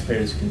that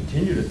taxpayers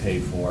continue to pay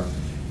for.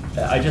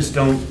 I just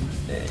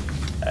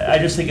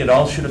think it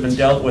all should have been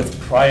dealt with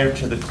prior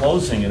to the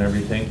closing and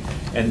everything.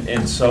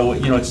 And so,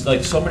 it's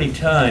like so many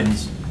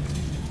times,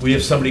 we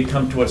have somebody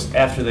come to us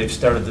after they've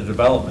started the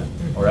development,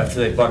 or after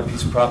they've bought a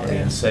piece of property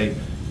and say,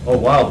 oh,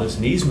 wow, there's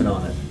an easement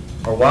on it,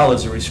 or wow,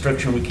 there's a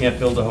restriction, we can't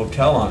build a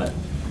hotel on it,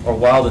 or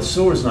wow, the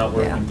sewer's not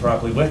working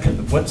properly,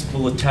 what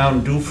will the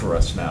town do for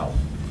us now?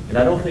 And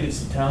I don't think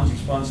it's the town's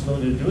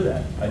responsibility to do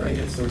that. I think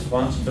it's the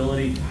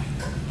responsibility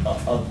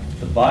of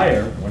the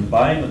buyer, when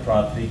buying the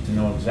property, to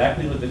know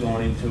exactly what they're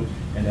going into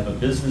and have a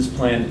business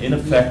plan in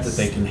effect that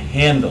they can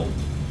handle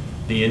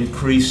the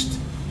increased,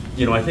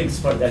 I think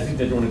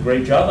they're doing a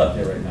great job out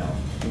there right now,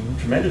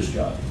 tremendous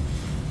job.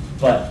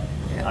 But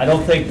I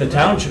don't think the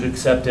town should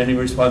accept any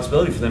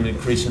responsibility for them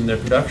increasing their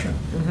production.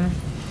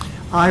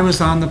 I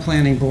was on the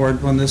planning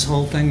board when this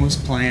whole thing was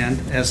planned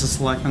as a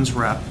selectman's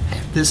rep.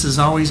 This has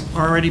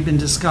already been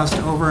discussed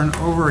over and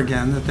over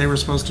again, that they were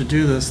supposed to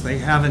do this. They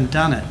haven't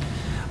done it.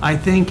 I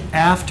think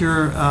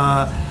after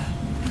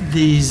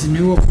these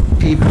new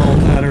people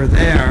that are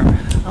there,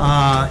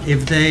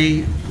 if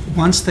they,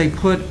 once they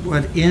put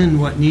what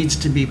needs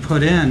to be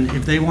put in,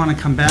 if they want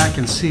to come back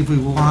and see if we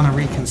want to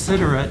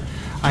reconsider it,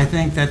 I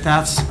think that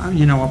that's,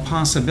 a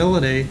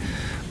possibility.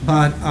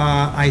 But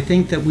I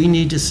think that we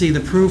need to see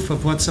the proof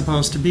of what's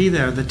supposed to be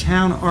there. The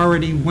town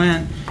already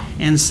went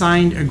and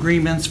signed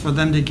agreements for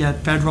them to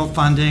get federal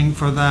funding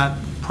for that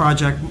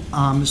project,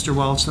 Mr.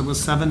 Welch, that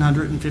was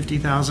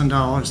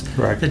 $750,000.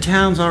 Correct. The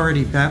town's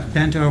already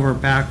bent over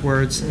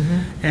backwards,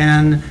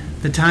 and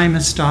the time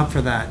has stopped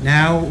for that.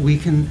 Now we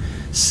can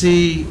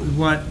see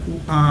what,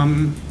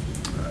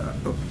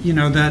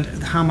 that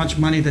how much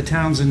money the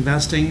town's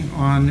investing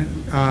on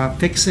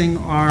fixing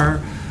our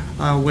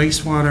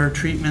wastewater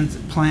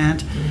treatment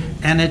plant.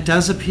 And it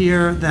does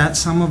appear that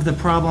some of the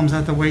problems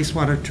at the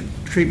wastewater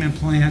treatment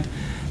plant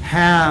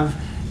have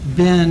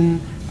been,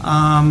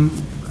 part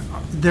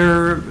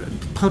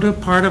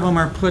of them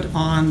are put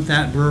on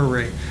that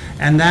brewery.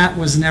 And that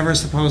was never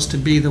supposed to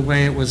be the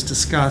way it was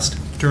discussed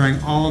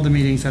during all of the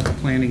meetings at the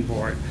planning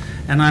board.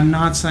 And I'm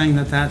not saying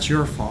that that's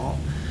your fault.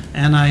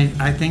 And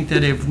I think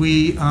that if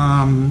we,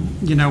 want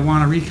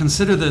to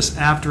reconsider this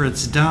after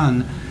it's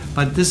done,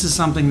 but this is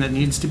something that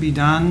needs to be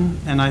done,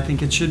 and I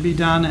think it should be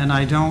done, and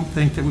I don't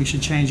think that we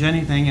should change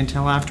anything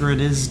until after it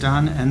is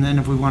done, and then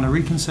if we want to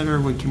reconsider,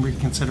 we can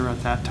reconsider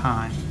at that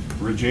time.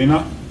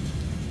 Regina?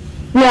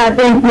 Yeah,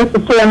 thanks,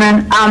 Mr.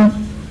 Chairman.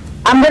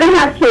 I'm going to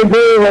have to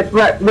agree with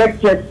what Rick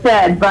just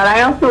said, but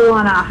I also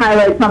want to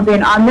highlight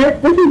something on this.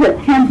 This is a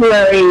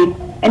temporary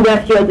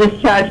industrial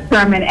discharge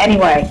permit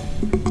anyway,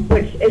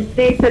 which it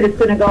states that it's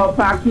going to go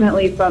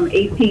approximately from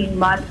 18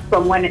 months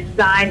from when it's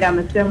signed. I'm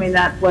assuming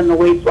that's when the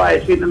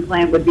wastewater treatment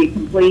plant would be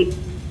complete,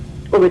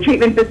 or the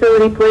treatment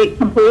facility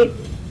complete.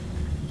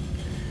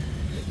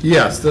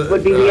 Yes.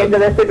 Would be the end of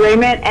this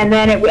agreement, and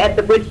then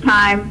at which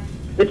time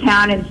the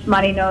town and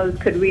Smutty Nose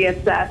could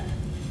reassess.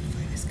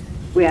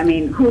 I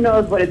mean, who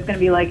knows what it's going to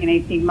be like in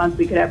 18 months?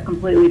 We could have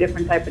completely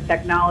different type of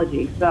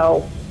technology.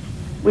 So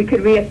we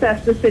could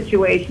reassess the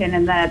situation,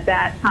 and then at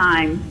that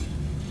time,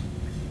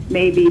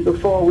 maybe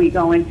before we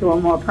go into a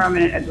more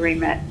permanent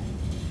agreement,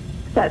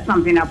 set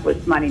something up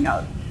with Smutty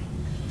Nose.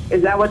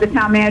 Is that what the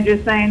town manager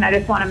is saying? I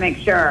just want to make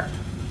sure.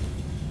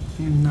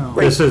 No.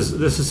 This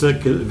is a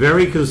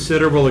very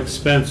considerable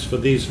expense for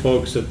these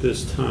folks at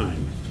this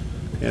time.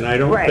 And I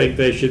don't Right. think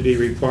they should be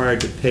required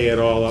to pay it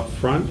all up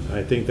front.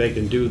 I think they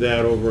can do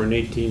that over an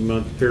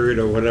 18-month period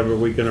or whatever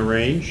we can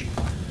arrange,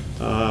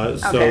 so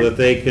Okay. that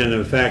they can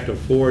in fact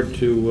afford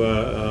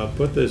to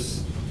put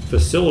this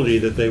facility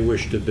that they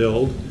wish to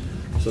build,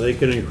 so they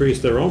can increase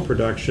their own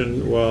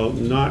production while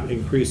not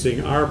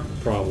increasing our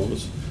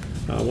problems.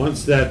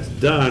 Once that's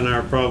done,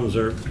 our problems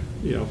are,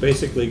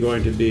 basically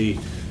going to be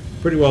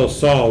pretty well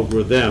solved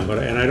with them.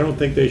 And I don't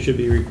think they should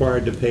be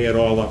required to pay it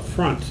all up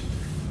front.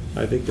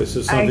 I think this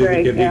is something that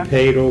agree, can yeah. be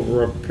paid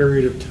over a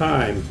period of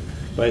time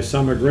by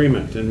some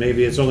agreement, and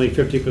maybe it's only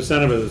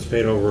 50% of it that's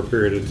paid over a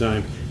period of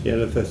time. Yet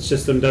if the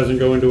system doesn't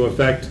go into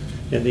effect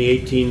in the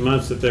 18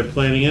 months that they're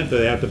planning it,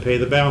 they have to pay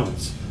the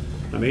balance.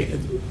 I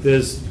mean,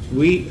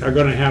 we are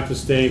going to have to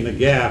stay in the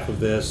gap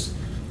of this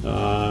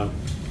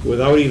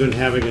without even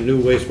having a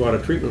new wastewater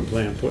treatment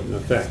plant put in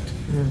effect.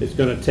 It's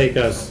going to take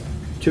us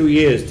 2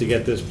 years to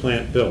get this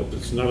plant built.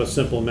 It's not a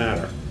simple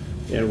matter.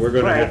 And we're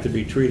going to have Right. to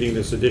be treating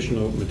this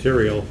additional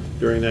material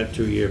during that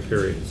 2-year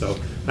period. So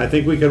I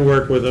think we can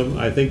work with them.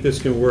 I think this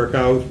can work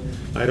out.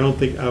 I don't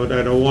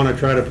want to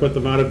try to put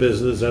them out of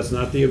business. That's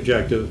not the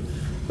objective.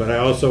 But I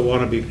also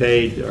want to be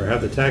paid, or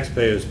have the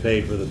taxpayers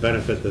paid for the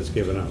benefit that's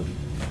given out.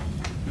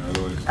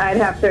 I'd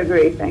have to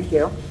agree, thank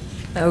you.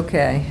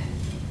 Okay.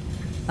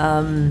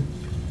 The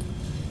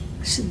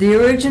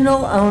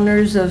original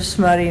owners of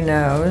Smutty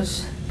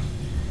Nose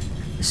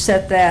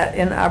set that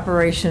in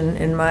operation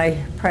in my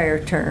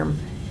prior term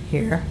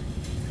here.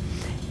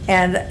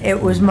 And it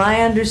was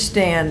my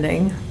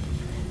understanding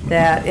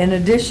that in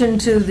addition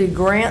to the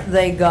grant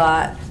they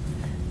got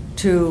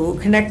to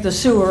connect the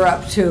sewer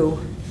up to,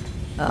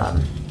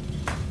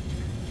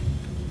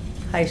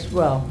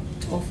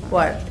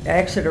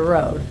 Exeter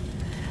Road,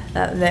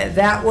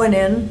 that went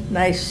in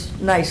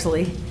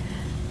nicely.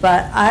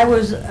 But I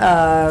was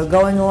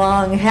going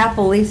along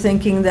happily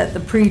thinking that the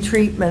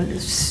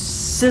pre-treatment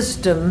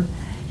system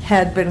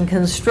had been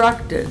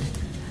constructed,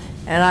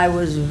 and I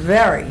was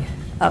very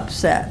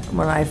upset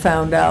when I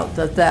found out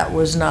that that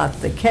was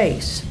not the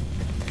case.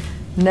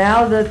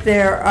 Now that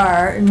there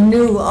are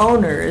new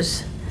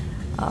owners,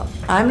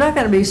 I'm not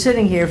going to be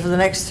sitting here for the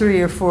next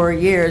 3 or 4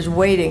 years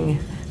waiting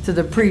for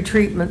the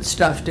pre-treatment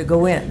stuff to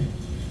go in.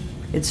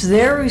 It's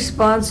their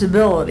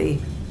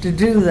responsibility to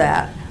do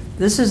that.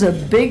 This is a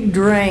big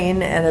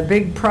drain and a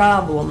big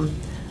problem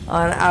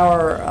on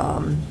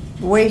our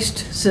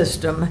waste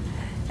system,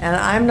 and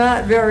I'm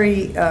not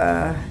very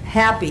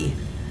happy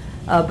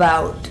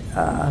about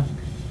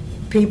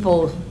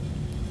people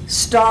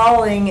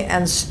stalling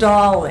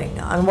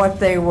on what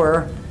they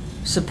were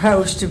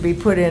supposed to be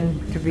put in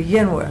to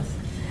begin with.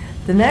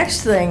 The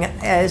next thing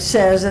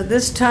says, at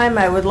this time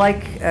I would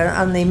like,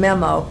 on the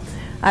memo,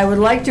 I would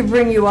like to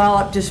bring you all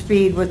up to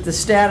speed with the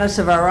status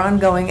of our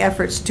ongoing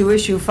efforts to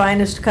issue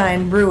Finest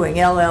Kind Brewing,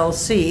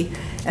 LLC,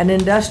 an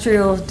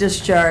industrial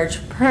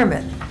discharge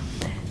permit.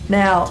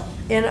 Now,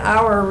 in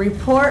our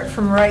report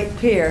from Wright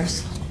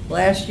Pierce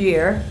last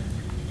year,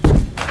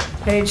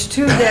 page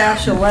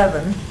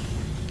 2-11,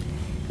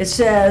 it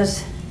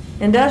says,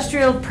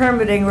 industrial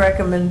permitting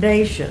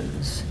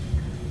recommendations.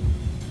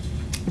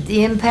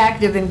 The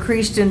impact of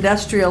increased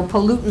industrial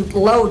pollutant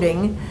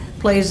loading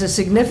plays a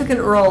significant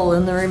role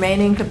in the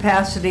remaining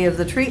capacity of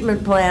the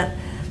treatment plant,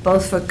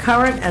 both for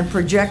current and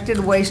projected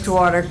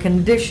wastewater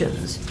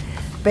conditions.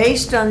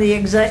 Based on the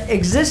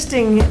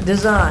existing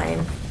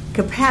design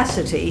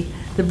capacity,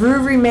 the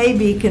brewery may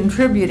be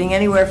contributing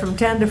anywhere from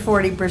 10 to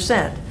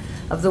 40%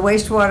 of the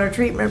wastewater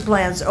treatment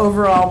plant's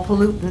overall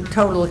pollutant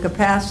total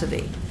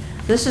capacity.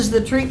 This is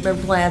the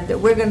treatment plant that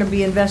we're going to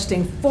be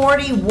investing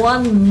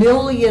 $41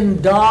 million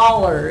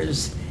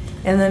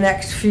in the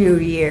next few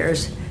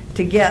years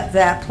to get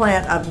that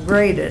plant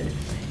upgraded.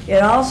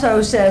 It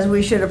also says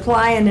we should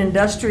apply an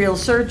industrial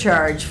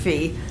surcharge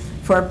fee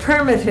for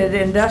permitted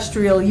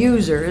industrial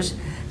users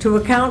to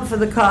account for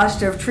the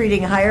cost of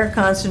treating higher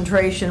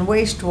concentration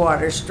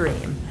wastewater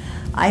stream.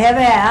 I have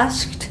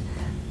asked,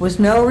 with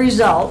no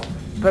result,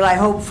 but I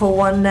hope for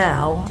one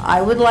now.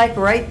 I would like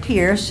Wright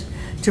Pierce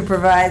to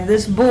provide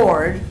this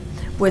board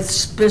with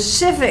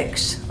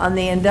specifics on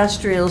the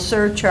industrial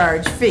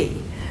surcharge fee.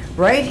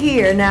 Right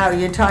here, now,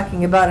 you're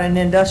talking about an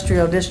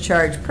industrial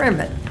discharge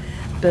permit,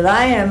 but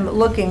I am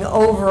looking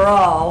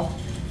overall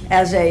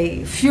as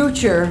a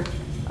future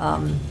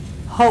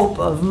hope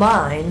of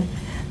mine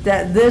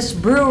that this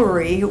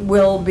brewery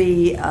will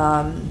be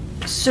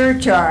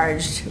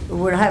surcharged,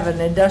 would have an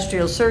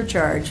industrial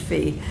surcharge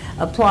fee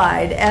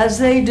applied, as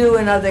they do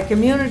in other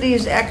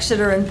communities,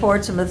 Exeter and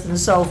Portsmouth and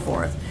so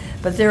forth.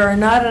 But there are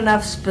not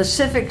enough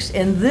specifics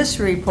in this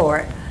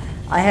report.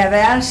 I have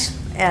asked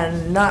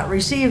and not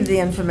received the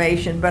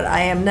information, but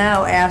I am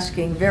now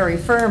asking very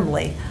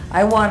firmly.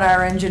 I want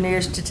our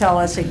engineers to tell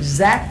us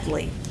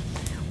exactly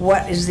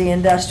what is the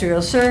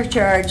industrial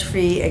surcharge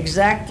fee,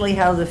 exactly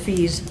how the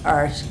fees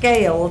are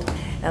scaled,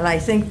 and I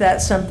think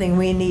that's something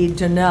we need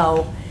to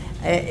know.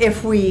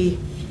 If we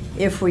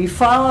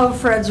follow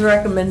Fred's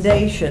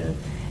recommendation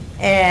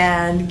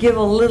and give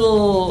a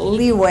little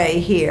leeway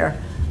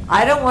here,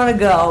 I don't want to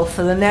go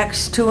for the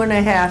next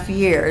 2.5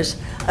 years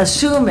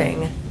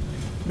assuming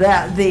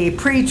that the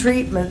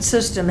pre-treatment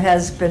system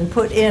has been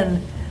put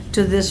in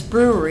to this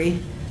brewery,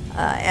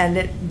 and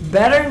it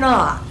better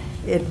not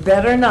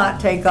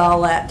take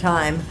all that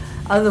time,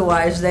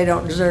 otherwise they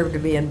don't deserve to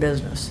be in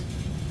business.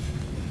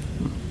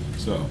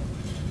 So,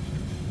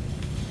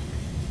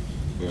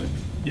 go ahead.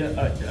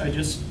 Yeah, I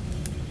just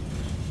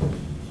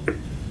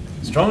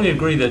strongly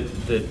agree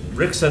that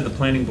Rick said the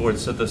planning board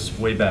said this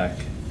way back,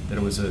 that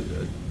it was a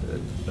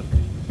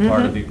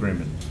part of the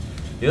agreement.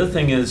 The other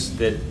thing is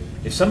that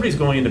if somebody's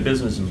going into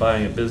business and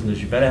buying a business,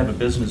 you better have a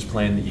business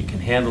plan that you can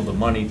handle the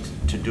money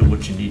to do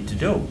what you need to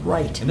do.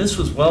 Right. And this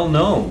was well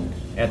known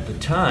at the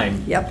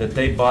time Yep. that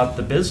they bought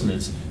the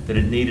business, that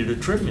it needed a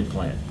treatment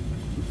plant.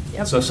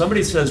 Yep. So if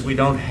somebody says we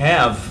don't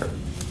have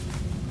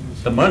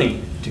the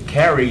money to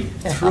carry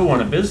through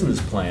on a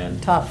business plan,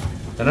 Tough.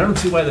 then I don't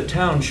see why the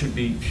town should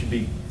be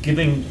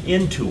giving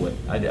into it.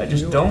 I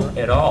just don't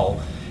at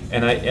all.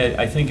 And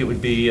I think it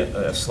would be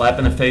a slap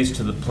in the face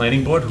to the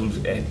planning board who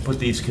put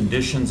these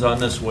conditions on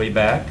this way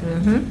back.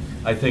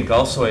 I think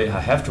also I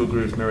have to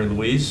agree with Mary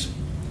Louise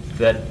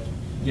that,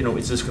 you know,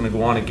 is this going to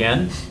go on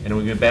again? And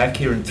we're going to be back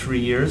here in 3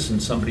 years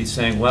and somebody's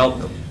saying,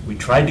 well, we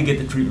tried to get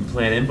the treatment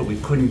plan in, but we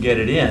couldn't get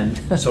it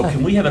in. So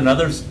can we have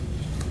another,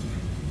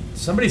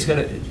 somebody's got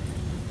to,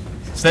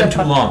 it's been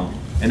too long.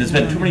 And there's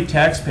been too many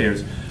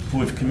taxpayers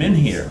who have come in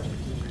here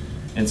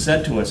and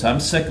said to us,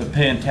 I'm sick of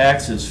paying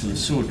taxes for the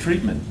sewer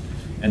treatment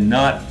and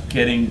not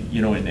getting,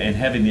 you know, and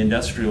having the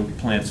industrial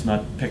plants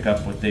not pick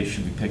up what they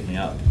should be picking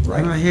up.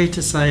 And I hate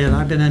to say it,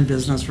 I've been in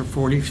business for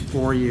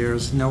 44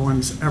 years. No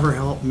one's ever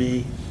helped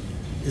me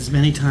as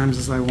many times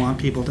as I want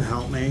people to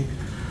help me.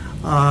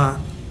 I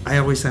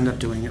always end up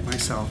doing it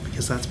myself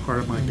because that's part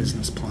of my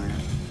business plan.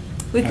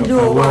 We can do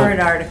a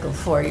warrant article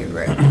for you,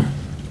 Rick.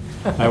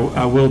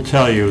 I will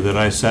tell you that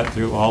I sat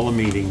through all the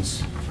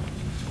meetings,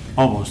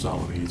 almost all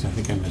the meetings, I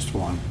think I missed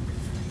one,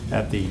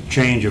 at the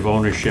change of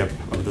ownership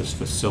of this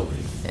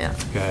facility. Yeah.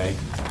 Okay?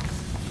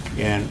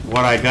 And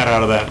what I got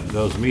out of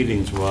those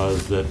meetings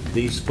was that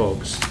these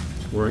folks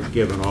weren't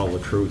given all the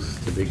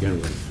truth to begin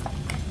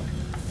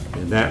with.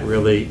 And that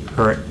really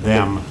hurt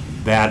them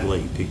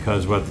badly,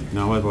 because what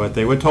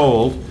they were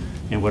told,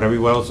 and what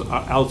everyone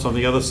else on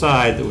the other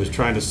side that was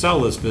trying to sell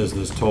this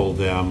business told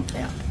them,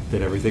 Yeah.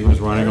 that everything was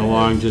running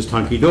along just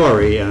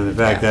hunky-dory, and in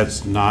fact, Yeah.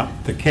 that's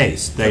not the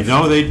case. They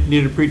know they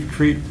need a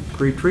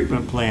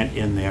pre-treatment plant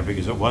in there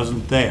because it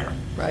wasn't there.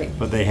 Right.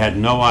 But they had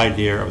no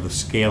idea of the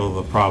scale of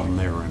the problem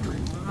they were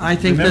entering. I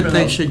think Remember that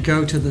they though- should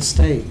go to the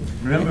state.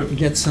 Remember,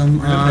 Get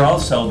some, remember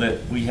also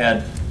that we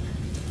had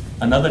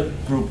another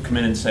group come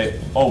in and say,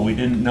 oh, we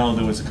didn't know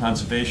there was a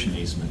conservation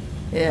easement.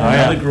 Yeah. Oh,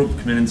 yeah. Another group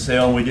come in and say,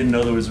 oh, we didn't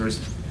know there was a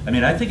I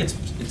mean, I think it's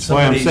That's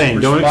why I'm somebody's saying,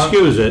 don't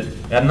excuse it.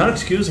 I'm not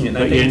excusing it, and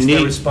I But think you it's their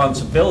need-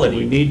 responsibility.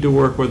 We need to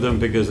work with them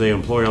because they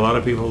employ a lot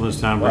of people in this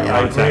town, bring a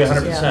I lot of agree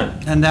taxes.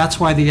 100%. And that's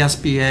why the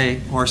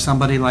SBA or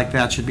somebody like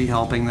that should be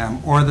helping them,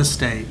 or the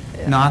state,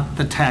 not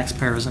the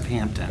taxpayers of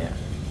Hampton.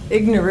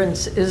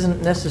 Ignorance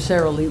isn't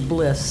necessarily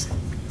bliss.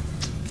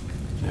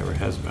 Never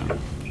has been.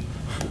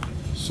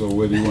 So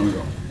where do you want to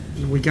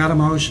go? We got a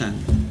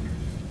motion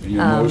And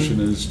your motion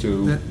is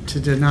to, to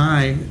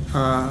deny,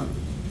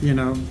 you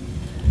know,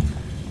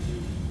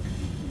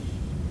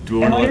 Do we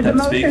want to let them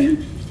speak?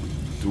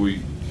 do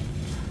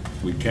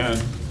we can,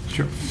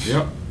 Sure.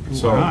 yep. Why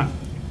So, not?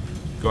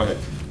 go ahead.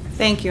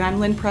 Thank you. I'm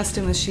Lynn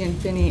Preston with Sheehan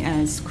Finney,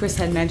 as Chris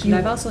had mentioned.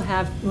 I've also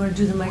have, You want to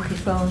do the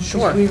microphone? 'Cause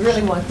Sure. we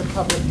really want the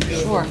public to be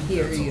able Sure. to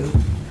hear you.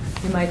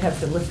 You might have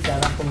to lift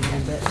that up a little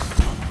bit.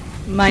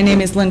 my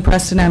name is Lynn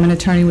Preston. I'm an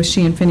attorney with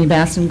Sheehan Finney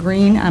Bass and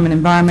Green. I'm an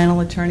environmental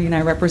attorney, and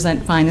I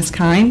represent Finest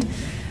Kind.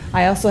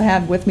 I also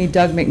have with me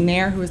Doug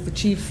McNair, who is the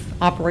Chief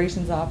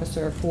Operations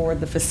Officer for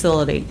the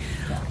facility.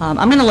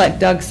 I'm going to let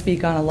Doug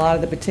speak on a lot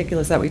of the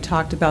particulars that we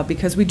talked about,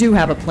 because we do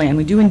have a plan.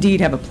 We do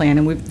indeed have a plan,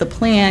 and the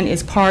plan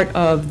is part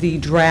of the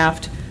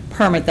draft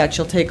permit that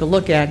you'll take a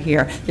look at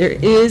here. There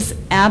is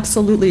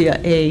absolutely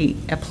a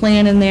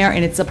plan in there,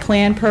 and it's a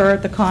plan per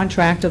the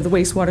contract of the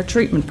wastewater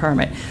treatment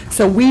permit.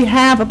 So we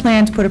have a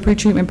plan to put a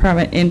pretreatment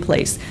permit in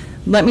place.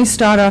 Let me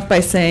start off by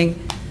saying,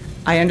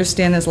 I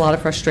understand there's a lot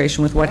of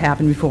frustration with what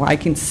happened before. I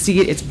can see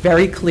it, it's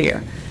very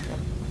clear.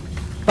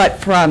 But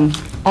from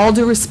all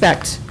due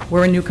respect,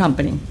 we're a new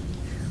company.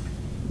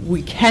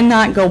 We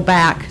cannot go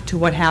back to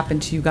what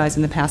happened to you guys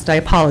in the past. I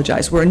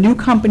apologize. We're a new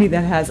company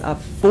that has a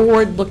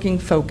forward-looking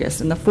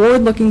focus, and the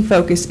forward-looking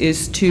focus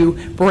is to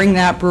bring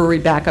that brewery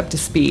back up to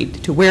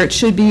speed, to where it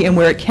should be and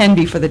where it can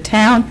be for the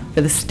town, for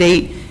the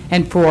state,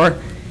 and for,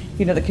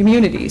 the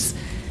communities.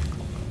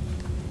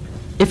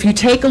 If you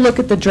take a look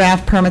at the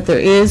draft permit, there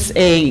is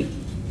I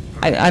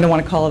don't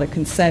want to call it a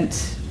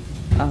consent,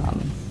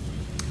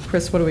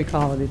 Chris, what do we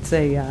call it? It's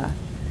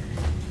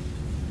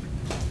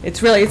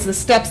the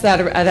steps that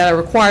are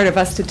required of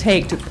us to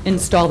take to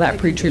install that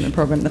pretreatment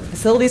program. The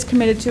facility's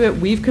committed to it,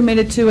 we've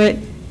committed to it,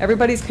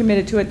 everybody's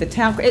committed to it, the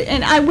town,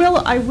 and I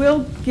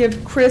will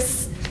give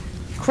Chris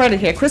credit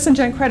here, Chris and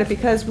Jen credit,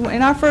 because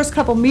in our first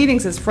couple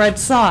meetings, as Fred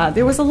saw,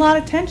 there was a lot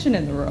of tension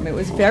in the room. It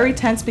was very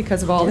tense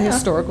because of all the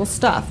historical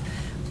stuff.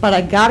 But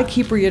I got to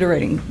keep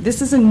reiterating,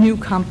 this is a new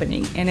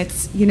company, and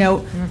it's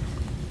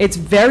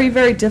very,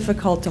 very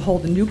difficult to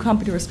hold a new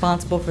company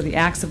responsible for the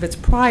acts of its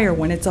prior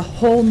when it's a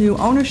whole new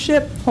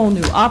ownership, whole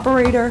new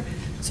operator.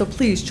 So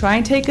please, try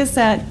and take us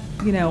at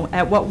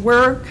what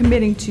we're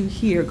committing to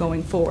here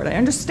going forward. I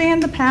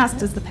understand the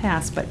past is the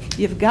past, but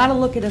you've got to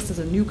look at us as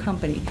a new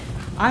company.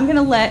 I'm going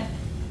to let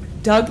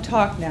Doug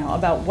talk now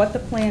about what the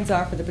plans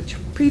are for the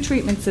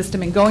pretreatment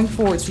system and going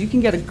forward, so you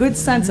can get a good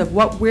sense of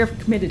what we're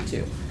committed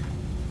to.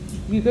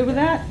 You good with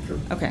that? Sure.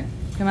 Okay,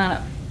 come on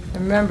up.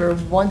 Remember,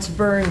 once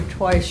burned,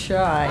 twice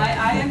shy.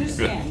 I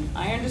understand,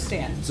 I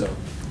understand. So,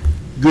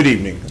 good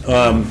evening.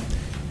 I'm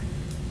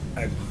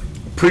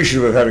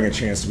appreciative of having a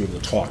chance to be able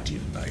to talk to you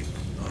tonight.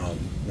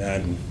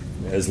 And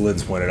as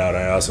Lynn's pointed out,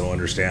 I also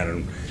understand,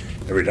 and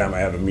every time I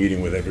have a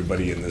meeting with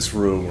everybody in this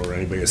room or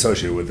anybody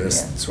associated with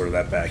this, sort of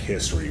that back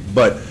history.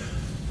 But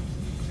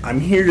I'm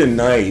here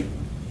tonight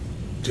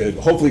to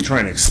hopefully try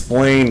and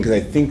explain, because I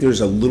think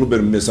there's a little bit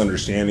of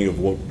misunderstanding of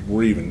what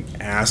we're even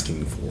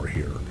asking for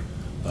here.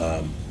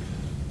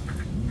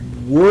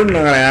 We're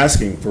not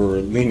asking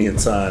for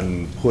lenience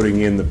on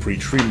putting in the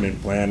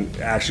pretreatment plan.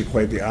 Actually,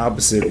 quite the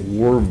opposite.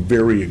 We're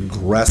very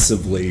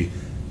aggressively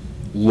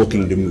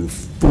looking to move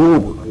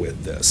forward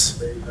with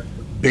this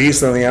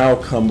based on the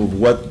outcome of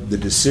what the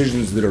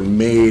decisions that are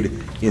made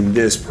in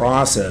this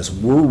process.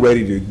 We're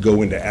ready to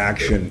go into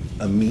action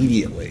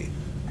immediately.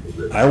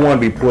 I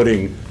want to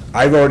be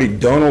I've already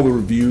done all the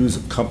reviews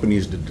of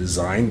companies to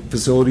design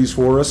facilities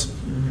for us.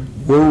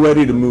 We're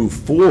ready to move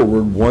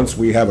forward once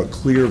we have a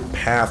clear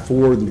path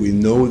forward, that we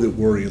know that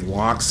we're in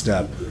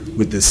lockstep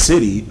with the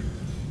city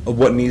of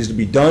what needs to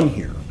be done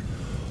here.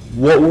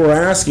 What we're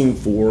asking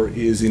for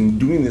is, in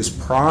doing this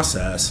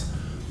process,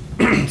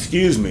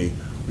 excuse me,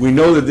 we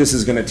know that this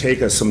is going to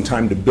take us some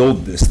time to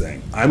build this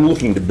thing. I'm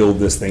looking to build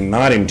this thing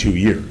not in 2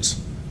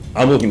 years.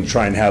 I'm looking to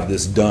try and have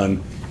this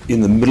done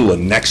in the middle of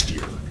next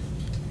year.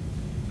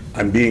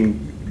 I'm being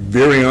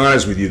very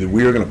honest with you that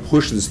we are going to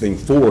push this thing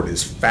forward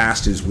as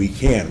fast as we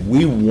can.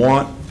 We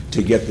want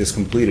to get this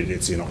completed.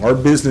 It's in our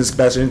business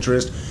best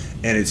interest,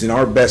 and it's in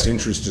our best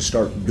interest to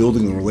start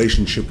building a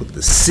relationship with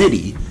the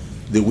city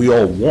that we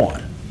all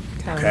want.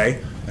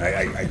 Okay?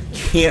 I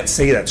can't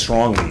say that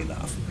strongly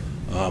enough.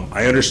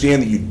 I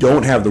understand that you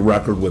don't have the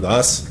record with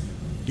us.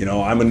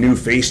 I'm a new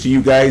face to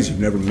you guys. You've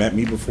never met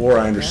me before.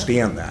 I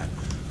understand that.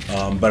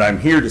 But I'm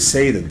here to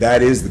say that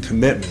that is the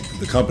commitment that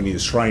the company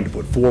is trying to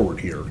put forward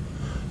here.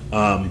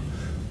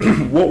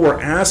 What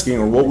we're asking,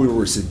 or what we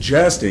were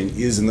suggesting,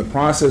 is in the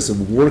process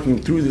of working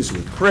through this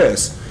with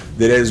Chris,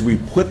 that as we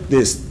put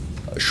this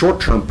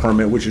short-term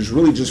permit, which is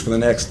really just for the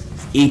next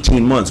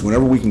 18 months,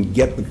 whenever we can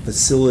get the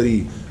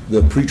facility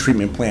the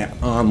pretreatment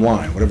plant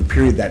online, whatever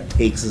period that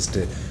takes us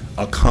to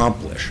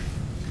accomplish,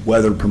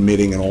 weather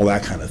permitting and all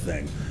that kind of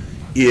thing,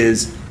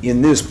 is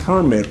in this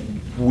permit,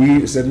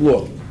 we said,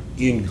 look,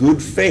 in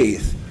good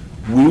faith,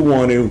 we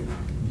want to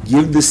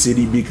give the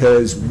city,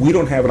 because we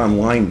don't have it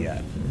online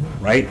yet,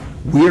 right?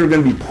 We are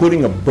going to be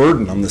putting a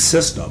burden on the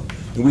system.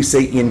 And we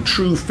say, in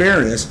true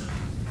fairness,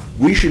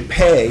 we should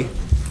pay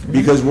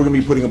because we're going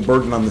to be putting a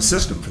burden on the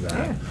system for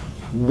that.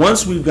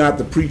 Once we've got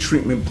the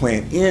pretreatment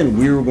plant in,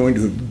 we are going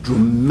to have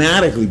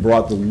dramatically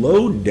brought the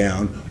load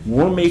down.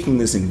 We're making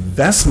this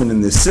investment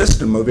in this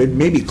system of it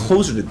maybe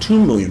closer to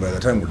 $2 million by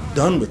the time we're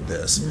done with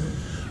this.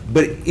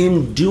 But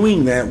in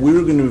doing that,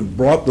 we're going to have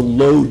brought the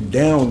load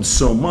down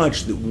so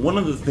much that one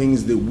of the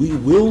things that we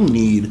will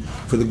need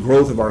for the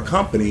growth of our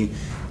company,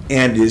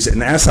 and is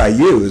an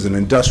SIU, as an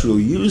industrial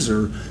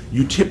user,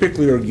 you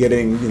typically are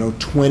getting,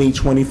 20,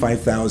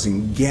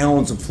 25,000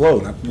 gallons of flow.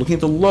 Not looking at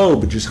the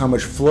load, but just how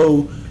much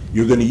flow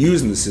you're going to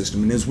use in the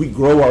system. And as we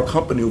grow our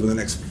company over the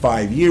next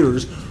 5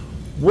 years,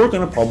 we're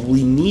going to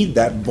probably need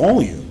that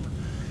volume.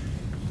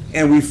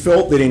 And we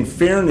felt that in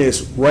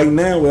fairness, right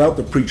now, without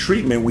the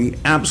pretreatment, we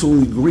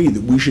absolutely agree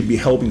that we should be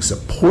helping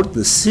support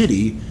the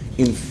city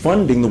in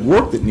funding the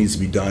work that needs to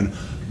be done.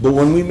 But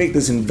when we make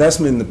this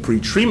investment in the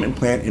pretreatment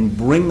plant and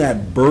bring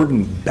that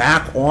burden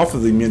back off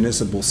of the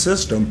municipal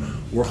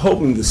system, we're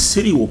hoping the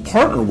city will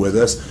partner with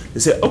us to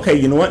say, okay,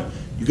 you know what?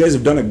 You guys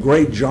have done a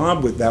great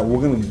job with that.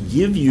 We're going to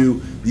give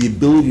you the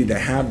ability to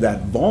have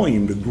that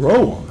volume to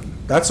grow on.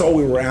 That's all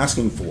we were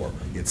asking for.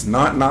 It's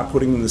not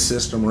putting in the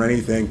system or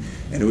anything,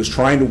 and it was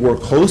trying to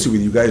work closely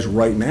with you guys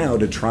right now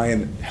to try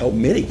and help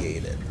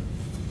mitigate it.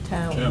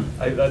 Town.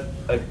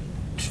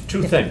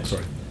 Two things.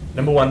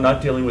 Number one,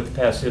 not dealing with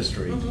past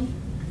history,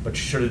 but you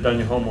should have done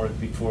your homework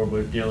before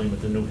we're dealing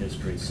with the new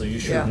history. So you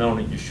should have known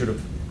it. You should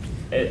have,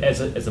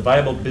 as a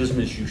viable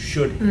business, you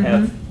should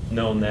have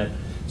known that.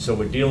 So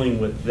we're dealing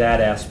with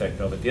that aspect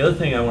of it. The other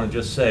thing I want to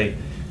just say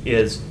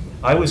is,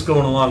 I was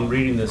going along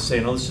reading this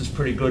saying, oh, this is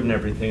pretty good and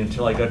everything,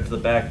 until I got to the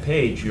back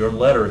page, your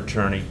letter,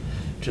 attorney,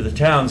 to the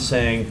town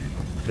saying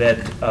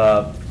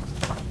that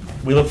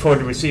we look forward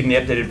to receiving the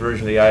updated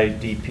version of the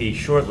IDP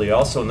shortly.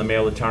 Also in the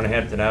mail, the town of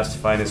Hampton asked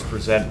Finance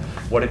present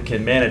what it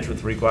can manage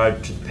with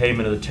regard to the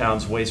payment of the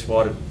town's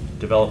wastewater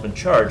development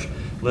charge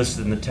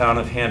listed in the town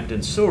of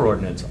Hampton sewer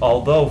ordinance.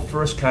 Although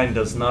First Kind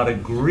does not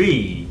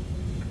agree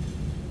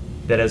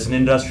that as an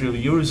industrial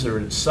user,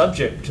 it's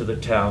subject to the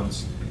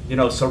town's,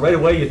 so right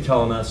away you're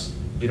telling us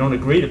you don't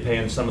agree to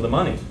paying some of the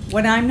money.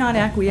 What I'm not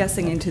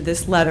acquiescing into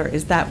this letter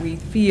is that we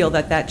feel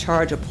that that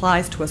charge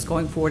applies to us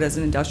going forward as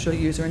an industrial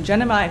user. And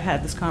Jen and I have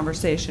had this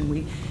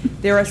conversation.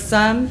 There are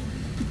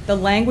the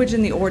language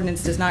in the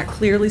ordinance does not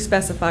clearly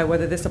specify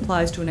whether this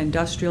applies to an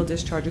industrial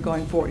discharger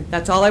going forward.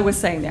 That's all I was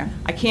saying there.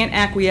 I can't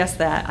acquiesce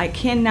that. I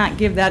cannot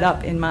give that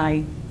up in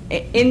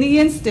the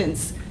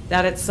instance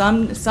that at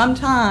some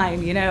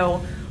time,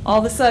 all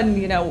of a sudden,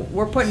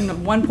 we're putting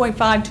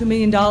 $1.5–2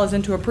 million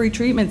into a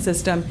pretreatment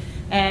system,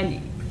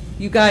 and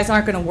you guys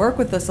aren't going to work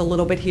with us a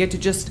little bit here to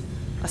just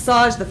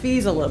massage the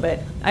fees a little bit.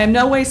 I am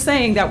no way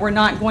saying that we're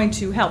not going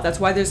to help. That's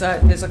why there's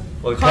a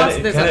Well,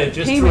 cost, there's a it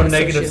just threw a payment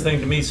negative associated. thing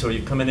to me, so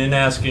you're coming in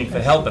asking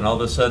for help, and all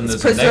of a sudden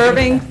there's It's a negative.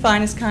 preserving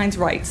Finest Kind's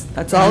rights.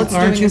 That's all it's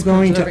doing Aren't you is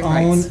going to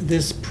preserving own rights.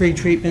 this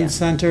pretreatment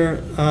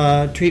center,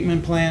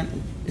 treatment plant?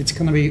 It's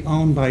going to be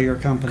owned by your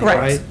company,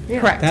 right?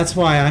 Correct. Correct. That's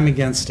why I'm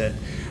against it.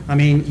 I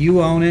mean,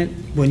 you own it.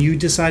 When you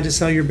decide to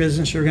sell your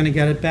business, you're going to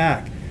get it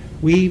back.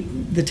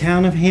 The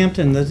town of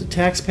Hampton, the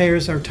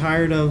taxpayers are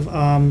tired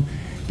of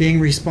being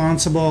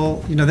responsible.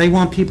 They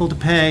want people to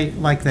pay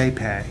like they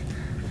pay.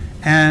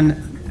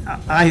 And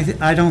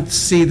I don't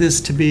see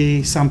this to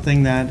be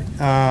something that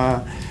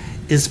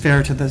is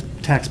fair to the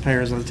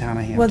taxpayers of the town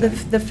of Hampton. Well,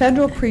 the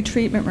federal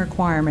pretreatment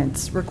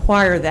requirements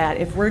require that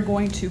if we're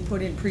going to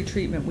put in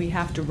pretreatment, we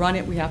have to run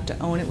it, we have to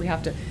own it, we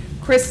have to.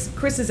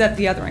 Chris is at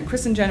the other end.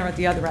 Chris and Jen are at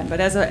the other end. But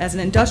as an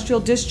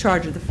industrial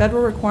discharger, the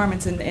federal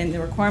requirements and the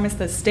requirements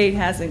the state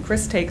has and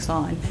Chris takes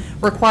on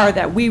require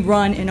that we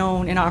run and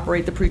own and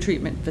operate the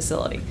pretreatment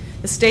facility.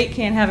 The state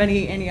can't have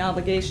any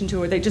obligation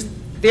to it.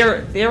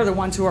 They're the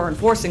ones who are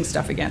enforcing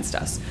stuff against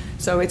us.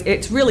 So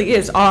it really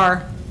is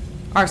our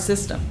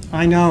system.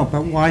 I know,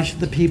 but why should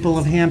the people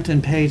of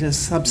Hampton pay to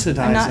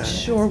subsidize it? I'm not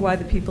sure why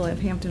the people of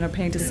Hampton are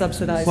paying to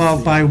subsidize.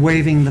 Well, by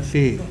waiving the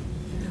fee.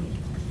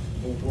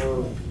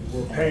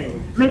 We're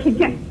paying.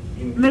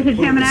 Mr.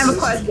 Chairman, I have a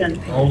question.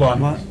 Hold on,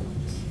 What?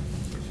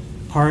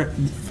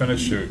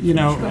 finish your.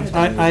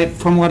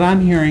 From what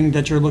I'm hearing,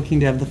 that you're looking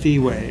to have the fee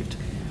waived.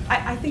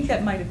 I think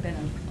that might have been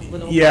a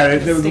little. Yeah,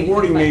 the statement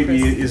wording by maybe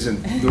Chris.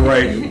 isn't the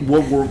right.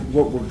 What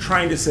we're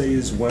trying to say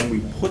is when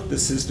we put the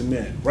system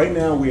in, right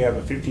now we have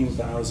a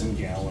 15,000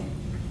 gallon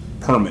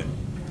permit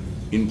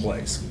in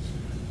place.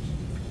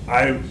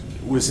 I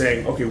was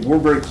saying, okay, we're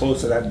very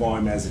close to that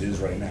volume as it is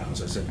right now.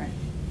 So I said,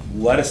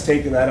 let us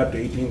take that up to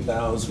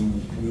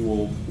 18,000. We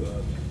will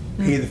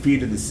pay the fee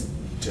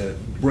to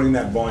bring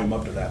that volume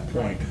up to that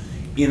point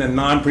in a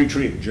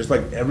non-pre-treated, just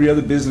like every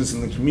other business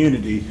in the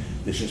community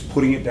that's just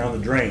putting it down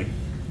the drain.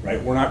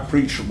 right? We're not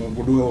we're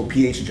doing a little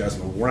pH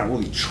adjustment, we're not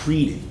really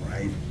treating,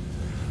 right?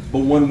 But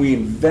when we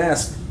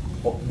invest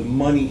the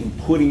money in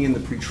putting in the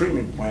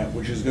pretreatment plant,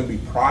 which is gonna be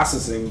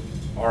processing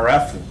our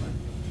effluent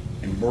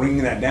and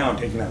bringing that down,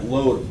 taking that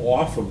load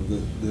off of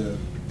the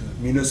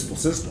municipal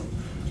system,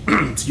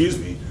 excuse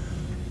me,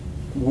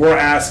 we're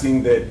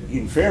asking that,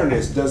 in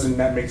fairness, doesn't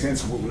that make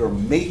sense? We're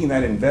making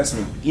that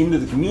investment into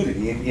the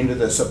community, into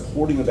the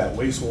supporting of that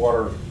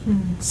wastewater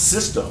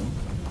system,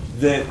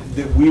 that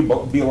we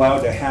be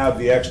allowed to have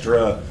the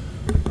extra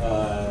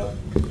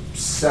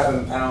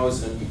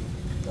 7,000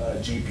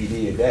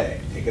 GPD a day,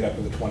 take it up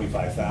to the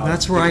 25,000.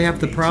 That's where I have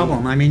the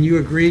problem. I mean, you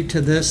agreed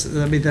to this,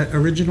 I mean, the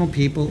original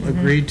people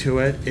agreed to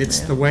it. It's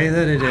the way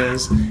that it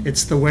is.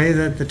 It's the way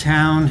that the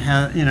town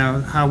has, you know,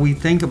 how we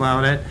think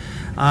about it.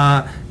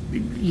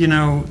 You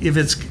know, if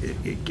it's,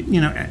 you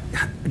know,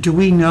 do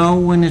we know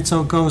when it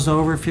goes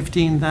over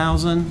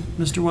 15,000,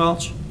 Mr.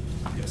 Welch?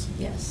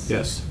 Yes.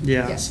 Yes.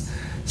 Yes.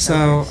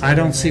 So I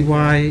don't see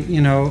why,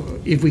 you know,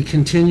 if we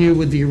continue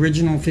with the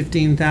original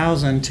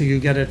 15,000 till you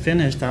get it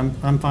finished,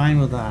 I'm fine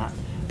with that.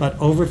 But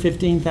over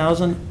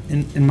 15,000,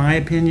 in my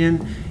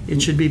opinion,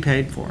 it should be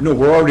paid for. No,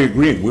 we're already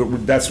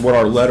agreeing. That's what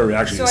our letter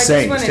actually So I is just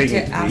saying. wanted It's to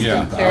taking ask Yeah, I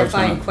a was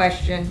clarifying gonna-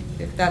 question,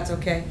 if that's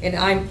okay. And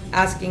I'm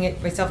asking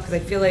it myself because I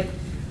feel like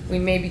we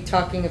may be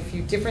talking a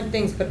few different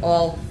things, but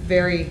all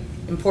very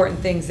important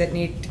things that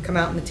need to come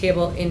out on the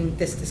table in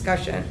this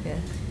discussion. Yeah.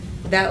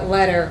 That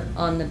letter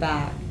on the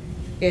back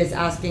is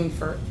asking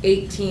for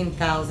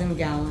 18,000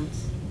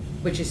 gallons,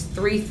 which is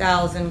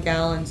 3,000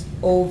 gallons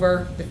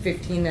over the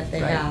 15 that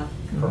they Right. have.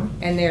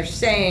 And they're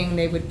saying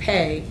they would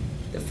pay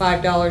the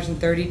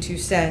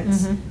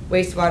 $5.32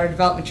 wastewater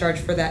development charge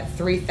for that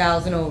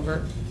 3,000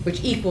 over,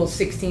 which equals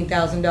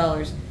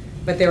 $16,000.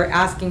 But they were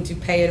asking to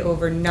pay it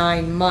over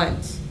 9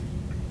 months.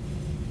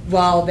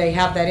 While they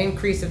have that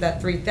increase of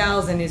that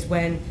 3,000 is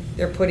when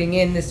they're putting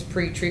in this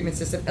pre-treatment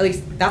system. At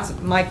least that's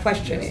my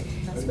question.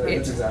 That's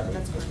exactly,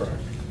 that's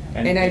correct.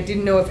 And I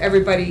didn't know if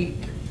everybody,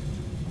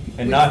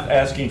 And not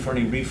asking for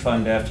any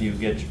refund after you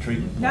get your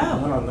treatment. No,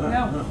 No, no, no.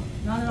 not at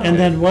all. And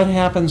then what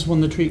happens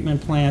when the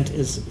treatment plant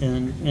is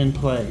in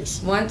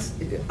place? once,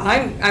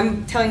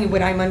 I'm telling you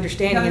what I'm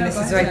understanding, No, and no, this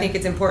go is why I ahead. think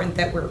it's important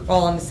that we're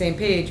all on the same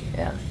page.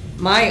 Yeah.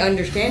 My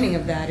understanding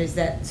of that is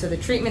that, so the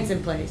treatment's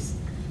in place,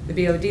 the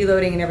BOD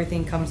loading and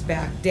everything comes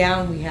back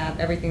down, we have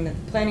everything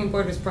that the planning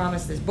board was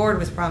promised, this board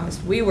was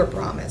promised, we were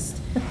promised.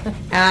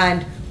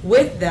 And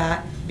with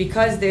that,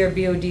 because they're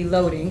BOD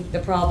loading, the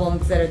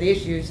problems that are the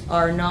issues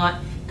are not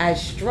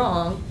as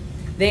strong,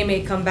 they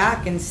may come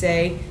back and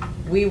say,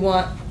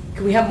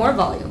 can we have more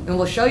volume? And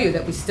we'll show you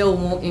that we still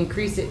won't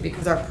increase it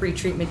because our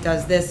pre-treatment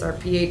does this, our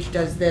pH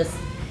does this.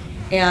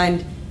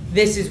 And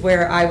this is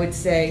where I would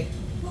say,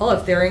 well,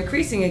 if they're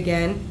increasing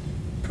again,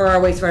 per our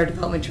wastewater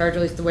development charge,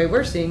 at least the way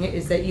we're seeing it,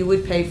 is that you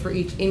would pay for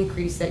each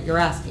increase that you're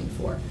asking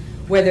for.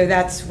 Whether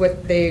that's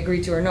what they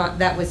agree to or not,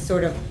 that was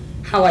sort of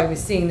how I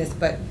was seeing this.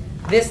 But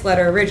this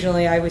letter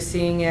originally I was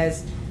seeing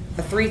as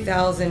a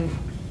 3,000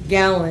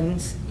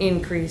 gallons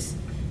increase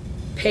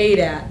paid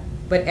at,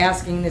 but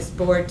asking this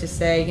board to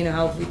say, you know,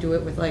 how if we do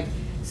it with like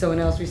someone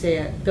else, we say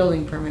a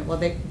building permit. Well,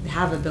 they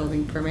have a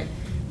building permit.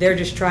 They're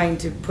just trying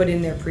to put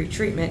in their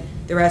pre-treatment.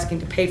 They're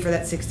asking to pay for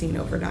that 16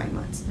 over 9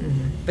 months.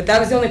 But that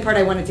was the only part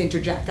I wanted to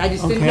interject. I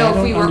just didn't Okay, know I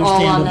if we don't were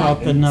all on understand about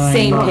the that 9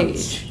 same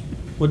months. page.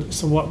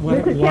 So why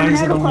Mr. is Chairman, I it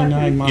have a only question.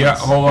 9 months? Yeah,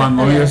 hold on,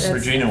 Louis.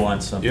 Regina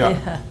wants some.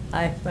 Yeah,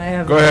 I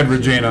have. go ahead,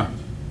 Regina.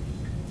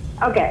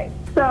 Okay,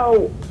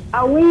 so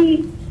are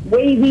we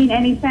waiving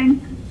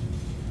anything?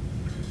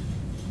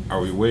 Are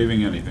we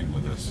waiving anything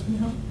with this?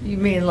 You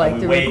mean like Are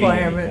we the waiving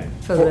requirement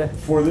anything? for the,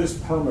 For this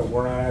permit,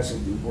 we're not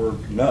asking,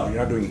 no, you're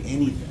not doing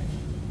anything.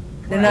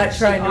 they're not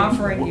trying to.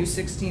 Offering you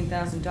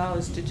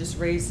 $16,000 to just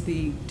raise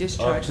the Up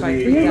discharge to by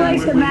the- You'd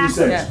like 3,000. to max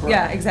it. Yeah,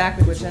 yeah,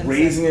 exactly what It's Jen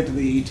raising said. it to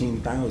the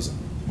 18,000.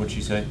 What'd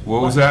she say?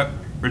 What was that,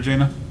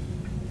 Regina?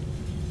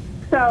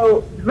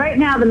 So right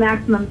now, the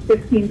maximum is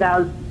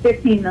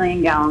 15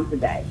 million gallons a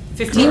day.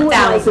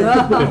 15,000.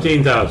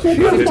 15,000.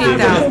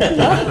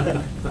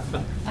 15,000.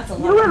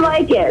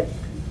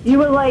 You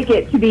would like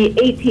it to be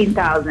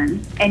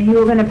 18,000, and you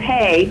were going to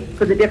pay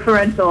for the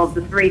differential of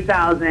the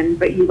 3,000,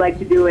 but you'd like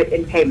to do it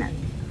in payment.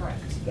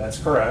 That's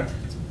correct.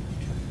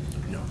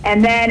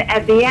 And then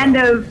at the end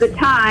of the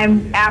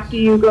time, after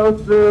you go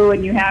through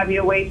and you have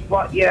your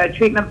your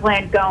treatment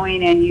plant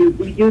going, and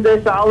we do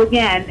this all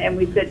again, and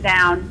we sit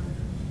down,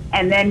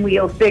 and then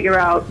we'll figure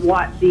out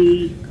what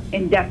the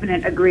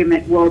indefinite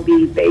agreement will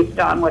be based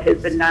on what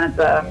has been done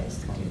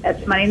at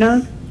Smoney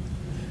Nose.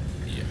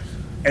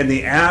 And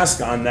the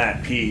ask on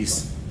that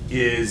piece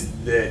is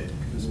that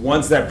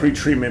once that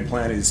pretreatment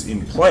plant is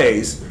in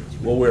place,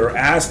 what we were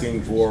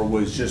asking for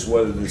was just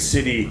whether the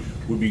city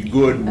would be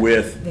good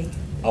with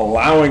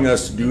allowing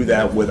us to do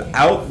that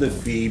without the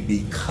fee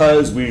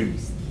because we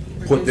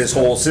put this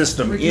whole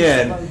system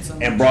in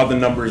and brought the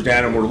numbers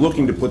down, and we're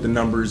looking to put the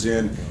numbers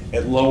in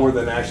at lower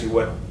than actually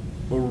what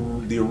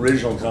the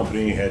original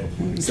company had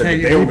said that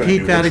Okay, they were going to do.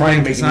 repeat that We're trying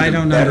again, to make because an I even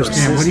don't better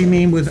understand. What do you system.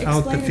 mean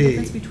without the Explain the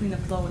difference fee? between the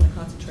flow and the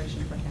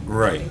concentration for him.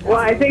 Right. Well,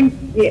 I think,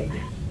 yeah,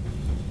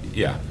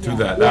 yeah, do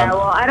that. Yeah,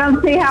 well, I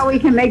don't see how we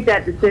can make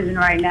that decision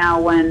right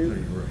now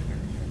when,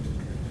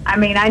 I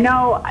mean, I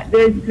know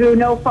there's through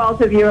no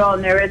fault of your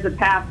own, there is a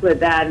path with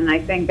that, and I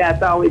think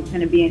that's always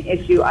going to be an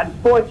issue,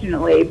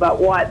 unfortunately, but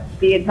what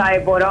the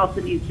entire board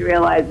also needs to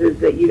realize is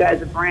that you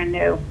guys are brand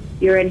new.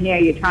 You're in here,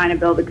 you're trying to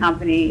build a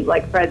company,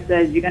 like Fred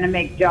says, you're going to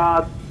make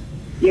jobs,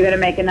 you're going to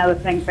make another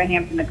thing for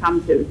Hampton to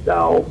come to,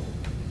 so.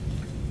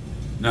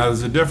 Now,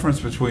 there's a difference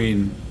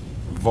between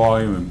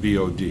volume and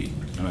BOD,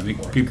 and I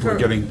think people are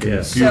getting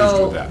confused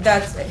So with that.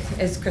 that's,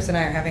 as Chris and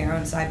I are having our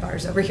own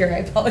sidebars over here, I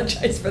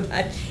apologize for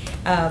that.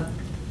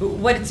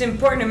 What's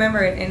important to remember,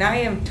 and I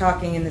am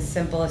talking in the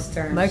simplest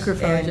terms.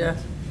 Microphone, and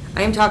Jeff.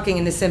 I am talking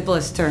in the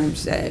simplest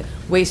terms,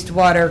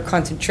 wastewater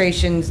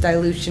concentrations,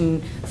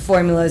 dilution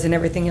formulas, and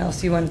everything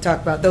else you want to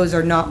talk about. Those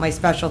are not my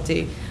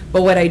specialty.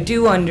 But what I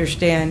do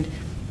understand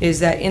is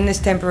that in this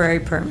temporary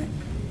permit,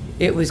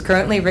 it was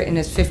currently written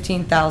as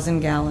 15,000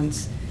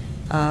 gallons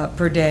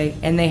per day,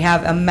 and they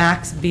have a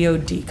max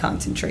BOD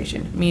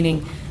concentration,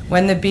 meaning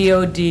when the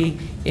BOD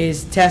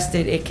is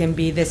tested, it can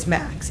be this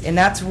max. And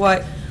that's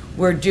what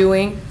we're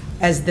doing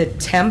as the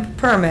temp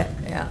permit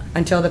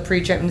until the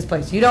pre-treatment is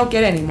placed. You don't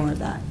get any more of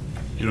that.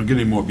 You don't get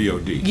any more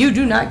BOD. You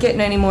do not get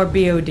any more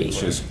BOD.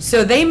 Just,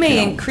 So they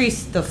may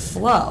increase the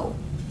flow,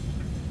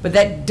 but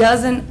that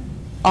doesn't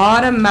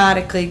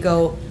automatically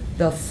go,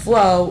 the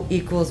flow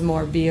equals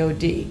more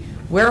BOD.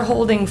 We're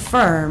holding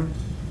firm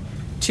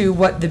to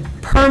what the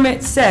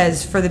permit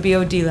says for the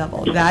BOD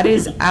level. That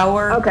is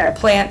our Okay.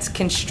 plant's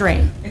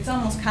constraint. It's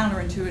almost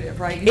counterintuitive,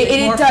 right? You think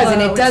It more does,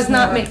 and flow, it does it's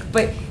not more- make,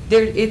 but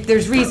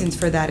there's reasons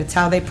for that. It's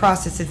how they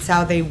process, it's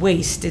how they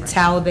waste, it's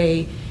how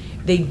they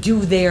do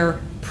their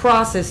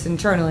process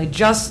internally,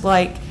 just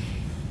like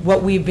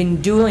what we've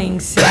been doing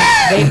since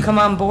they've come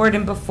on board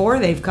and before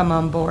they've come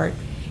on board,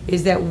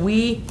 is that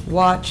we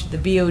watch the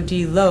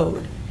BOD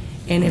load.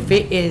 And if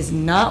it is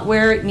not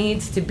where it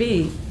needs to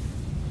be,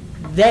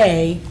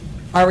 they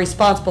are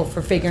responsible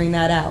for figuring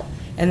that out.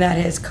 And that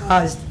has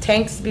caused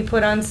tanks to be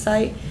put on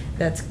site,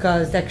 that's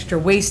caused extra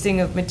wasting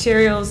of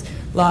materials,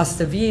 loss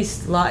of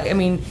yeast, I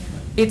mean,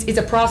 it's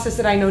a process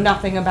that I know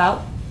nothing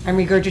about. I'm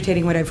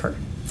regurgitating what I've heard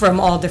from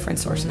all different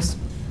sources.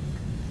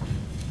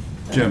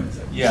 Jim,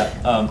 Yeah,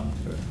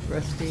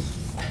 Rusty.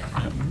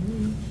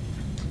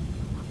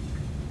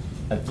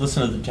 I've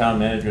listened to the town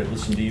manager, I've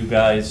listened to you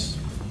guys.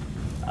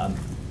 I'm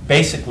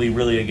basically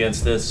really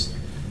against this.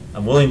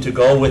 I'm willing to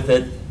go with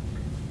it.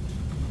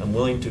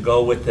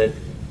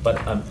 But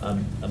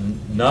I'm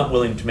not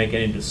willing to make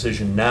any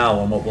decision now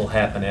on what will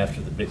happen after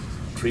the big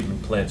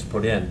treatment plant's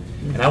put in.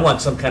 And I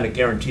want some kind of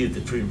guarantee that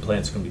the treatment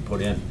plant's gonna be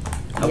put in.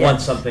 I want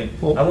something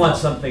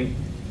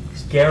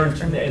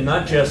guaranteed, and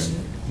not just,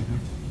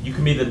 you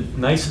can be the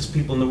nicest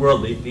people in the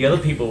world, the other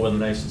people were the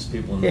nicest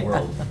people in the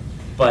world.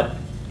 But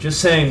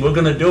just saying, we're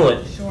gonna do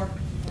it, Sure.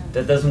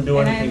 that doesn't do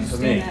And I anything for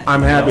me. understand that.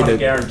 I'm happy I want to- a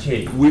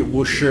guarantee.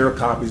 We'll share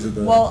copies of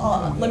the.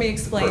 Well, let me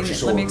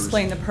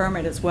explain the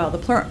permit as well. The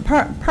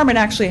permit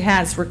actually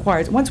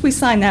requires, once we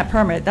sign that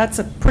permit, that's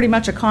pretty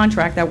much a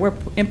contract that we're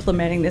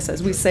implementing this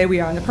as we say we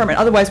are in the permit.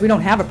 Otherwise, we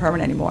don't have a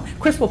permit anymore.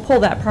 Chris will pull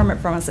that permit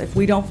from us if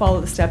we don't follow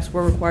the steps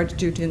we're required to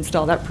do to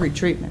install that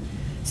pre-treatment.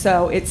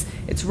 So it's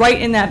right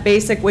in that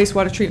basic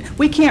wastewater treatment.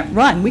 We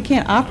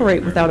can't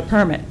operate without a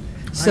permit.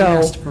 I So,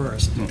 asked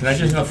first. Can I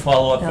just have a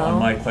follow-up No. on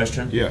my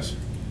question? yes.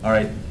 All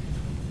right.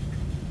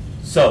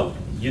 So,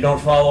 you don't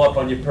follow up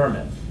on your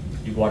permit.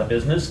 You go out of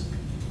business?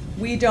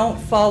 we don't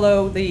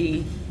follow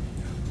the,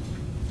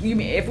 you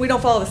mean, if we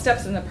don't follow the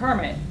steps in the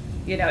permit,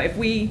 if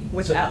we,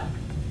 without,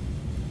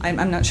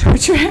 I'm not sure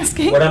what you're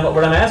asking. What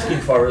I'm asking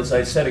for is,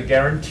 I said a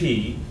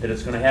guarantee that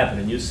it's gonna happen,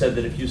 and you said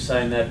that if you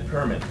sign that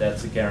permit,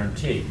 that's a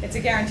guarantee. It's a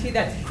guarantee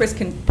that Chris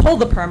can pull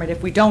the permit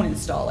if we don't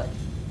install it.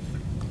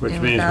 Which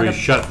And means without we a-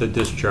 shut the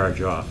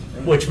discharge off.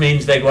 Which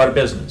means they go out of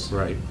business.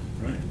 Right.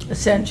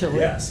 Essentially,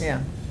 Yes. yeah.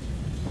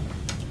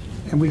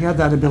 And we had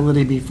that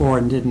ability before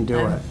and didn't do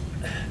it.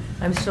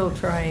 I'm still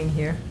trying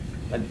here.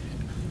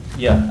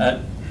 Yeah,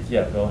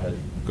 go ahead.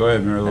 Go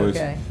ahead, Mary Louise.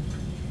 Okay.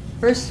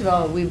 First of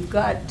all, we've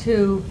got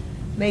to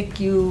make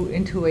you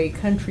into a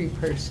country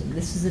person.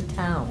 This is a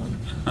town,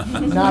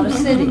 not a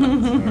city. A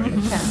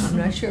town. I'm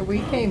not sure where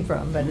you came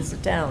from, but it's a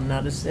town,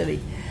 not a city.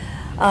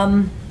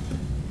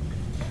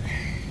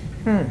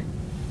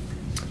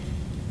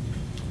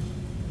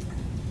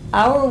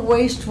 Our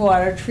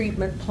wastewater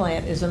treatment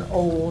plant is an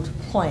old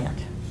plant.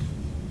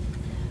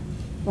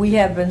 We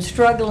have been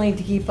struggling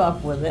to keep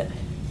up with it,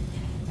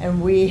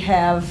 and we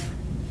have,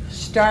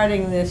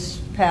 starting this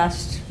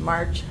past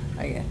March,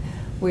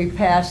 we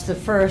passed the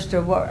first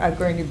of what are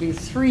going to be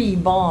 3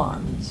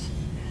 bonds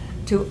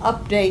to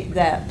update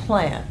that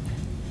plant.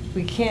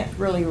 We can't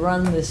really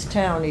run this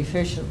town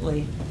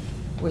efficiently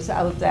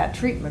without that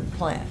treatment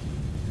plant.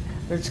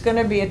 There's going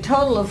to be a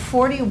total of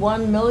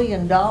 $41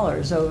 million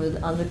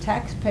on the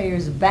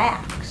taxpayers'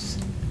 backs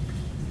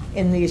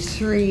in these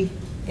 3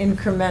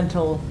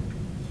 incremental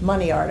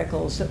money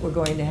articles that we're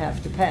going to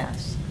have to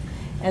pass.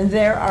 And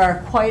there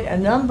are quite a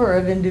number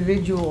of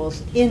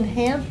individuals in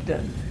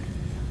Hampton,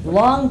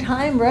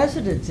 longtime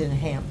residents in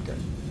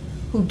Hampton,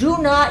 who do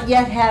not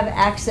yet have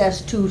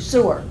access to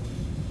sewer.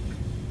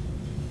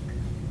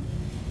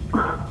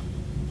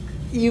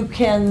 You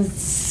can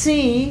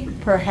see,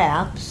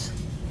 perhaps,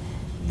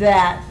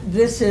 that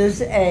this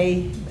is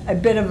a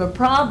bit of a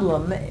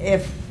problem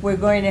if we're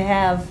going to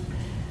have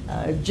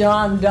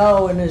John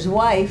Doe and his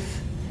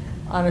wife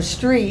on a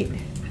street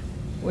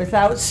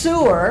without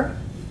sewer,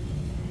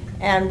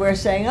 and we're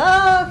saying,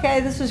 oh,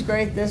 okay, this is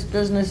great, this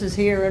business is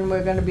here, and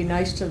we're going to be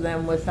nice to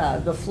them with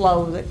the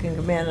flow that can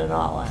come in and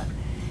all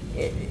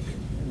that.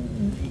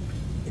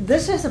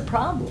 This is a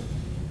problem.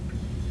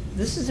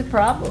 This is a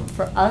problem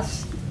for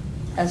us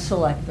as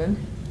selectmen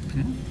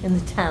in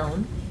the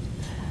town.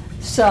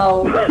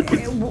 So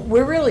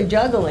we're really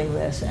juggling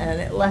this, and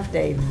it left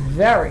a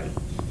very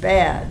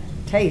bad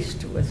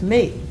taste with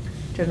me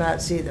to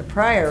not see the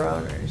prior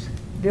owners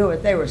do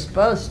what they were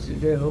supposed to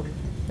do,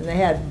 and they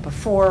had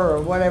 4 or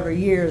whatever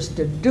years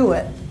to do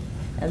it,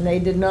 and they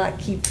did not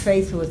keep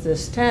faith with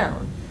this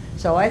town.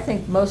 So I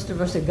think most of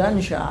us are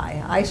gun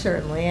shy. I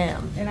certainly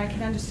am. And I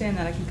can understand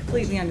that, I can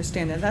completely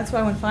understand that. That's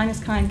why when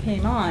Finest Kind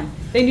came on,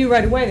 they knew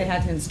right away they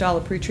had to install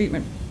a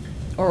pretreatment,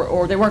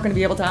 or they weren't going to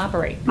be able to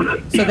operate.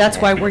 So that's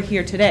why we're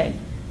here today,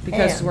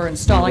 because And- we're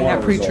installing that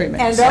Water result. pretreatment.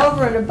 And So-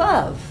 over and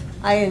above,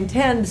 I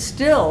intend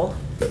still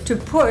to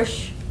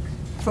push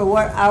for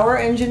what our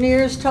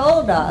engineers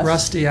told us.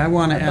 Rusty, I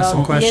want to ask some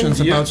About the questions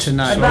in- about Yes.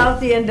 tonight. About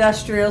the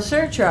industrial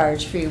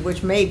surcharge fee,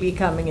 which may be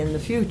coming in the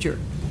future.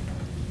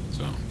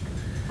 So,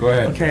 go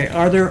ahead. Okay,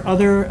 are there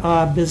other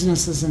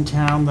businesses in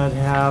town that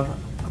have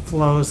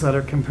flows that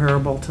are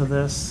comparable to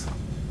this?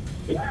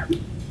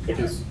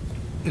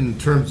 In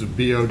terms of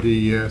BOD,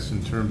 yes.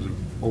 In terms of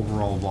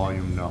overall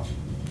volume, no.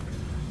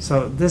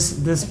 So this.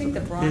 I think the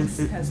Bronx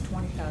has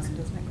 20,000,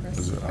 doesn't it, Chris?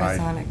 Is it-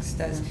 Brazonics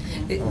does.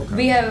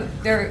 We have,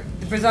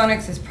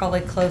 Brazonics is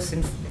probably close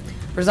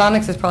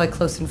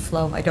in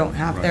flow. I don't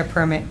have their Right.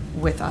 permit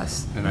with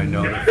us. And I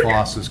know that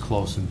Foss is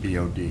close in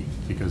BOD,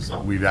 because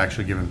we've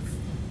actually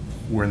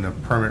we're in the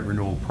permit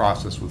renewal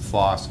process with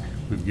Foss.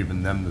 We've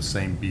given them the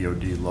same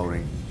BOD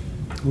loading.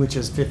 Which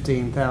is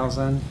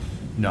 15,000?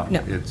 No,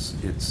 No.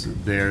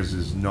 theirs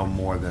is no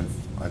more than,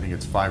 I think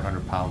it's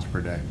 500 pounds per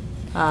day.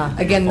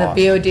 Again, the Foss.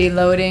 BOD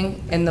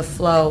loading and the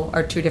flow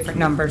are two different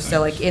numbers.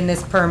 So like in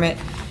this permit,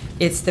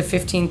 it's the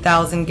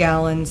 15,000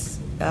 gallons,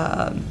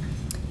 and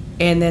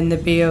then the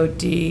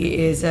BOD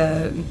is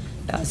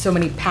so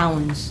many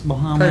pounds Well,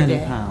 how per many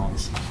day.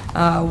 pounds?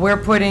 We're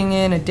putting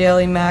in a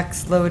daily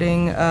max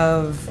loading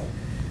of,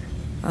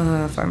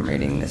 if I'm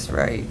reading this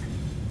right,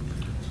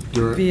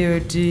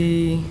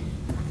 BOD,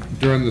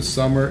 During the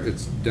summer,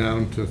 it's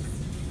down to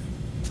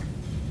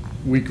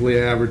weekly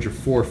average of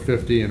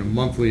 450 and a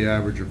monthly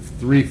average of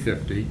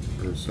 350,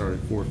 or sorry,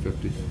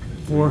 450.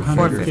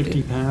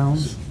 450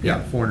 pounds?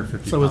 Yeah,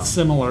 450 So it's pounds.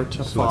 similar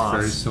to So it's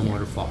very Foss. similar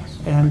to Foss.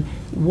 And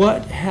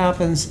what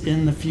happens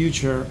in the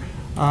future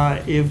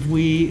if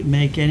we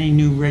make any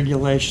new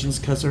regulations?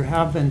 Because there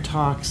have been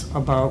talks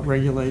about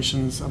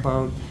regulations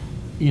about,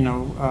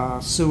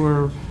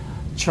 sewer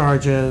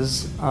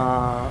charges.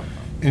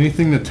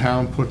 Anything the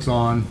town puts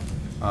on,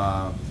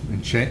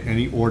 and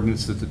any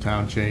ordinance that the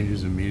town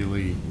changes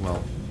immediately,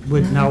 well,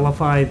 Would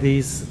nullify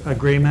these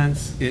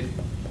agreements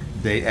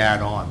they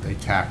add on, they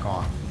tack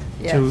on.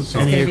 to Yes. any It's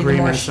gonna be more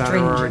agreements that are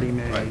stringent. already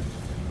made? Right.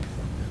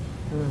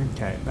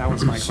 Okay, that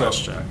was my So,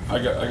 question. I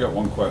got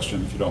one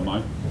question, if you don't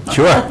mind.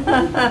 Sure.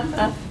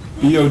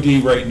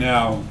 BOD right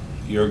now,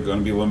 you're going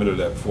to be limited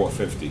at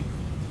 450.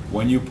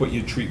 When you put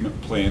your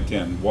treatment plant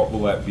in, what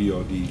will that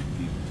BOD be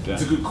then?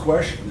 It's a good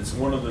question. It's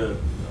one of the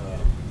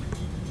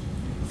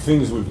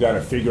things we've got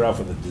to figure out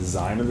for the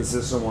design of the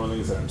system. One of the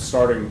things that I'm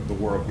starting to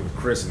work with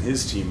Chris and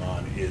his team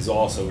on is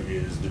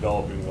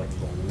developing what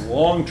the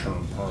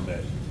long-term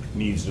permit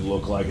needs to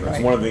look like. And it's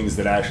Right. one of the things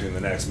that actually in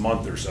the next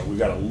month or so, we've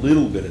got a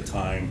little bit of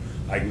time.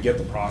 I can get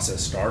the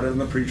process started in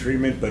the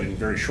pretreatment, but in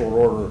very short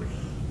order,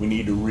 we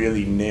need to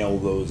really nail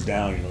those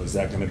down. Is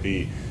that going to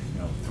be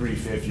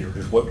 350, or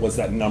just what's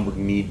that number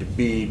need to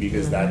be,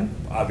 because that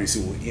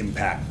obviously will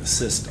impact the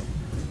system.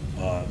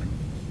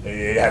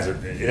 It has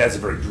a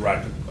very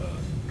direct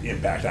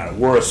impact on it.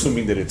 We're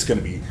assuming that it's going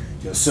to be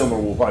similar.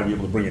 We'll probably be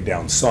able to bring it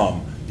down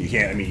some. You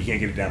can't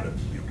get it down to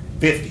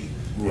 50.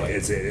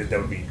 Right. That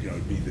would be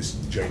it'd be this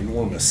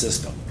ginormous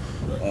system.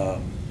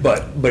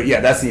 But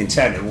yeah, that's the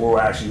intent,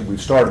 and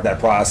we've started that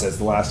process.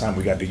 The last time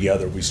we got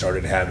together, we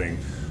started having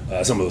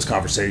some of those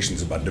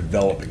conversations about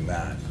developing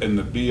that. And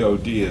the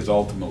BOD is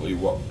ultimately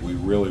what we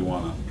really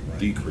want to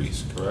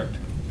decrease, correct?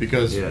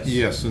 Because, Yes.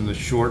 yes, in the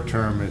short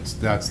term,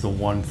 that's the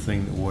one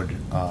thing that would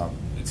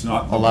It's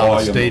not the allow the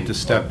volume state of- to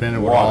step in. It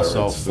of would water,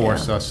 also it's the-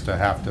 force us to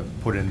have to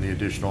put in the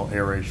additional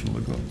aeration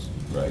lagoons.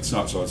 Right, it's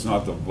not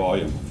the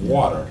volume of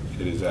water,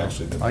 it is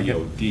actually the I get-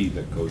 BOD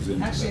that goes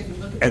into Actually, that. if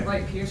you look at And- the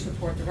Wright Pierce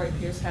report, the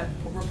Wright Pierce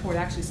report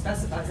actually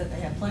specifies that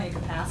they have plenty of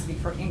capacity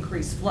for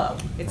increased flow.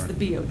 It's the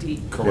BOD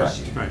Correct,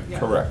 issue. Yeah.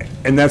 correct.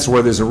 And that's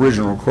where this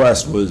original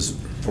request was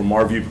from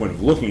our viewpoint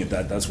of looking at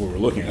that, that's what we're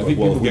looking I at. think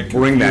Well, if people we get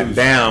bring that confused.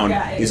 down,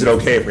 Yeah, is it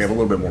okay if we have a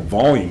little bit more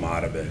volume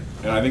out of it?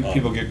 And I think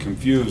people get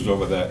confused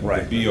over that,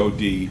 Right. the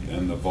BOD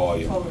and the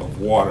volume of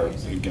water,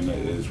 thinking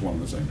it is one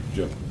and the same.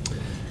 Jim?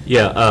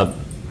 Yeah,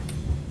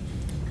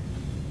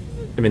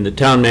 I mean, the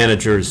town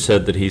manager has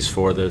said that he's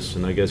for this,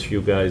 and I guess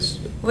you guys,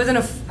 Wasn't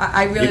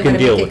I really You can want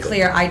to deal make it with it.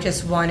 clear, I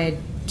just wanted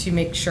to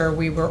make sure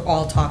we were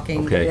all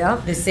talking Okay. Yeah.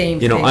 the same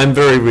you thing. know, I'm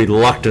very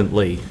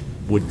reluctantly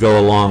would go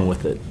along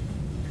with it.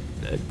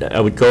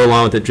 I would go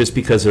along with it just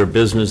because they're a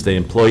business, they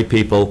employ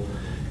people.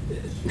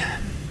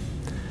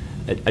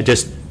 I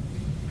just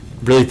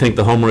really think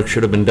the homework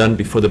should have been done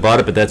before they bought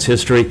it, but that's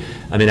history.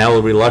 I mean, I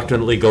will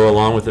reluctantly go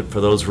along with it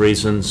for those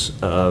reasons.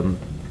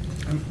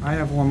 I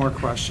have one more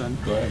question.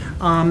 Go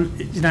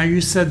ahead. Now, you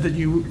said that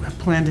you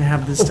plan to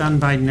have this done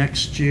by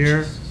next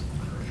year.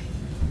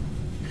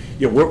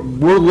 Yeah,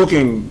 we're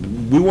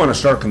looking, we want to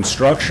start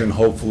construction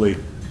hopefully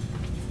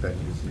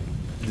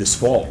this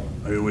fall.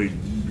 I mean,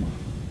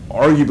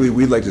 arguably,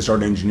 we'd like to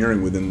start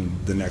engineering within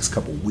the next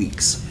couple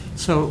weeks.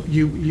 So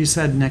you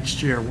said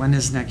next year. When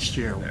is next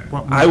year?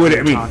 What I would- month are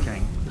I we mean-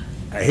 talking?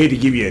 I hate to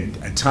give you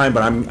a time,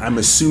 but I'm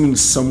assuming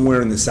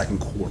somewhere in the second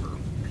quarter.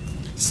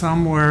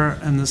 Somewhere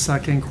in the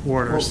second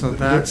quarter, so Well,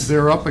 that's,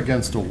 they're up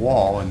against a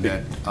wall, and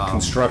that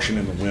Construction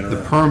in the winter.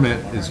 the permit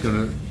is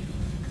going to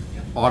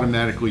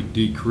automatically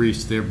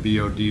decrease their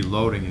BOD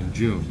loading in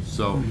June.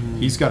 So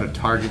he's got a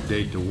target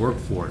date to work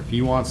for. If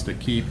he wants to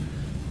keep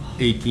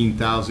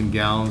 18,000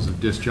 gallons of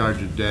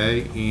discharge a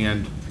day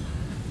and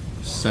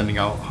sending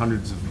out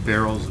hundreds of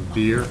barrels of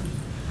beer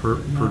per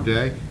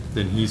day,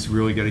 then he's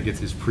really got to get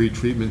his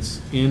pre-treatments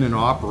in and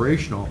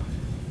operational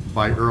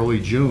by early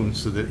June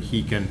so that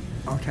he can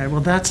okay, well,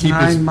 that's keep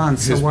his- 9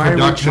 months, so his why are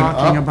we production up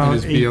talking and about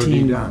his BOD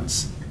 18 down.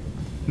 months?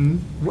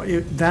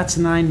 That's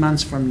 9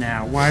 months from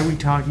now. Why are we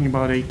talking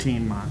about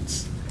 18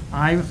 months?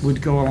 I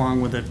would go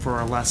along with it for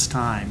a less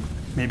time,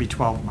 maybe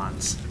 12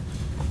 months.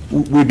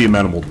 We'd be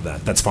amenable to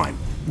that, that's fine.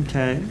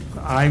 Okay,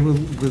 I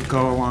would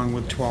go along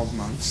with 12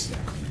 months.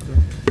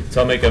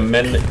 So I'll make an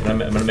amendment, I'm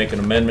going to make an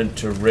amendment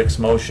to Rick's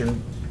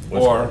motion.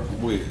 Or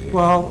we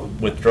Well,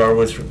 Withdraw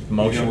his we can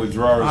motion.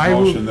 withdraw his I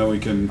will- motion, then we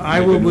can I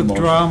make a will new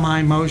withdraw motion.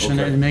 my motion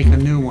Okay. and make a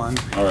new one,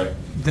 All right,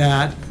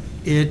 that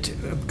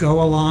it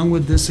go along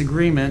with this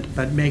agreement,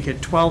 but make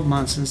it 12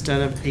 months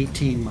instead of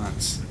 18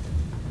 months.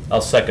 I'll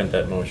second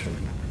that motion.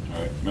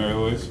 all right. Mary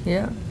Louise?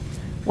 Yeah.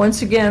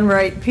 Once again,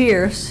 Wright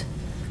Pierce,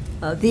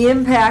 the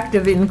impact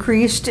of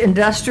increased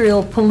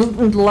industrial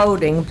pollutant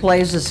loading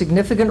plays a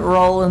significant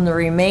role in the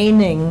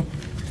remaining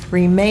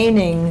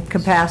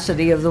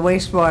capacity of the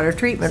wastewater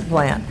treatment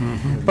plant,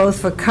 both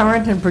for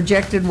current and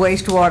projected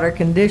wastewater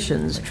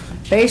conditions.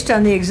 Based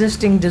on the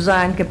existing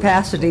design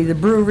capacity, the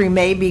brewery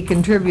may be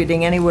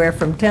contributing anywhere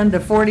from 10 to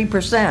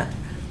 40%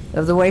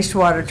 of the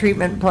wastewater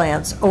treatment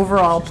plant's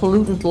overall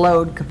pollutant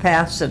load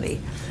capacity.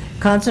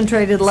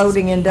 Concentrated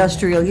loading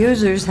industrial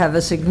users have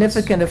a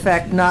significant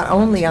effect not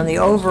only on the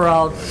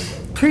overall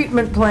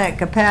treatment plant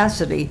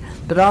capacity,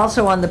 but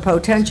also on the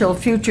potential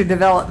future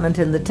development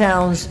in the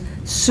town's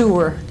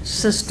sewer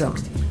system.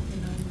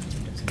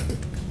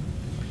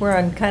 We're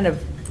on kind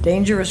of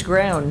dangerous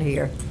ground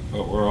here.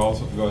 But we're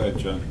also, go ahead,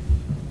 Jen.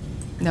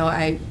 No,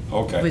 I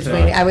Okay. was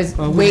waiting, I was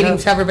Well, we waiting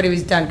have- till everybody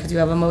was done, because you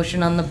have a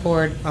motion on the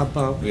board.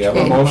 About, We have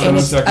a And- motion and a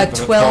it's second for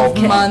the 12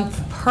 month.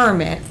 12-month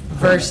permit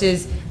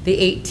versus the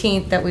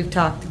 18th that we've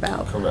talked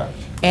about. Correct.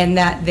 And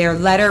that their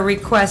letter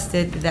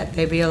requested that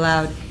they be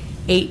allowed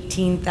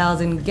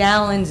 18,000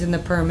 gallons in the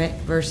permit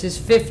versus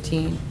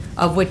 15,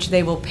 of which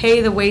they will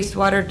pay the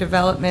wastewater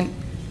development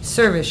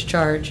service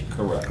charge.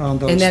 Correct. on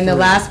those And then the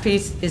three. last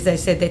piece is they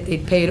said that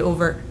they'd pay it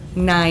over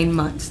 9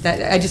 months.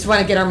 That, I just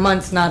want to get our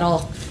months not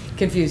all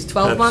confused.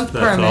 12-month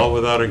That's all permit,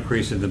 without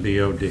increasing the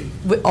BOD.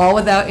 all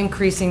without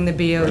increasing the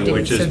BOD.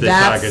 Which is So the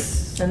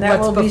that's And that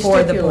will what's be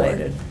before the board.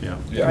 stipulated, Yeah.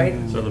 Yeah. right?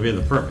 So it'll be in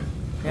the permit.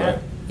 Yeah,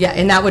 Yeah,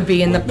 and that would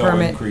be in the With no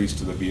permit. increase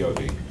to the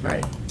BOD,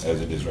 right.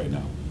 as it is right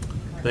now.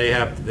 They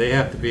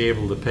have to be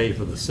able to pay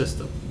for the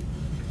system.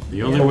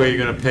 The only way you're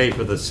gonna pay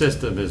for the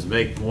system is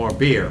make more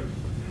beer.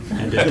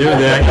 And to do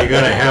that, you're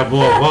gonna have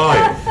more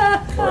volume.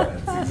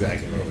 That's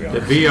exactly where we are.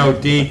 The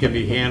BOD can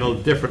be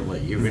handled differently.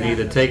 You can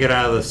either take it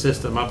out of the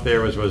system up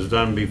there as was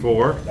done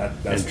before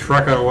That's- and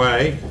truck it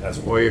away, That's-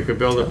 or you could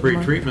build a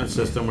pre-treatment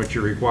system, which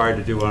you're required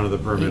to do under the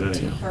permit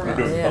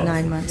anyhow.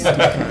 9 months. All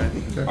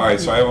right,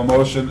 so I have a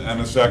motion and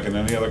a second.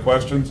 Any other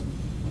questions?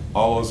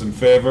 All those in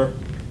favor?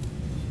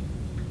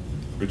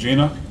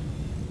 Regina?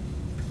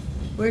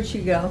 Where'd she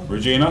go?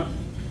 Regina?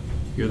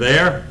 You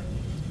there?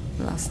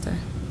 Lost her.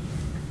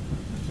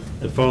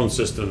 The phone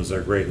systems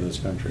are great in this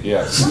country.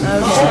 Yes. I'm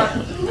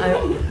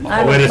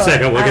Wait a opposed.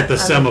 second, we'll get the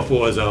I'm-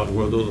 semaphores out, and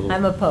we'll do a little.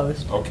 I'm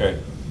opposed. Okay.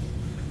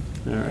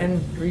 All right. And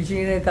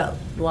Regina got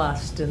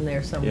lost in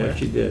there somewhere. Yeah,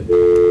 she did.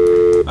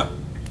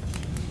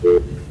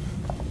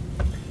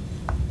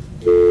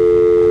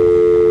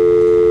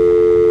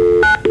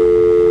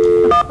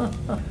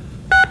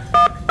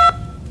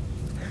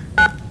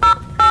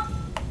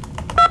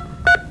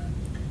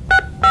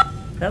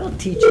 That'll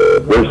teach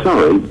you. We're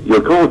sorry,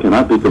 your call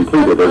cannot be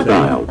completed as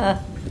dialed.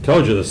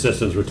 told you the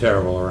systems were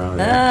terrible around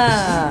here.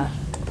 Ah,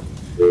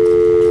 Try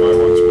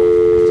once more.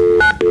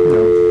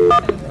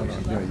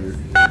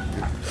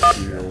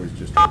 You always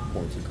just have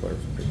points of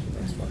clarification,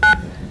 that's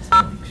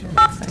fine.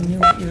 I knew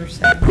what you were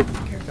saying.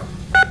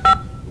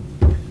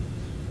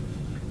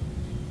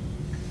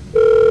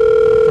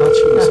 Thought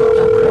she was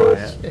awful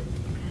quiet.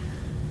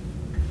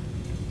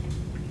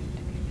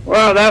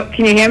 Well,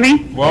 can you hear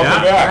me?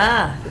 Welcome back.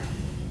 ah.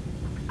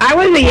 I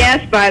was a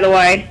yes, by the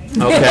way.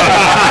 Okay.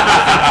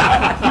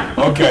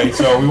 Okay,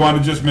 so we want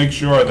to just make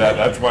sure that,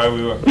 that's why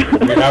we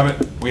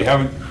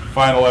haven't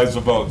finalized the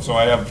vote. So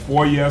I have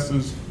 4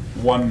 yeses,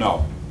 1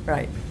 no.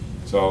 Right.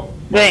 So.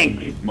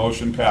 Thanks.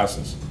 Motion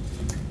passes.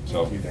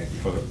 So,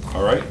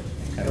 all right?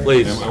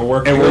 Please, And we're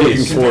working. And we're looking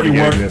continue forward to to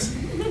work- getting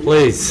this.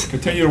 please.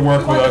 Continue to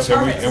work with us,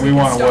 and we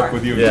want to work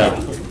with you, too. Yeah.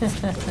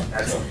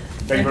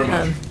 Thank you very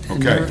much.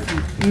 Okay.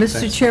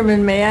 Mr.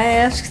 Chairman, may I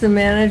ask the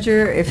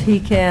manager if he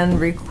can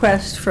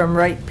request from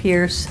Wright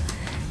Pierce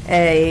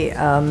a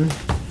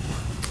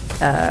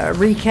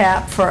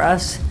recap for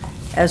us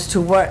as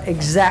to what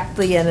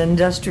exactly an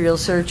industrial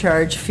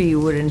surcharge fee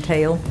would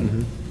entail?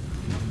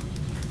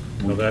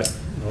 Well, that,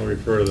 I'll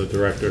refer to the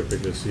director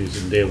because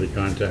he's in daily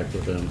contact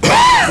with them.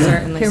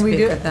 Certainly Can we speak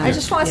do with it? them. I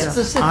just want Yes.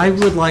 specifics. I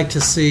would like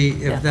to see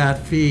Yeah. if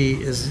that fee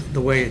is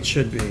the way it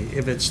should be,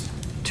 if it's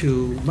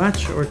too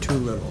much or too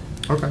little.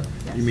 Okay.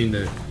 You mean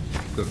the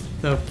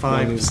The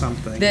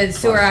 5-something. The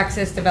sewer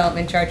access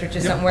development charge, which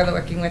is something we're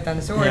working with on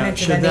the sewer ordinance,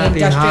 should and then that the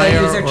be industrial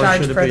higher, user or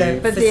charge should it for be- the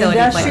But the facility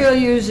plan. industrial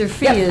user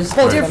fee Yep, is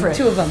both of them, different.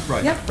 two of them.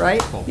 Right. Yep,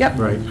 Right? yep.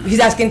 Right. He's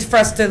asking for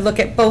us to look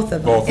at both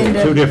of them. Both of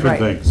them. Two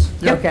different Right. things.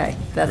 Okay,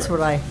 that's what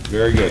I,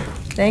 Very good.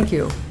 thank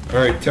you. All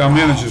right, town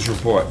managers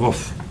report.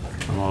 Oof.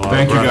 I'm all out of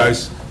Thank you, breath.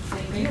 guys.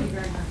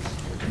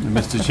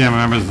 Mr. Chairman,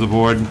 members of the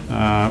board,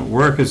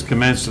 work has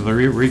commenced to the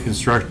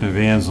reconstruction of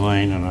Ann's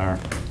Lane, and our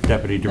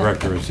deputy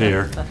director is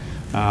here.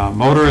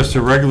 Motorists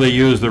who regularly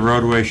use the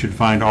roadway should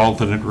find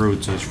alternate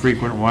routes, as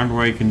frequent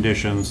one-way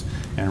conditions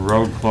and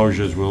road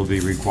closures will be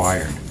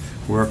required.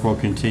 Work will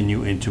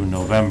continue into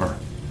November.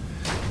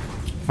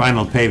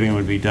 Final paving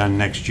would be done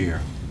next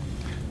year.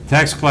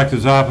 Tax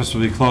collector's office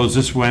will be closed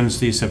this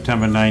Wednesday,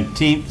 September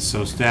 19th,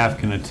 so staff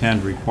can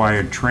attend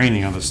required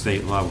training on the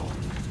state level.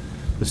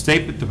 The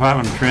State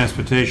Department of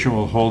Transportation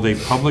will hold a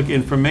public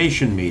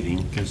information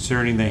meeting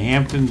concerning the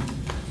Hampton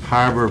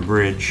Harbor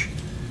Bridge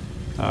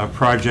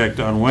project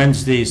on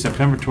Wednesday,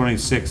 September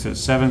 26th at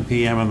 7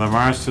 p.m. in the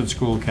Marston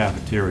School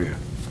cafeteria.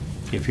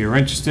 If you're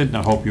interested, and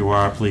I hope you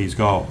are, please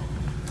go.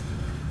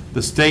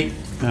 The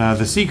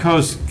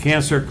Seacoast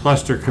Cancer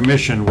Cluster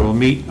Commission will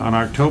meet on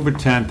October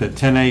 10th at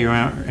 10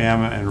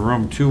 a.m. in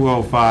room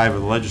 205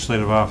 of the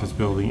Legislative Office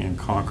Building in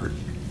Concord.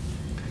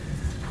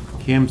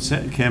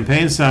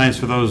 Campaign signs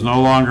for those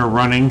no longer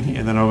running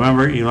in the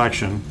November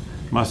election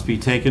must be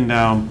taken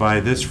down by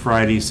this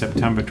Friday,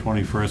 September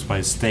 21st,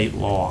 by state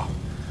law.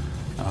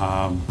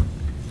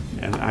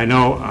 And I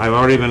know I've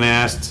already been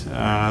asked,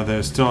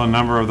 there's still a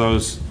number of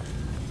those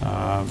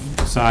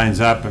signs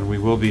up, and we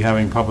will be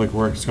having Public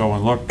Works go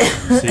and look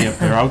and see if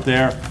they're out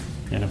there,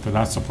 and if they're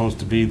not supposed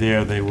to be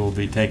there, they will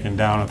be taken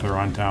down if they're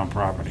on town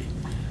property.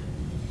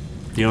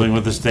 Dealing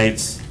with the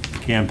state's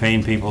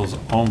campaign people's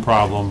own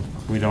problem,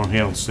 we don't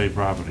handle state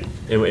property.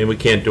 And we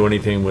can't do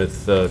anything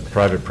with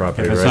private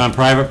property, If right? it's on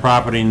private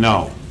property,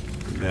 no.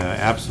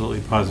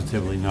 Absolutely,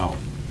 positively, no.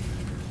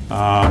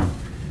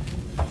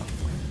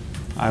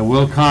 I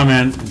will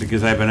comment,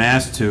 because I've been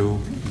asked to,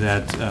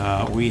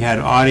 that we had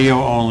audio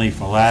only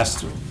for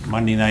last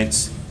Monday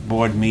night's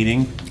board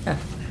meeting.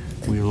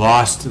 We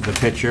lost the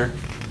picture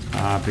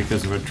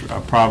because of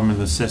a problem in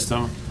the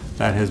system.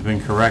 That has been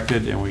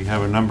corrected, and we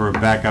have a number of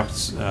backup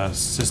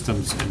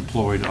systems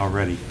employed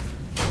already.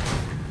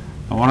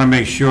 I want to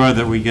make sure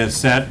that we get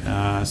set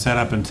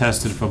up and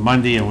tested for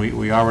Monday, and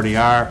we already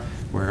are,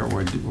 where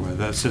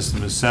that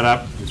system is set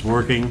up, it's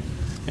working,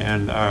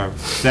 and our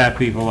staff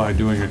people are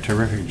doing a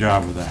terrific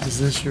job with that. Is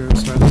this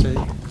yours, Betsy?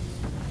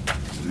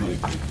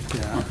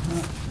 Yeah,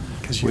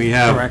 because We you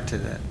have-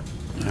 corrected it.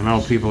 I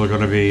know people are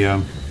going to be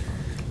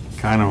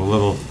kind of a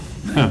little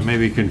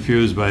maybe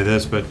confused by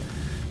this, but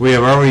we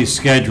have already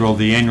scheduled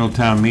the annual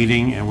town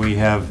meeting, and we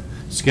have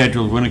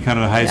scheduled Winnicott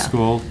High Yeah.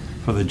 School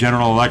for the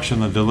general election,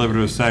 the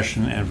deliberative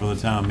session, and for the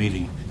town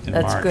meeting in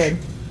March. That's good.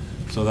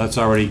 So that's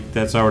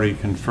already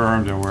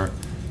confirmed, and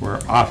we're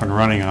off and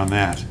running on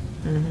that.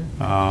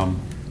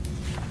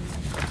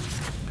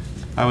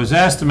 I was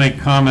asked to make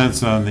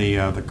comments on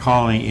the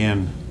Colony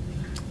Inn.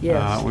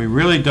 Yes. We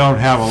really don't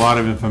have a lot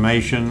of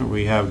information.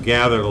 We have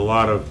gathered a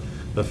lot of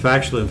the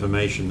factual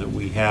information that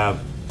we have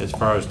as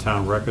far as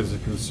town records are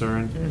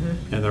concerned,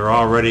 and they're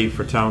all ready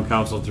for town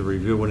council to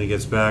review when he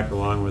gets back,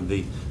 along with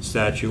the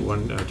statute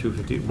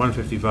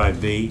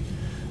 155B,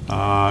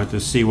 to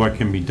see what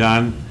can be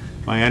done.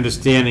 My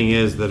understanding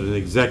is that an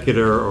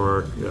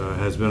executor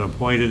has been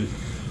appointed.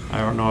 I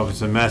don't know if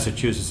it's in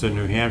Massachusetts or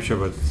New Hampshire,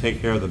 but to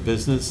take care of the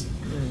business.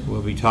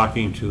 We'll be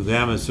talking to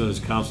them as soon as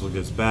council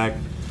gets back.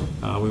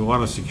 We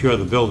want to secure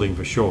the building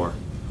for sure.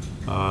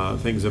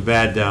 Things are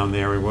bad down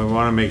there, and we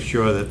want to make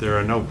sure that there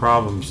are no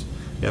problems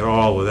at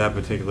all with that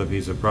particular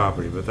piece of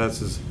property. But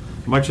that's as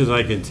much as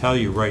I can tell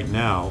you right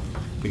now,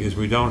 because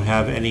we don't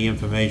have any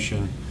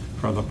information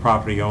from the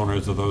property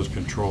owners or those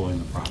controlling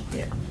the property.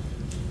 Yeah.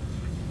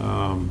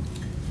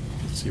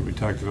 Let's see, we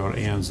talked about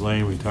Ann's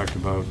Lane, we talked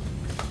about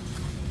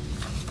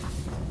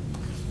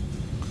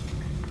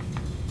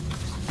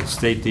the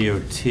state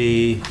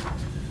DOT,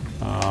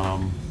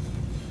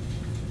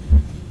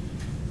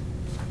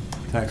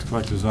 tax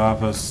collector's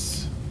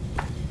office,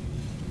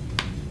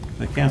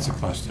 the cancer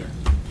cluster.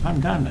 I'm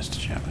done, Mr.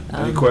 Chairman.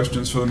 Any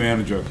questions for the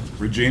manager?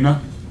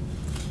 Regina?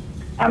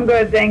 I'm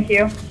good, thank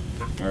you.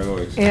 All right,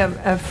 Louise.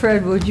 Yeah,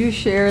 Fred, would you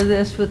share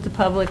this with the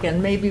public,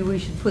 and maybe we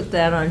should put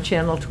that on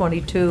Channel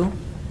 22?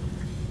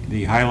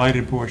 The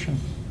highlighted portion?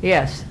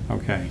 Yes.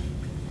 Okay.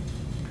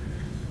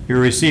 You're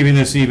receiving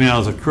this email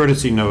as a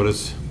courtesy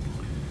notice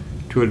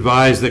to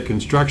advise that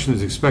construction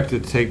is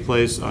expected to take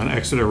place on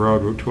Exeter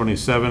Road, Route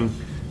 27,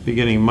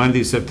 beginning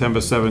Monday, September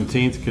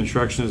 17th.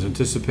 Construction is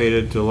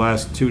anticipated to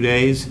last 2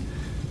 days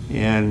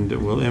and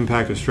will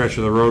impact a stretch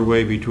of the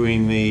roadway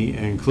including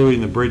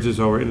the bridges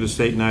over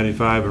Interstate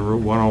 95 and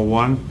Route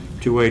 101.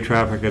 Two-way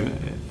traffic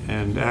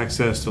and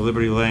access to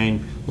Liberty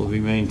Lane will be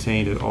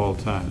maintained at all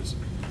times.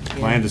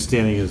 My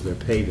understanding is they're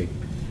paving.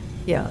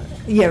 Yeah,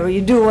 well,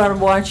 you do want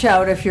to watch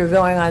out if you're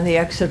going on the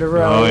Exeter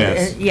Road. Oh,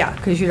 yes. Yeah,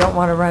 because you don't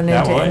want to run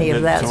into any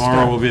of that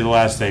Tomorrow will stuff. be the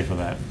last day for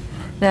that.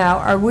 Now,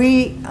 are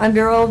we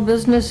under old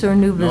business or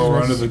new business? No,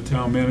 we're under the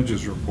town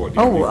manager's report.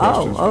 Do you have any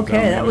questions for the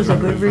Okay, town that was a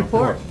manager? good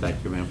report.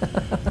 Thank you, ma'am.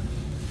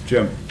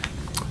 Jim?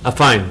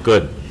 Fine,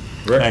 good.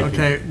 Rick? Thank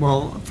you. Okay,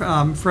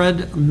 well,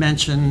 Fred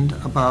mentioned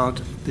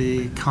about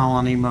the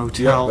Colony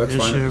Motel Yeah, that's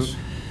fine. issue.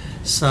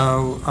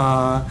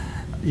 So,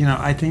 you know,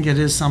 I think it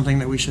is something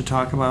that we should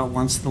talk about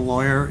once the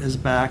lawyer is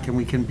back and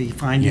we can be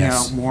finding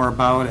Yes. out more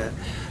about it.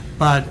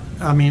 But,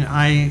 I mean,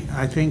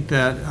 I think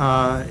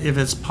that if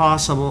it's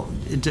possible,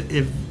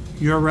 if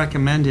you're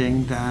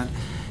recommending that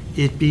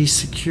it be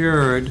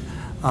secured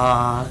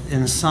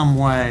in some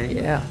way.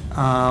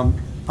 Yeah.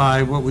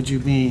 By, what would you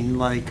mean,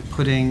 like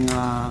putting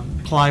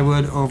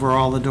plywood over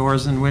all the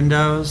doors and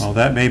windows? Well,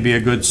 that may be a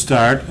good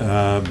start,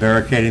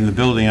 barricading the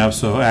building up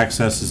so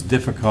access is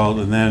difficult,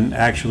 and then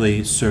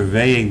actually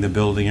surveying the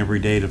building every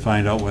day to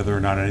find out whether or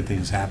not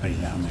anything's happening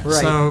down there.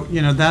 Right. So,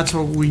 you know, that's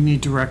what we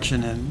need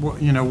direction in.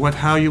 You know,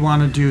 how you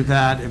want to do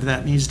that, if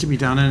that needs to be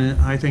done, and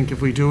I think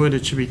if we do it,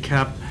 it should be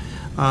kept,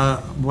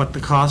 what the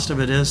cost of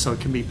it is, so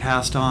it can be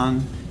passed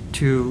on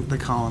to the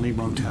Colony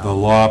The Motel.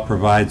 law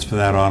provides for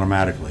that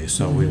automatically,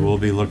 so we will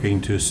be looking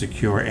to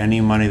secure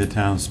any money the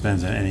town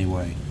spends in any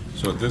way.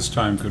 So at this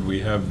time, could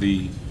we have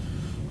the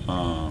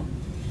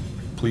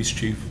police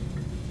chief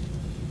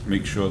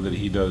make sure that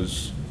he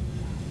does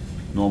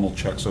normal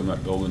checks on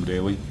that building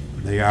daily?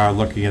 They are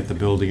looking at the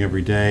building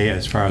every day.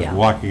 As far as Yeah.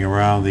 walking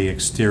around the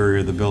exterior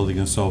of the building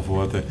and so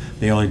forth,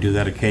 they only do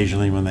that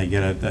occasionally when they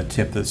get a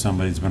tip that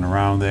somebody's been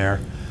around there.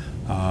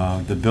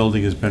 The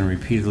building has been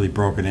repeatedly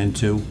broken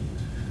into,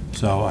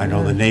 so I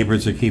know the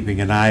neighbors are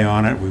keeping an eye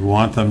on it. We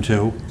want them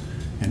to.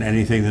 And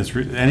anything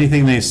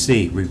they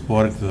see,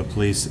 report it to the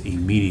police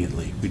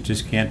immediately. We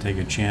just can't take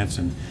a chance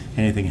in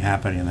anything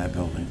happening in that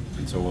building.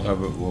 And so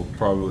we'll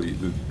probably,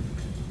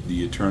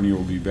 the attorney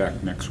will be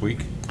back next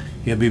week?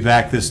 He'll be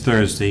back this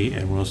Thursday,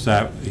 and we'll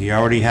start, he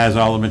already has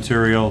all the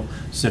material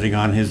sitting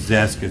on his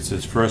desk. It's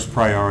his first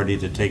priority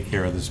to take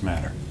care of this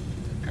matter.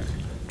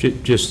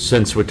 Just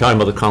since we're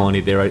talking about the colony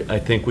there, I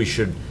think we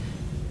should,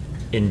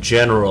 in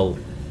general,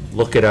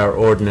 look at our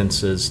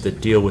ordinances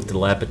that deal with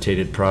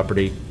dilapidated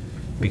property,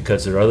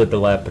 because there are other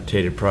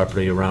dilapidated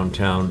property around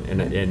town,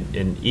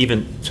 and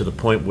even to the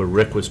point where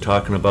Rick was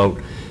talking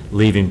about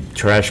leaving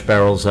trash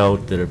barrels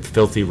out that are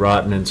filthy,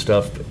 rotten and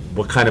stuff.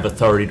 What kind of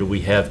authority do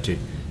we have to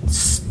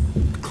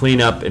clean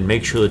up and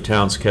make sure the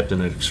town's kept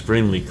in an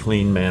extremely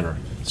clean manner?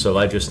 So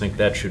I just think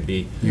that should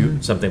be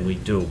something we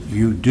do.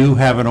 You do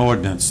have an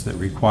ordinance that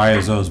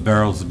requires those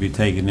barrels to be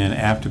taken in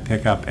after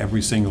pickup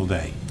every single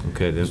day.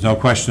 Okay, There's no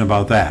question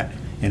about that.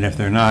 And if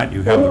they're not,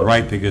 you have the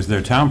right, because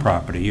they're town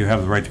property, you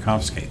have the right to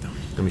confiscate them.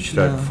 then we should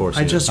start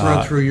enforcing I it. just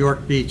rode through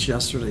York Beach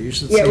yesterday. You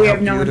should see Yeah, we how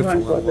have no one to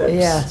beautiful it enforce it. was.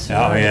 Yes.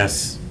 Oh,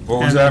 yes. What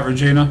was that,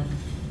 Regina?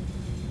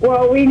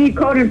 Well, we need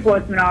code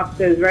enforcement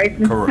officers, right?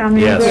 Mr. Correct. Town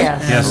Manager?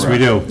 Yes. Yes, we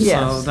do. Yes.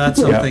 So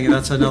that's something,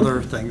 that's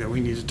another thing that we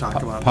need to talk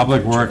about. in the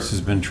Public future. Works has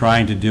been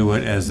trying to do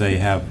it as they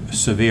have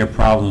severe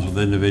problems with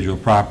individual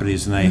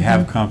properties, and they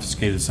have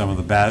confiscated some of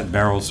the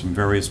barrels from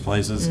various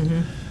places.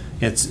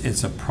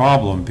 It's a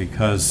problem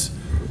because,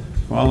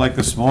 well, like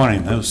this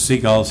morning, those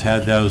seagulls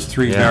had those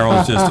 3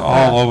 barrels just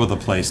all over the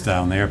place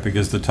down there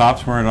because the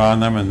tops weren't on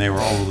them and they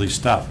were overly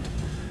stuffed.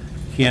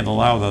 Can't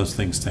allow those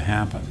things to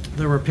happen.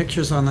 There were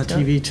pictures on the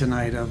TV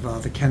tonight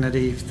of the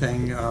Kennedy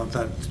thing, that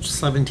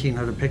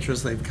 1,700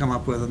 pictures they've come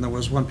up with, and there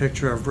was one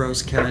picture of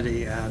Rose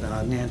Kennedy at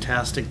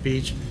Nantastic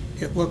Beach.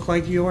 It looked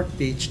like York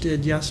Beach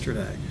did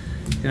yesterday.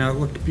 You know, it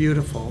looked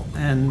beautiful,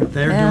 and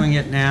they're Yeah. doing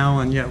it now,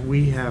 and yet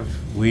we have.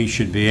 We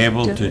should be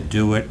able to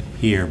do it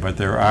here, but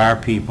there are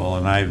people,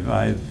 and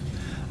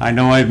I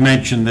know I've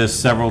mentioned this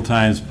several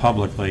times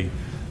publicly.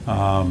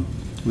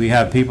 We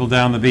have people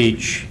down the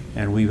beach,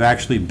 And we've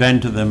actually been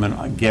to them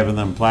and given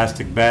them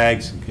plastic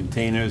bags and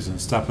containers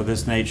and stuff of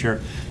this nature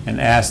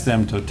and asked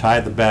them to tie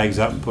the bags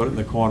up and put it in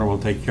the corner. We'll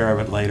take care of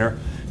it later,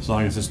 as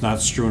long as it's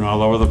not strewn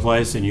all over the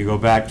place. And you go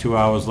back 2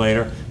 hours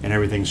later and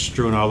everything's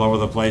strewn all over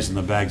the place and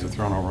the bags are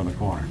thrown over in the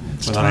corner.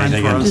 It's without time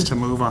anything for in us it. to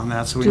move on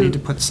that, so we Do- need to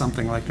put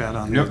something like that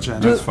on the Yep,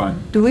 agenda. that's fine.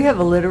 Do we have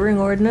a littering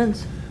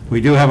ordinance?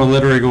 We do have a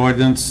littering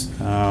ordinance.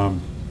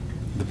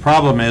 The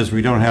problem is,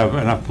 we don't have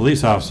enough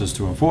police officers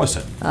to enforce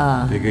it,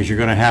 because you're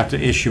going to have to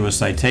issue a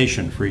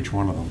citation for each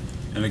one of them.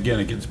 And again,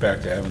 it gets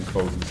back to having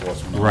code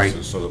enforcement Right.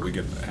 officers so that we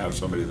can have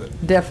somebody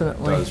that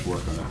Definitely, does work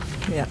on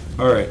it. yeah.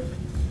 All right,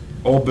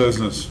 old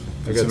business.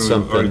 I got Consider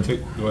we already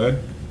something. Go ahead.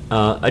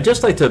 I'd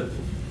just like to,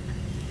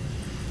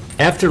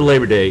 after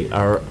Labor Day,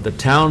 are the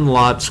town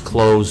lots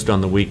closed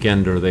on the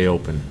weekend, or are they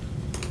open?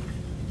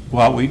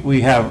 Well,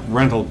 we have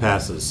rental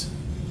passes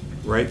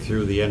right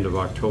through the end of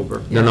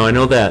October. No, I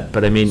know that,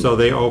 but I mean, So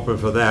they open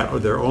for that, or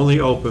they're only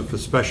open for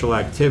special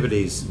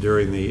activities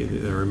during the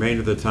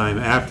remainder of the time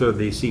after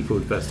the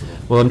seafood festival.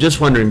 well, I'm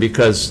just wondering,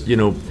 because,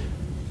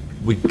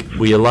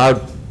 we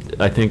allowed,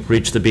 I think,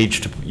 Reach the Beach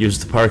to use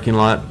the parking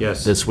lot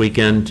Yes. this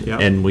weekend, Yeah.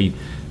 and we,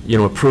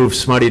 approved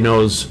Smutty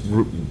Nose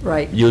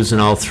Right. using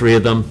all three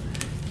of them.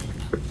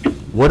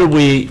 What do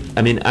we,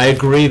 I mean, I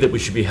agree that we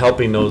should be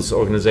helping those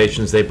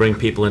organizations, they bring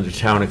people into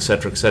town, et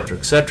cetera, et cetera,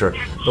 et cetera,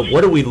 but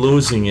what are we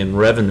losing in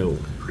revenue?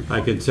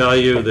 I can tell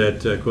you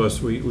that, of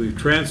course, we've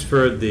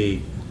transferred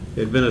the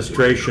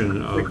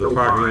administration of the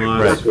parking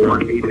lots from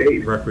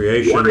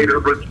recreation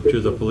to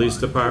the police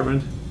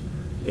department.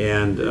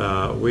 And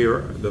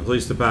the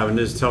police department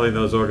is telling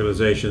those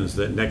organizations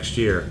that next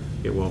year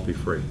it won't be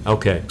free.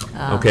 Okay,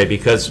 okay,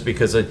 because,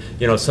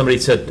 somebody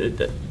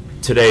said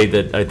today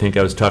that, I think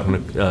I was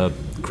talking to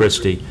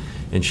Christie,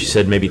 and she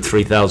said maybe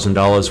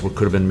 $3,000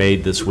 could have been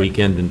made this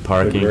weekend in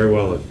parking. Very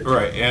well. All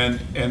right, and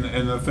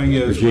the thing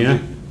is. Regina?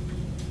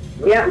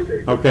 Yeah.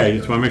 Okay,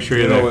 just want to make sure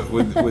You you're know,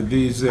 there. with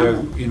these,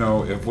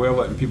 if we're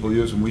letting people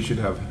use them, we should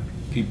have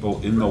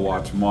people in the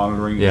lots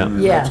monitoring. Yeah.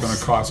 And Yes. that's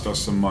gonna cost us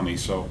some money,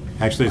 so,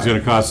 Actually, it's going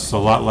to cost us a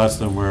lot less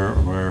than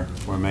we're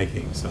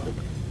making, so.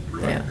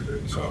 Yeah.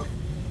 so.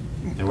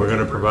 And we're going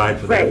to provide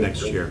for that Right.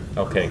 next year.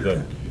 Okay,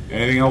 good.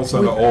 Anything else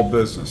on the old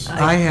business?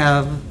 I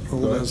have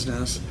old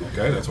business.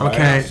 Okay, that's why I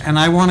Okay, asked. and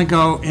I want to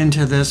go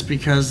into this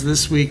because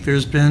this week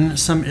there's been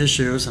some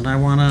issues, and I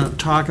want to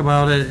talk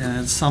about it, and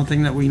it's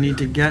something that we need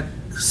to get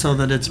so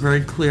that it's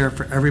very clear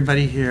for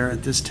everybody here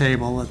at this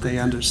table that they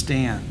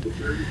understand.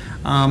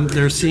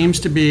 There seems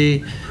to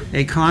be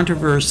a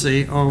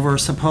controversy over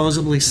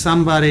supposedly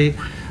somebody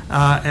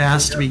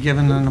asked to be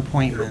given an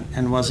appointment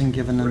and wasn't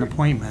given an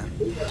appointment.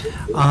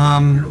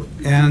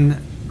 And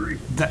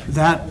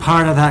that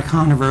part of that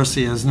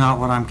controversy is not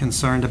what I'm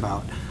concerned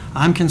about.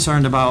 I'm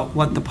concerned about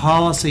what the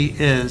policy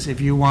is if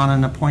you want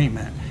an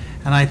appointment.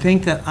 And I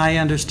think that I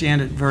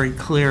understand it very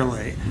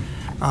clearly.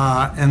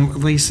 And at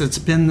least it's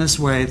been this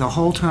way the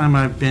whole time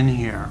I've been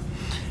here.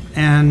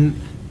 And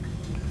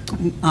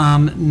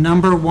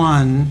number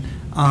one,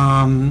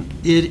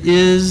 it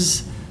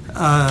is,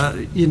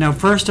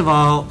 first of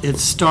all, it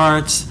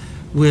starts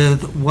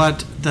with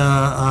what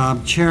the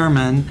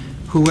chairman,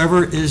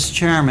 whoever is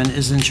chairman,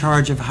 is in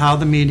charge of how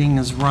the meeting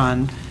is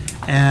run.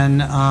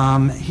 And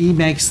he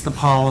makes the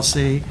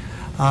policy,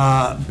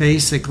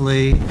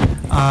 basically,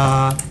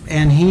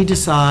 and he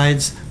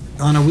decides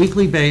on a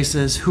weekly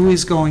basis who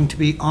is going to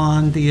be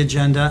on the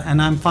agenda,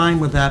 and I'm fine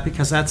with that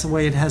because that's the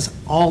way it has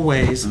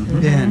always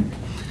been.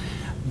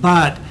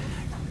 But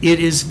it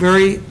is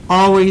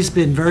always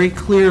been very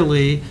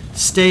clearly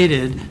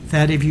stated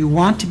that if you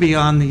want to be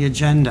on the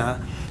agenda,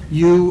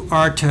 you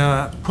are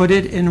to put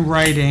it in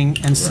writing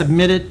and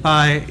submit it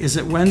by, is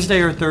it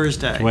Wednesday or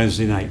Thursday?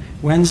 Wednesday night.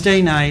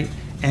 Wednesday night,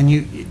 and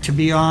you, to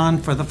be on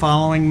for the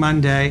following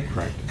Monday.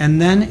 Correct.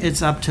 And then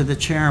it's up to the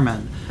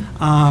chairman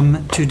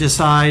to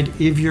decide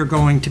if you're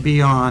going to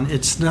be on.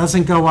 It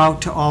doesn't go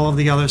out to all of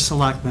the other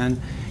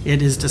selectmen.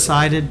 It is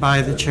decided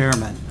by the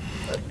chairman.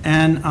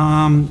 And,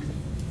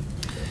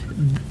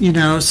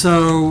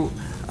 so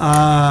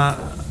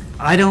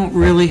I don't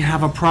really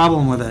have a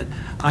problem with it.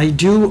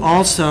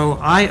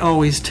 I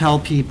always tell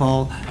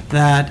people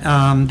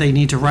that they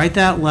need to write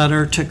that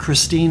letter to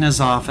Christina's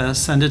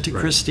office, send it to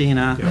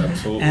Christina. Yeah,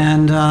 absolutely.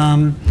 And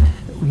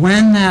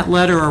when that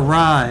letter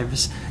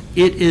arrives,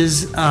 it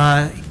is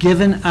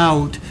given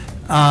out,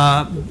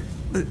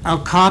 a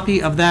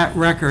copy of that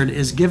record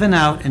is given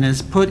out and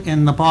is put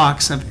in the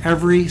box of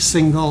every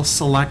single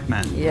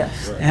selectman.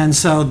 Yes. And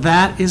so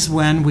that is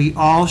when we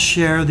all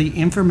share the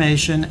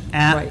information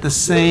at Right. the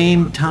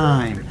same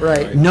time.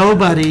 Right.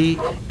 Nobody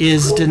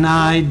is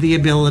denied the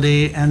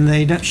ability, and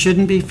they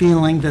shouldn't be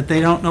feeling that they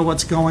don't know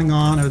what's going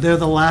on, or they're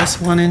the last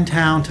one in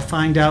town to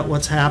find out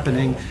what's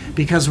happening,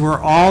 because we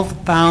all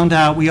find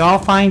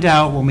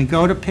out when we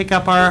go to pick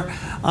up our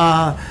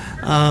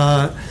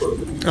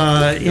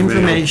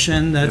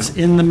information that's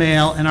in the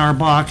mail in our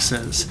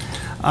boxes.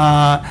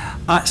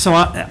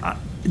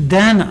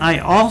 Then I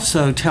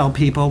also tell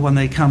people when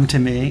they come to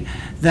me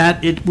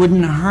that it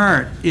wouldn't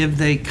hurt if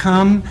they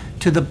come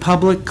to the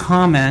public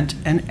comment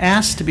and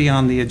ask to be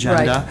on the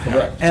agenda. Right.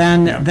 Correct.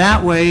 And Yeah.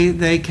 that way,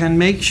 they can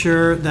make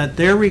sure that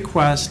their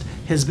request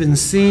has been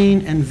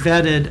seen and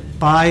vetted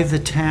by the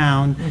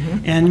town.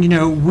 And, you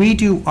know, we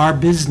do our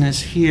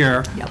business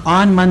here Yep.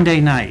 on Monday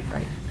night.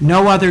 Right.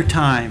 No other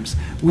times.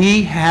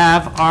 We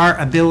have our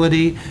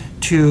ability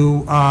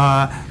to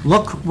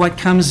look what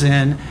comes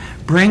in,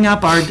 bring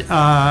up our,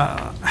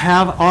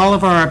 have all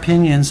of our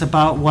opinions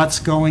about what's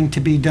going to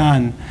be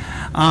done.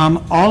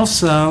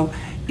 Also,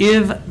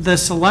 if the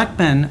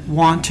selectmen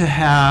want to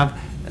have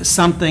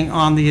something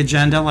on the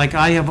agenda, like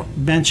I have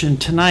mentioned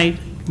tonight,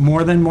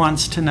 more than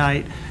once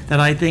tonight, that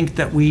I think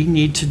that we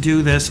need to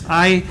do this,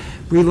 I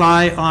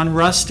rely on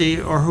Rusty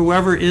or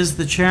whoever is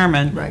the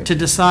chairman Right. to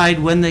decide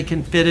when they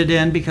can fit it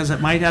in, because it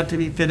might have to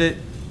be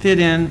fit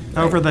in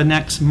over the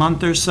next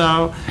month or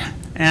so.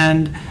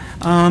 And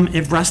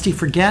if Rusty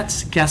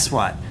forgets, guess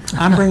what?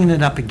 I'm bringing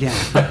it up again.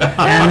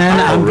 And then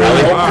I'm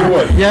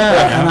going,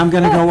 yeah, and I'm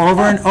going to go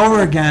over and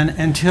over again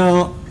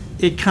until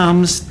it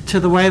comes to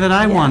the way that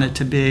I want it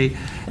to be.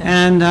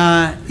 And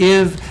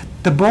if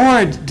the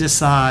board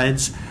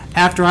decides,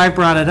 after I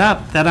brought it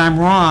up, that I'm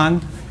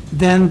wrong,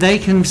 then they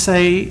can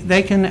say,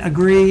 they can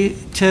agree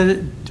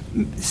to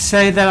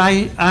say that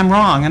I'm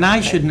wrong, and I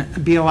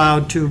shouldn't be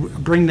allowed to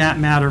bring that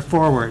matter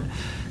forward.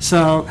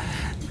 So,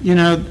 you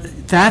know,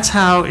 that's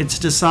how it's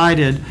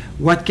decided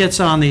what gets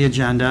on the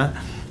agenda.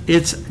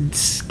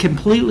 It's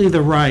completely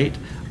the right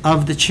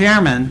of the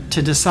chairman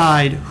to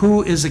decide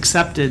who is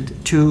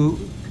accepted to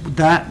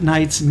that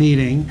night's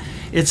meeting.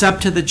 It's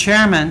up to the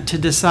chairman to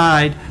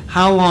decide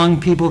how long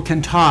people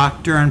can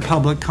talk during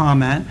public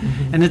comment.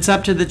 And it's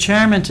up to the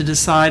chairman to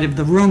decide if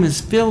the room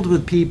is filled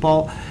with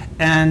people.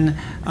 And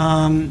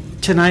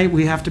tonight,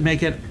 we have to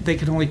make it, they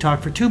can only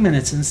talk for 2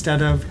 minutes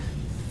instead of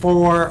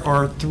 4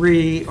 or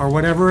 3 or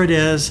whatever it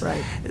is,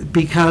 Right.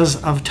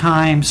 because of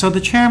time. So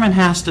the chairman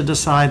has to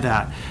decide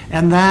that.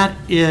 And that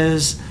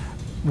is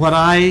what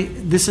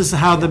this is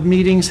how the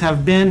meetings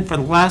have been for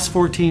the last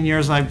 14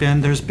 years I've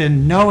been. There's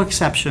been no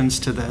exceptions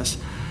to this.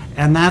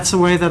 And that's the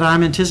way that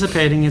I'm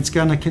anticipating it's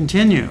going to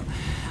continue.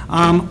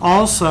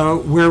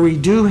 Also, where we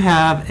do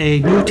have a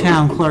new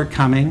town clerk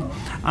coming,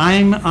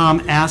 I'm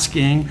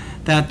asking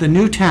that the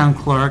new town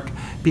clerk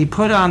be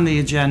put on the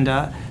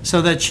agenda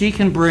so that she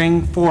can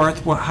bring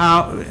forth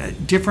how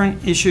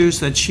different issues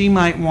that she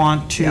might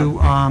want to,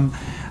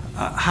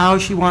 how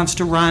she wants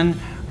to run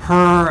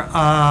her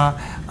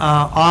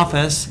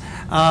office,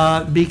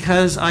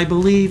 because I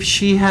believe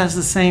she has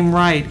the same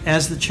right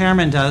as the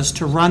chairman does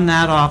to run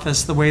that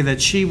office the way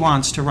that she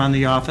wants to run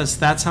the office.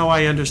 That's how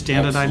I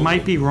understand it. I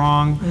might be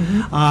wrong,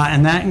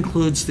 and that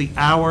includes the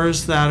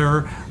hours that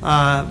are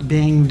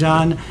being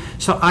done.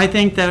 So I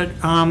think that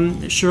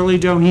Shirley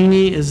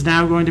Doheny is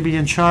now going to be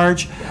in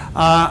charge.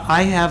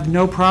 I have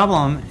no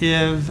problem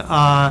if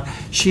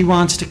she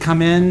wants to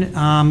come in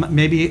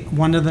maybe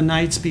one of the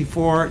nights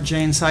before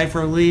Jane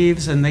Cipher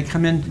leaves and they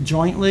come in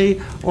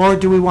jointly, or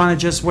do we want to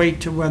just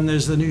wait to when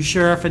there's the new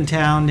sheriff in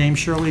town named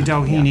Shirley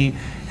Doheny,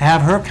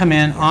 have her come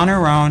in on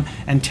her own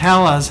and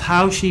tell us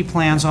how she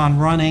plans on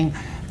running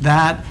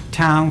that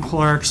town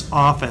clerk's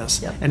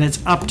office. Yep. And it's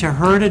up to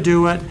her to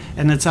do it,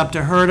 and it's up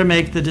to her to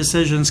make the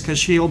decisions, because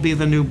she'll be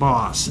the new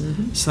boss.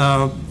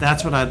 So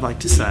that's what I'd like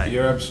to say.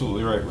 You're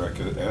absolutely right, Rick.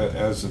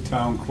 As a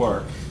town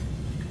clerk,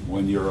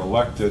 when you're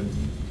elected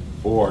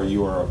or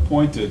you are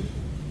appointed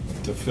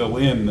to fill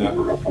in that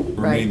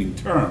remaining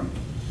term,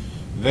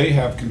 they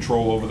have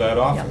control over that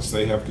office.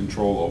 They have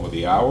control over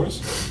the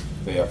hours,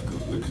 they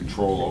have the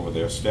control over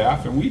their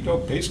staff, and we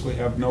don't basically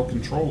have no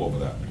control over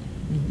that.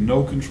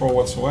 No control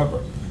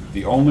whatsoever.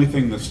 The only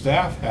thing the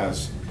staff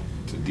has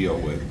to deal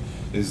with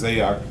is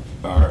they are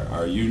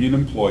union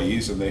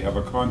employees and they have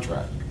a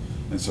contract.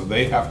 And so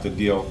they have to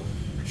deal,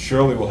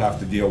 Shirley will have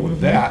to deal with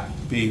that,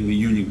 being the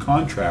union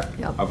contract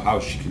of how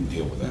she can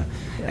deal with that.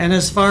 And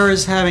as far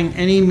as having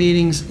any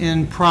meetings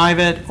in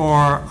private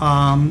or,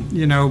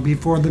 you know,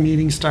 before the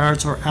meeting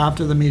starts or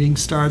after the meeting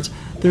starts,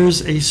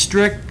 there's a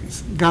strict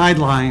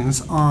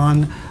guidelines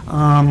on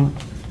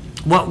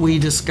what we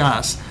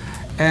discuss.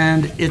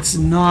 And it's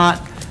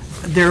not,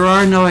 there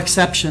are no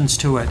exceptions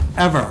to it,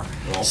 ever.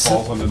 It all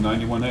falls under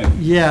 91A.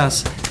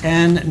 Yes,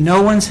 and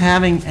no one's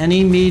having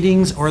any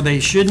meetings, or they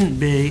shouldn't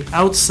be,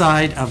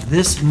 outside of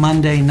this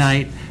Monday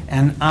night.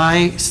 And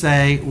I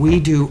say, we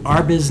do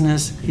our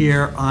business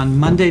here on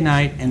Monday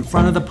night in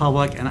front of the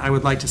public, and I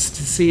would like to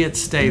see it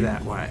stay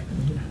that way.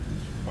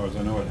 As far as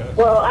I know, it has.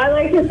 Well, I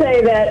like to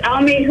say that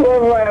I'll meet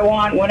whoever I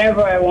want,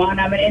 whenever I want.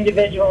 I'm an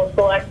individual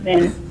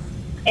selectman.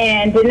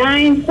 And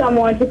denying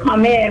someone to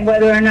come in,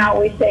 whether or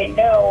not we say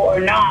no or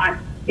not,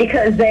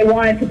 because they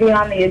wanted to be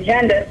on the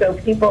agenda, so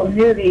people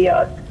knew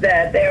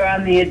that they're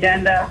on the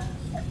agenda,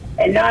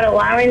 and not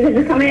allowing them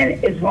to come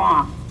in is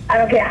wrong. I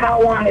don't care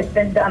how long it's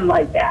been done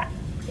like that.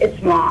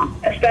 It's wrong,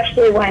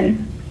 especially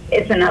when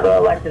it's another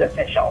elected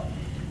official.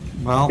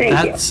 Well,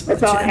 Thank you.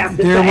 that's all I have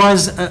to there say.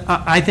 was,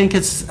 I think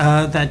it's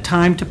that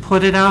time to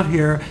put it out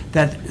here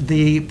that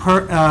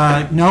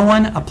no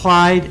one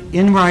applied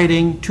in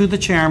writing to the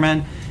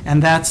chairman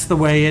and that's the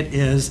way it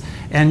is.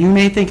 And you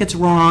may think it's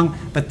wrong,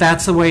 but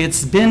that's the way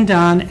it's been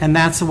done, and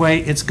that's the way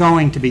it's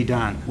going to be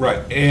done. Right,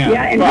 Yeah,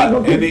 and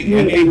but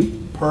people any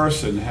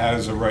person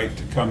has a right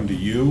to come to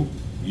you,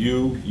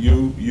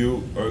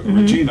 or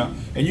Regina,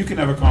 and you can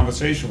have a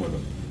conversation with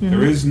them.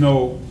 There is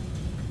nothing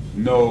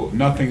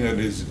that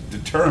is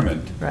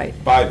determined Right.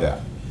 by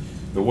that.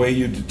 The way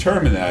you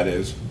determine that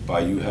is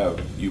by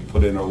you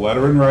put in a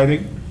letter in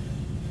writing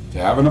to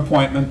have an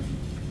appointment,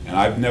 and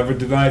I've never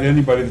denied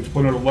anybody that's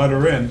put in a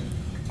letter in,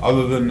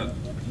 other than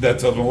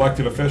that's an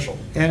elected official.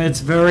 And it's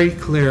very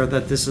clear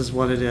that this is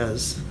what it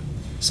is.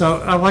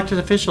 So elected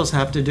officials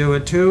have to do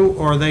it too,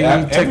 or they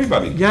Yeah, need to...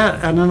 everybody. Yeah,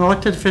 and an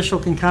elected official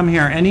can come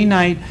here any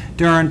night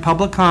during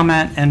public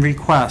comment and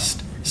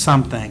request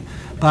something.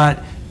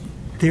 But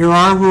there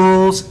are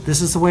rules,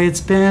 this is the way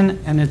it's been,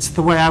 and it's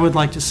the way I would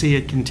like to see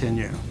it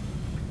continue.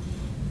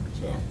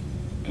 So,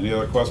 any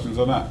other questions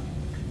on that?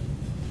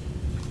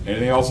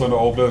 Anything else on the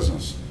old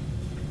business?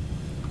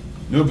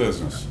 New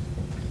business?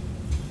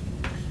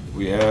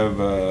 We have,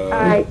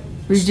 I'd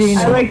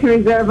Regina. like to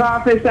reserve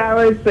office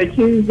hours for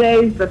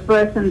Tuesdays, the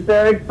 1st and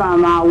 3rd,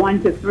 from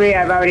 1 to 3.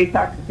 I've already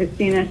talked to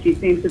Christina. She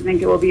seems to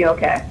think it will be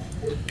okay.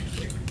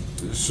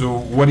 so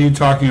what are you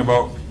talking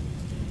about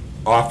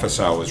office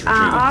hours,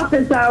 Regina?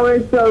 Office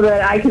hours so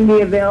that I can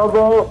be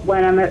available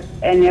when I'm at,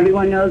 and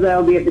everyone knows that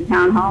I'll be at the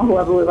town hall,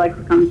 whoever would like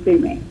to come see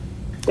me.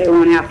 They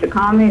won't have to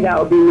call me. That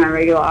will be my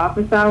regular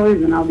office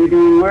hours, and I'll be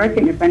doing work,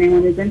 and if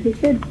anyone is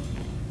interested,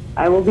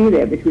 I will be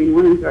there between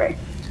 1 and 3.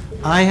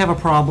 I have a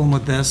problem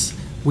with this.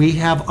 We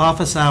have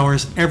office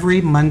hours every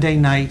Monday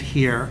night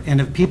here, and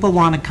if people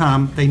want to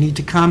come, they need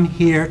to come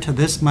here to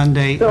this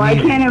Monday So I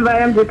meeting. can't invite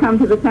them to come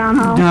to the town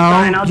hall?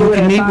 Fine, No, I'll do you it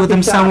can at meet with them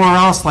coffee shop. somewhere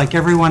else like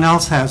everyone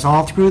else has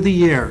all through the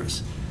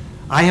years.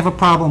 I have a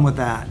problem with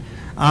that.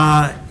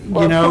 Well, You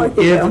of know,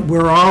 course you if do.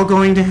 we're all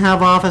going to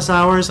have office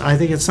hours, I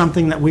think it's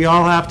something that we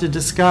all have to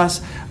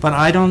discuss, but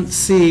I don't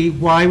see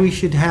why we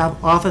should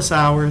have office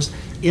hours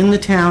in the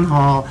town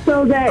hall.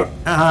 So that,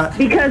 Uh,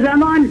 because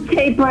I'm on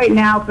tape right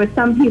now for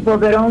some people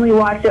that only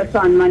watch us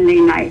on Monday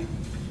night.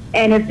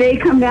 And if they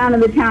come down to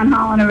the town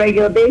hall on a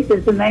regular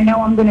basis and they know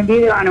I'm going to be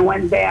there on a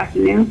Wednesday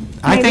afternoon.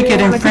 I maybe think they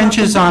it wanna come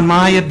infringes to- on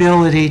my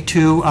ability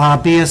to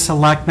be a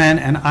selectman,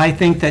 and I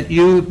think that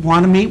you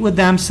want to meet with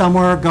them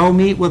somewhere, go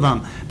meet with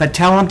them. But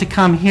tell them to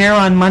come here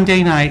on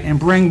Monday night and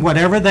bring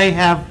whatever they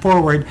have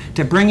forward,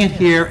 to bring it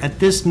here at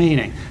this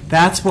meeting.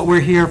 That's what we're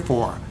here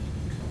for.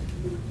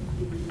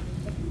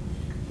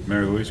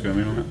 Mary Louise, got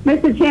me on that?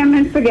 Mr.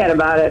 Chairman, forget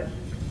about it.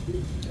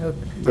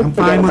 I'm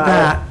fine with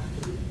that.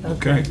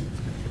 Okay.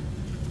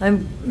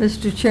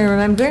 Mr. Chairman,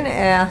 I'm going to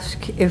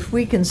ask if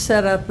we can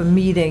set up a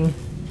meeting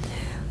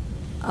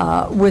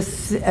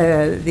with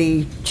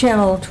the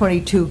Channel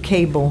 22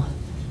 Cable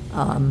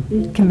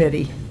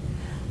Committee.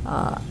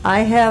 I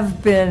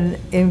have been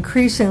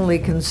increasingly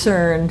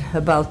concerned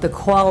about the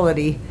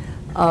quality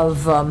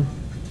of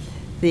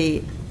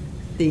the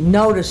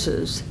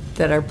notices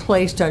that are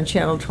placed on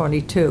Channel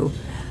 22.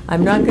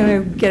 I'm not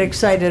going to get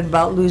excited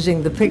about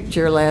losing the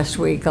picture last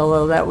week,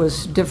 although that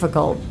was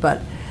difficult,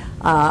 but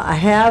I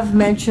have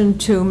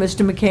mentioned to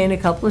Mr. McCain a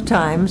couple of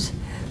times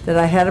that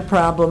I had a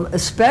problem,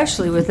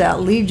 especially with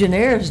that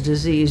Legionnaire's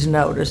disease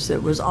notice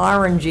that was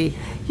orangey.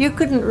 You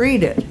couldn't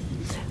read it.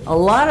 A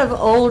lot of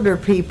older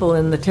people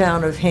in the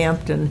town of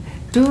Hampton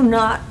do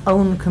not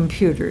own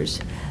computers.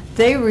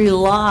 They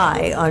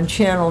rely on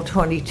Channel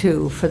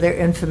 22 for their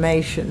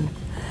information.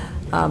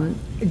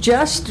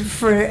 Just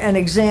for an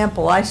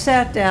example, I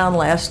sat down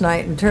last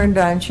night and turned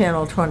on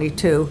Channel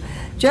 22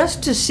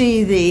 just to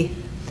see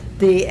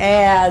the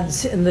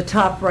ads in the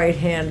top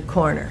right-hand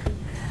corner.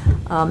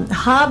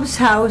 Hobbs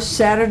House,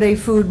 Saturday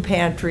Food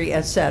Pantry,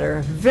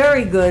 etc.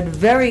 Very good,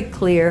 very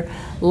clear,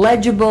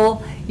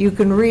 legible. You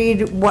can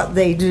read what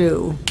they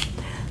do.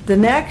 The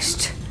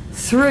next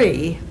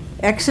three,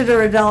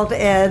 Exeter Adult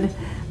Ed,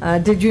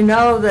 did you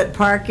know that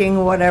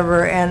parking,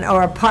 whatever,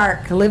 or a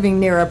park, living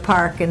near a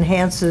park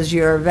enhances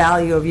your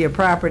value of your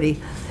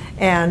property?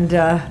 And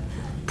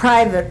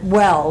private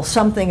well,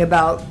 something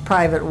about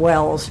private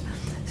wells.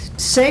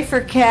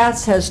 Safer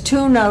Cats has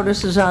 2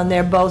 notices on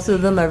there. Both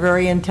of them are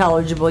very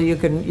intelligible. You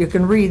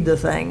can read the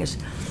things.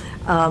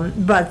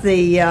 But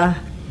the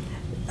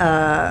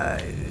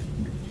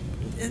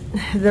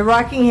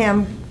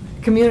Rockingham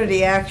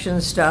Community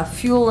Action stuff,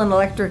 fuel and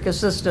electric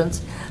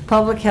assistance,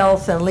 public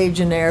health and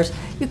Legionnaires,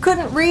 you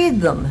couldn't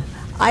read them.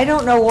 I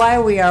don't know why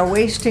we are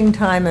wasting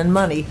time and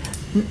money.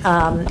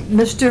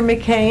 Mr.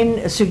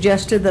 McCain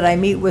suggested that I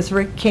meet with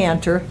Rick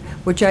Cantor,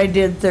 which I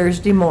did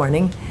Thursday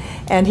morning,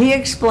 and he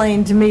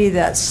explained to me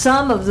that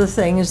some of the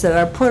things that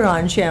are put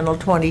on Channel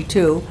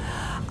 22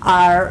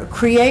 are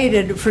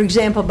created, for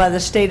example, by the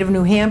state of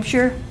New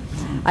Hampshire.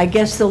 I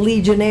guess the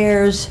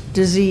Legionnaire's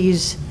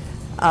disease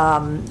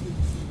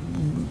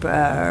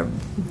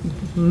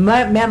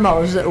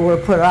memos that were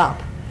put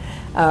up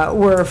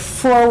were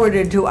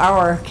forwarded to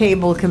our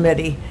cable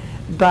committee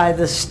by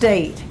the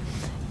state.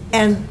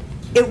 And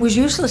it was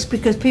useless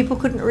because people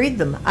couldn't read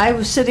them. I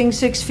was sitting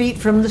 6 feet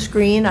from the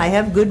screen. I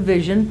have good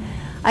vision.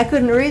 I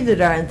couldn't read the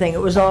darn thing.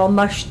 It was all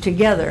mushed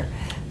together.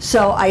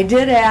 So I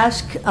did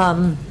ask,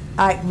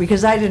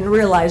 because I didn't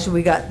realize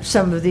we got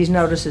some of these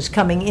notices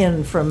coming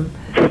in from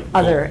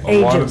other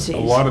agencies. A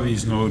lot of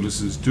these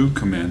notices do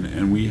come in,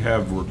 and we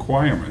have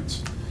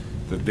requirements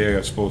that they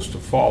are supposed to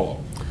follow.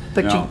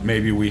 But Now, you-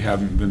 maybe we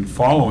haven't been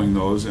following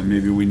those, and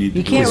maybe we need to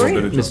You do a can't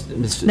little read.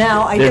 bit of.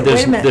 Now, wait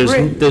a minute,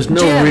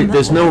 Jim.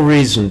 There's no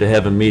reason to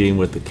have a meeting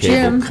with the cable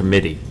Jim.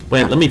 committee.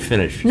 Wait, let me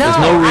finish. No, There's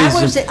no I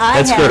reason. was- I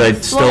That's good, had I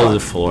the stole floor. the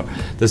floor.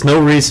 There's no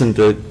reason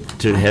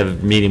to have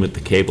a meeting with the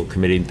cable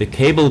committee. The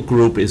cable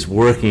group is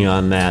working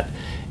on that,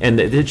 and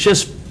it's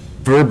just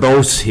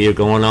verbose here,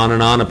 going on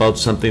and on about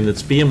something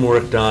that's being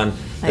worked on,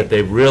 that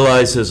they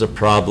realize is a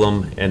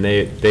problem, and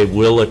they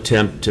will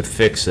attempt to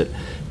fix it.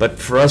 But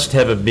for us to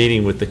have a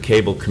meeting with the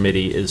cable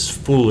committee is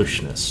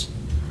foolishness.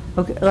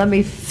 Okay, let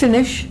me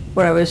finish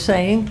what I was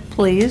saying,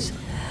 please.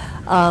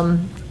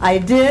 I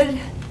did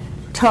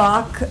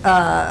talk,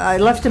 I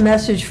left a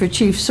message for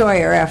Chief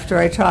Sawyer after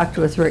I talked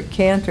with Rick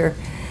Cantor,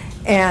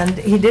 and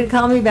he did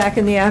call me back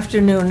in the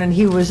afternoon, and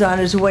he was on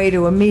his way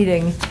to a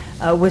meeting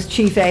with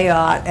Chief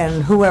Ayotte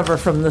and whoever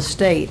from the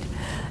state.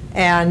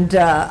 And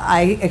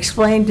I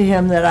explained to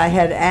him that I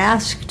had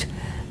asked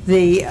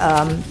the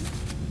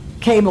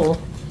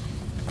cable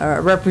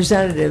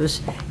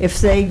representatives if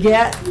they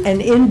get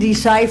an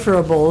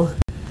indecipherable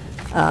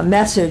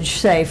message,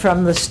 say,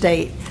 from the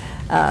state,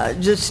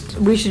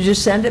 we should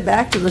just send it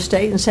back to the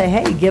state and say,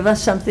 hey, give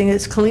us something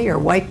that's clear,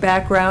 white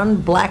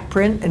background, black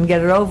print, and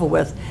get it over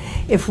with.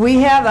 If we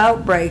have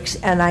outbreaks,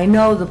 and I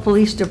know the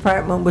police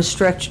department was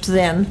stretched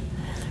thin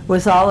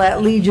with all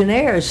that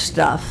Legionnaires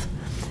stuff,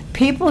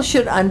 people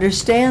should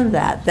understand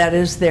that. That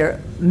is, there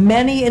are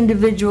many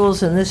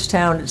individuals in this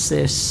town, it's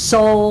their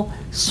sole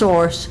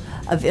source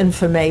of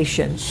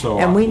information. So,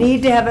 and we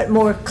need to have it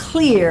more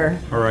clear.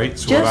 All right,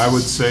 so what I Just-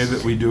 would say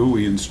that we do,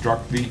 we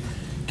instruct the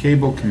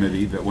cable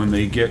committee that when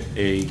they get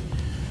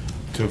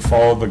to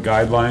follow the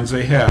guidelines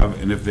they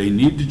have, and if they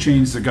need to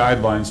change the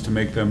guidelines to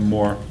make them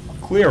more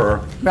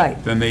clearer,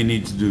 Right. then they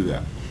need to do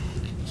that.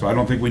 So I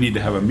don't think we need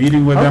to have a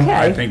meeting with them.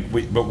 I Okay.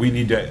 think but we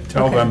need to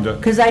tell Okay. them to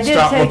 'Cause I did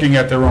stop take- looking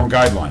at their own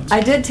guidelines. I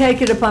did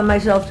take it upon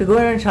myself to go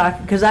in and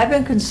talk, because I've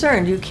been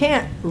concerned, you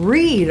can't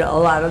read a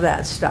lot of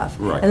that stuff.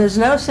 Right. And there's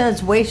no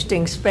sense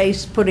wasting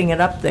space putting it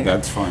up there.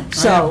 That's fine.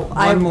 So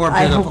I have one more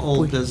I bit of hope old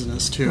we-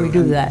 business, too. we do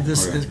and that.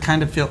 This Okay. it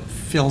kind of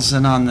fills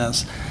in on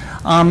this.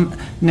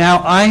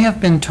 Now, I have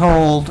been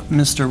told,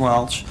 Mr.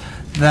 Welch,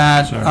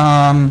 that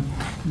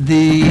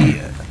the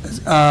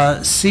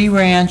Sea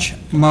Ranch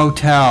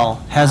Motel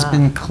has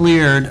been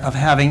cleared of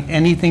having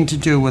anything to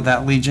do with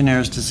that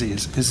Legionnaire's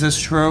disease. Is this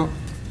true?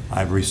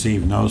 I've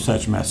received no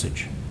such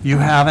message. You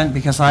haven't?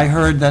 Because I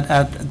heard that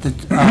at the,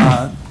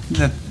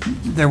 that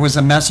there was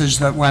a message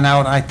that went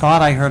out, I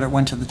thought I heard it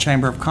went to the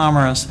Chamber of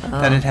Commerce,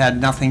 that it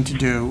had nothing to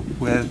do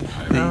with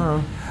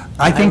the,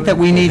 I think that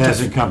we It need to.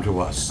 hasn't come to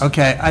us.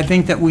 Okay, I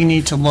think that we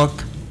need to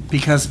look,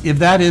 because if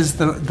that is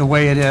the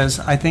way it is,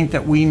 I think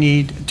that we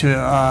need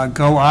to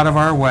go out of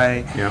our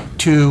way Yeah.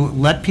 to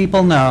let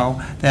people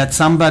know that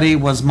somebody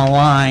was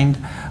maligned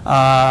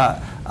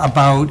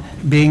about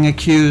being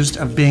accused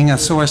of being a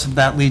source of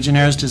that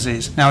Legionnaire's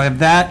disease. Now, if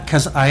that,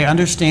 because I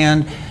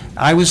understand,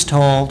 I was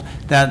told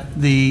that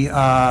the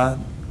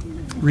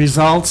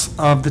results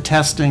of the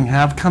testing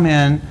have come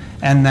in,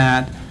 and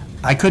that,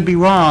 I could be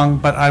wrong,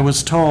 but I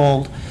was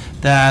told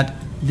that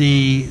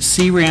the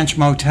Sea Ranch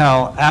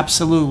Motel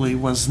absolutely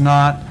was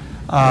not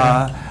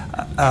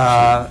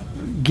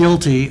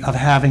guilty of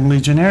having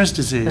Legionnaire's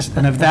disease.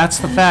 And if that's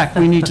the fact,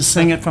 we need to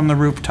sing it from the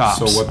rooftops.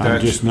 So what I'm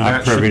that just that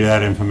not privy should- to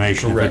that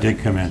information if Correct. it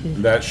did come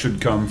in. That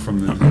should come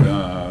from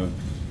the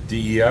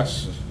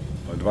DES,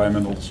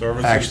 Environmental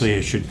Services. Actually,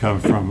 it should come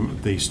from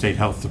the State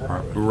Health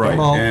Department. Right,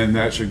 Well- and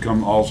that should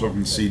come also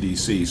from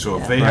CDC. So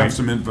if they Right. have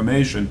some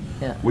information,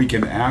 Yeah. we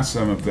can ask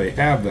them if they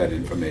have that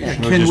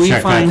information. We'll Can just we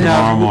check that find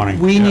tomorrow out, morning.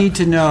 we Yeah. need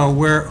to know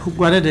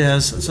what it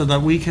is, so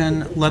that we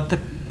can let the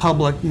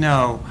public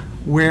know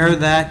where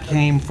that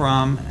came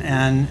from.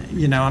 And,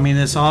 I mean,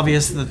 it's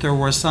obvious that there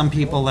were some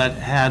people that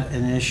had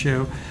an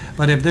issue,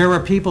 but if there were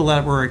people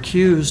that were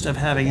accused of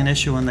having an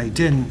issue and they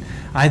didn't,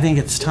 I think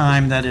it's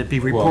time that it be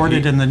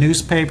reported in the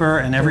newspaper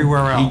and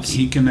everywhere else.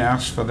 He can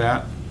ask for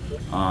that,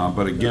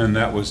 but again,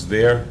 that was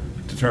their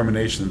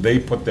determination. They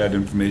put that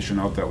information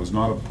out. That was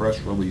not a press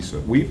release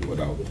that we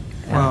put out.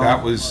 Well-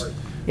 That was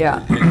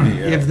Yeah. in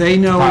the, If they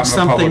know Department it's of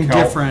Public something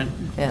Health. different.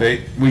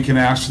 We can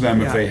ask them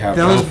if they have.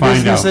 Those We'll find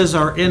out. businesses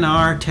are in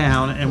our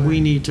town, and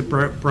we need to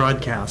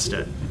broadcast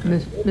it.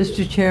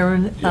 Mr.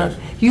 Chairman, Yes.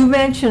 you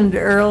mentioned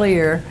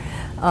earlier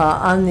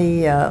on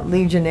the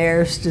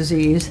Legionnaire's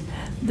disease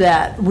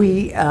that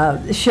we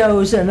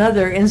shows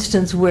another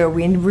instance where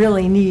we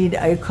really need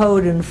a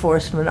code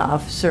enforcement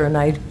officer, and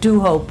I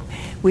do hope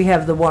we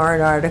have the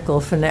warrant article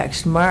for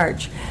next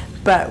March.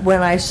 But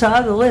when I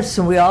saw the lists,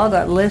 and we all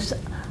got lists,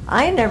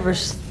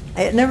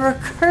 it never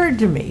occurred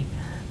to me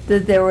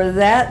that there were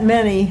that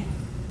many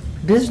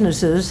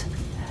businesses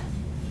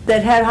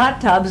that had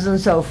hot tubs and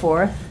so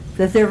forth,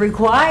 that they're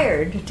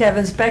required to have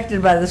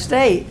inspected by the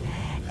state.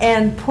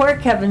 And poor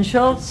Kevin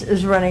Schultz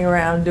is running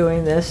around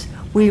doing this.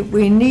 We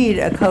need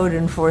a code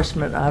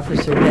enforcement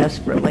officer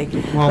desperately.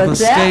 Well, But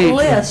the that state-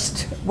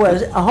 list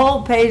was a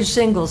whole page,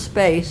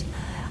 single-spaced.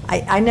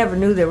 I never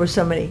knew there were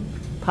so many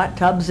hot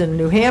tubs in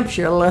New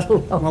Hampshire, let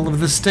alone. Well, if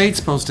the state's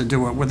supposed to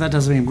do it, well, that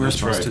doesn't mean we're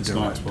That's right, supposed to it's do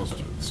not it. supposed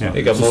to. it's Yeah. not.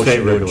 Make a It's a state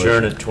motion to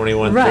adjourn regulation. at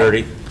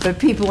 21:30. Right, but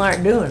people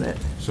aren't doing it.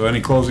 So any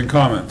closing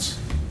comments?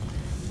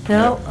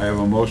 No, I have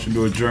a motion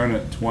to adjourn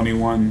at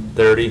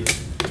 30.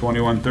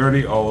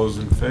 21:30. All those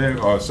in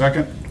favor,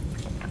 second?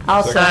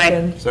 I'll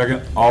second.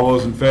 Second. All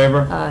those in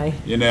favor? Aye.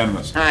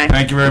 Unanimous. Aye.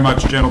 Thank you very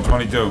much, Channel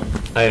 22.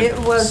 It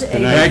was a.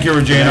 Thank you,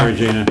 Regina.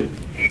 Regina.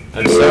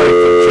 I'm sorry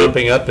for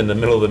jumping up in the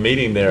middle of the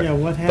meeting there. Yeah,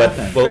 what but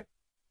happened? we'll-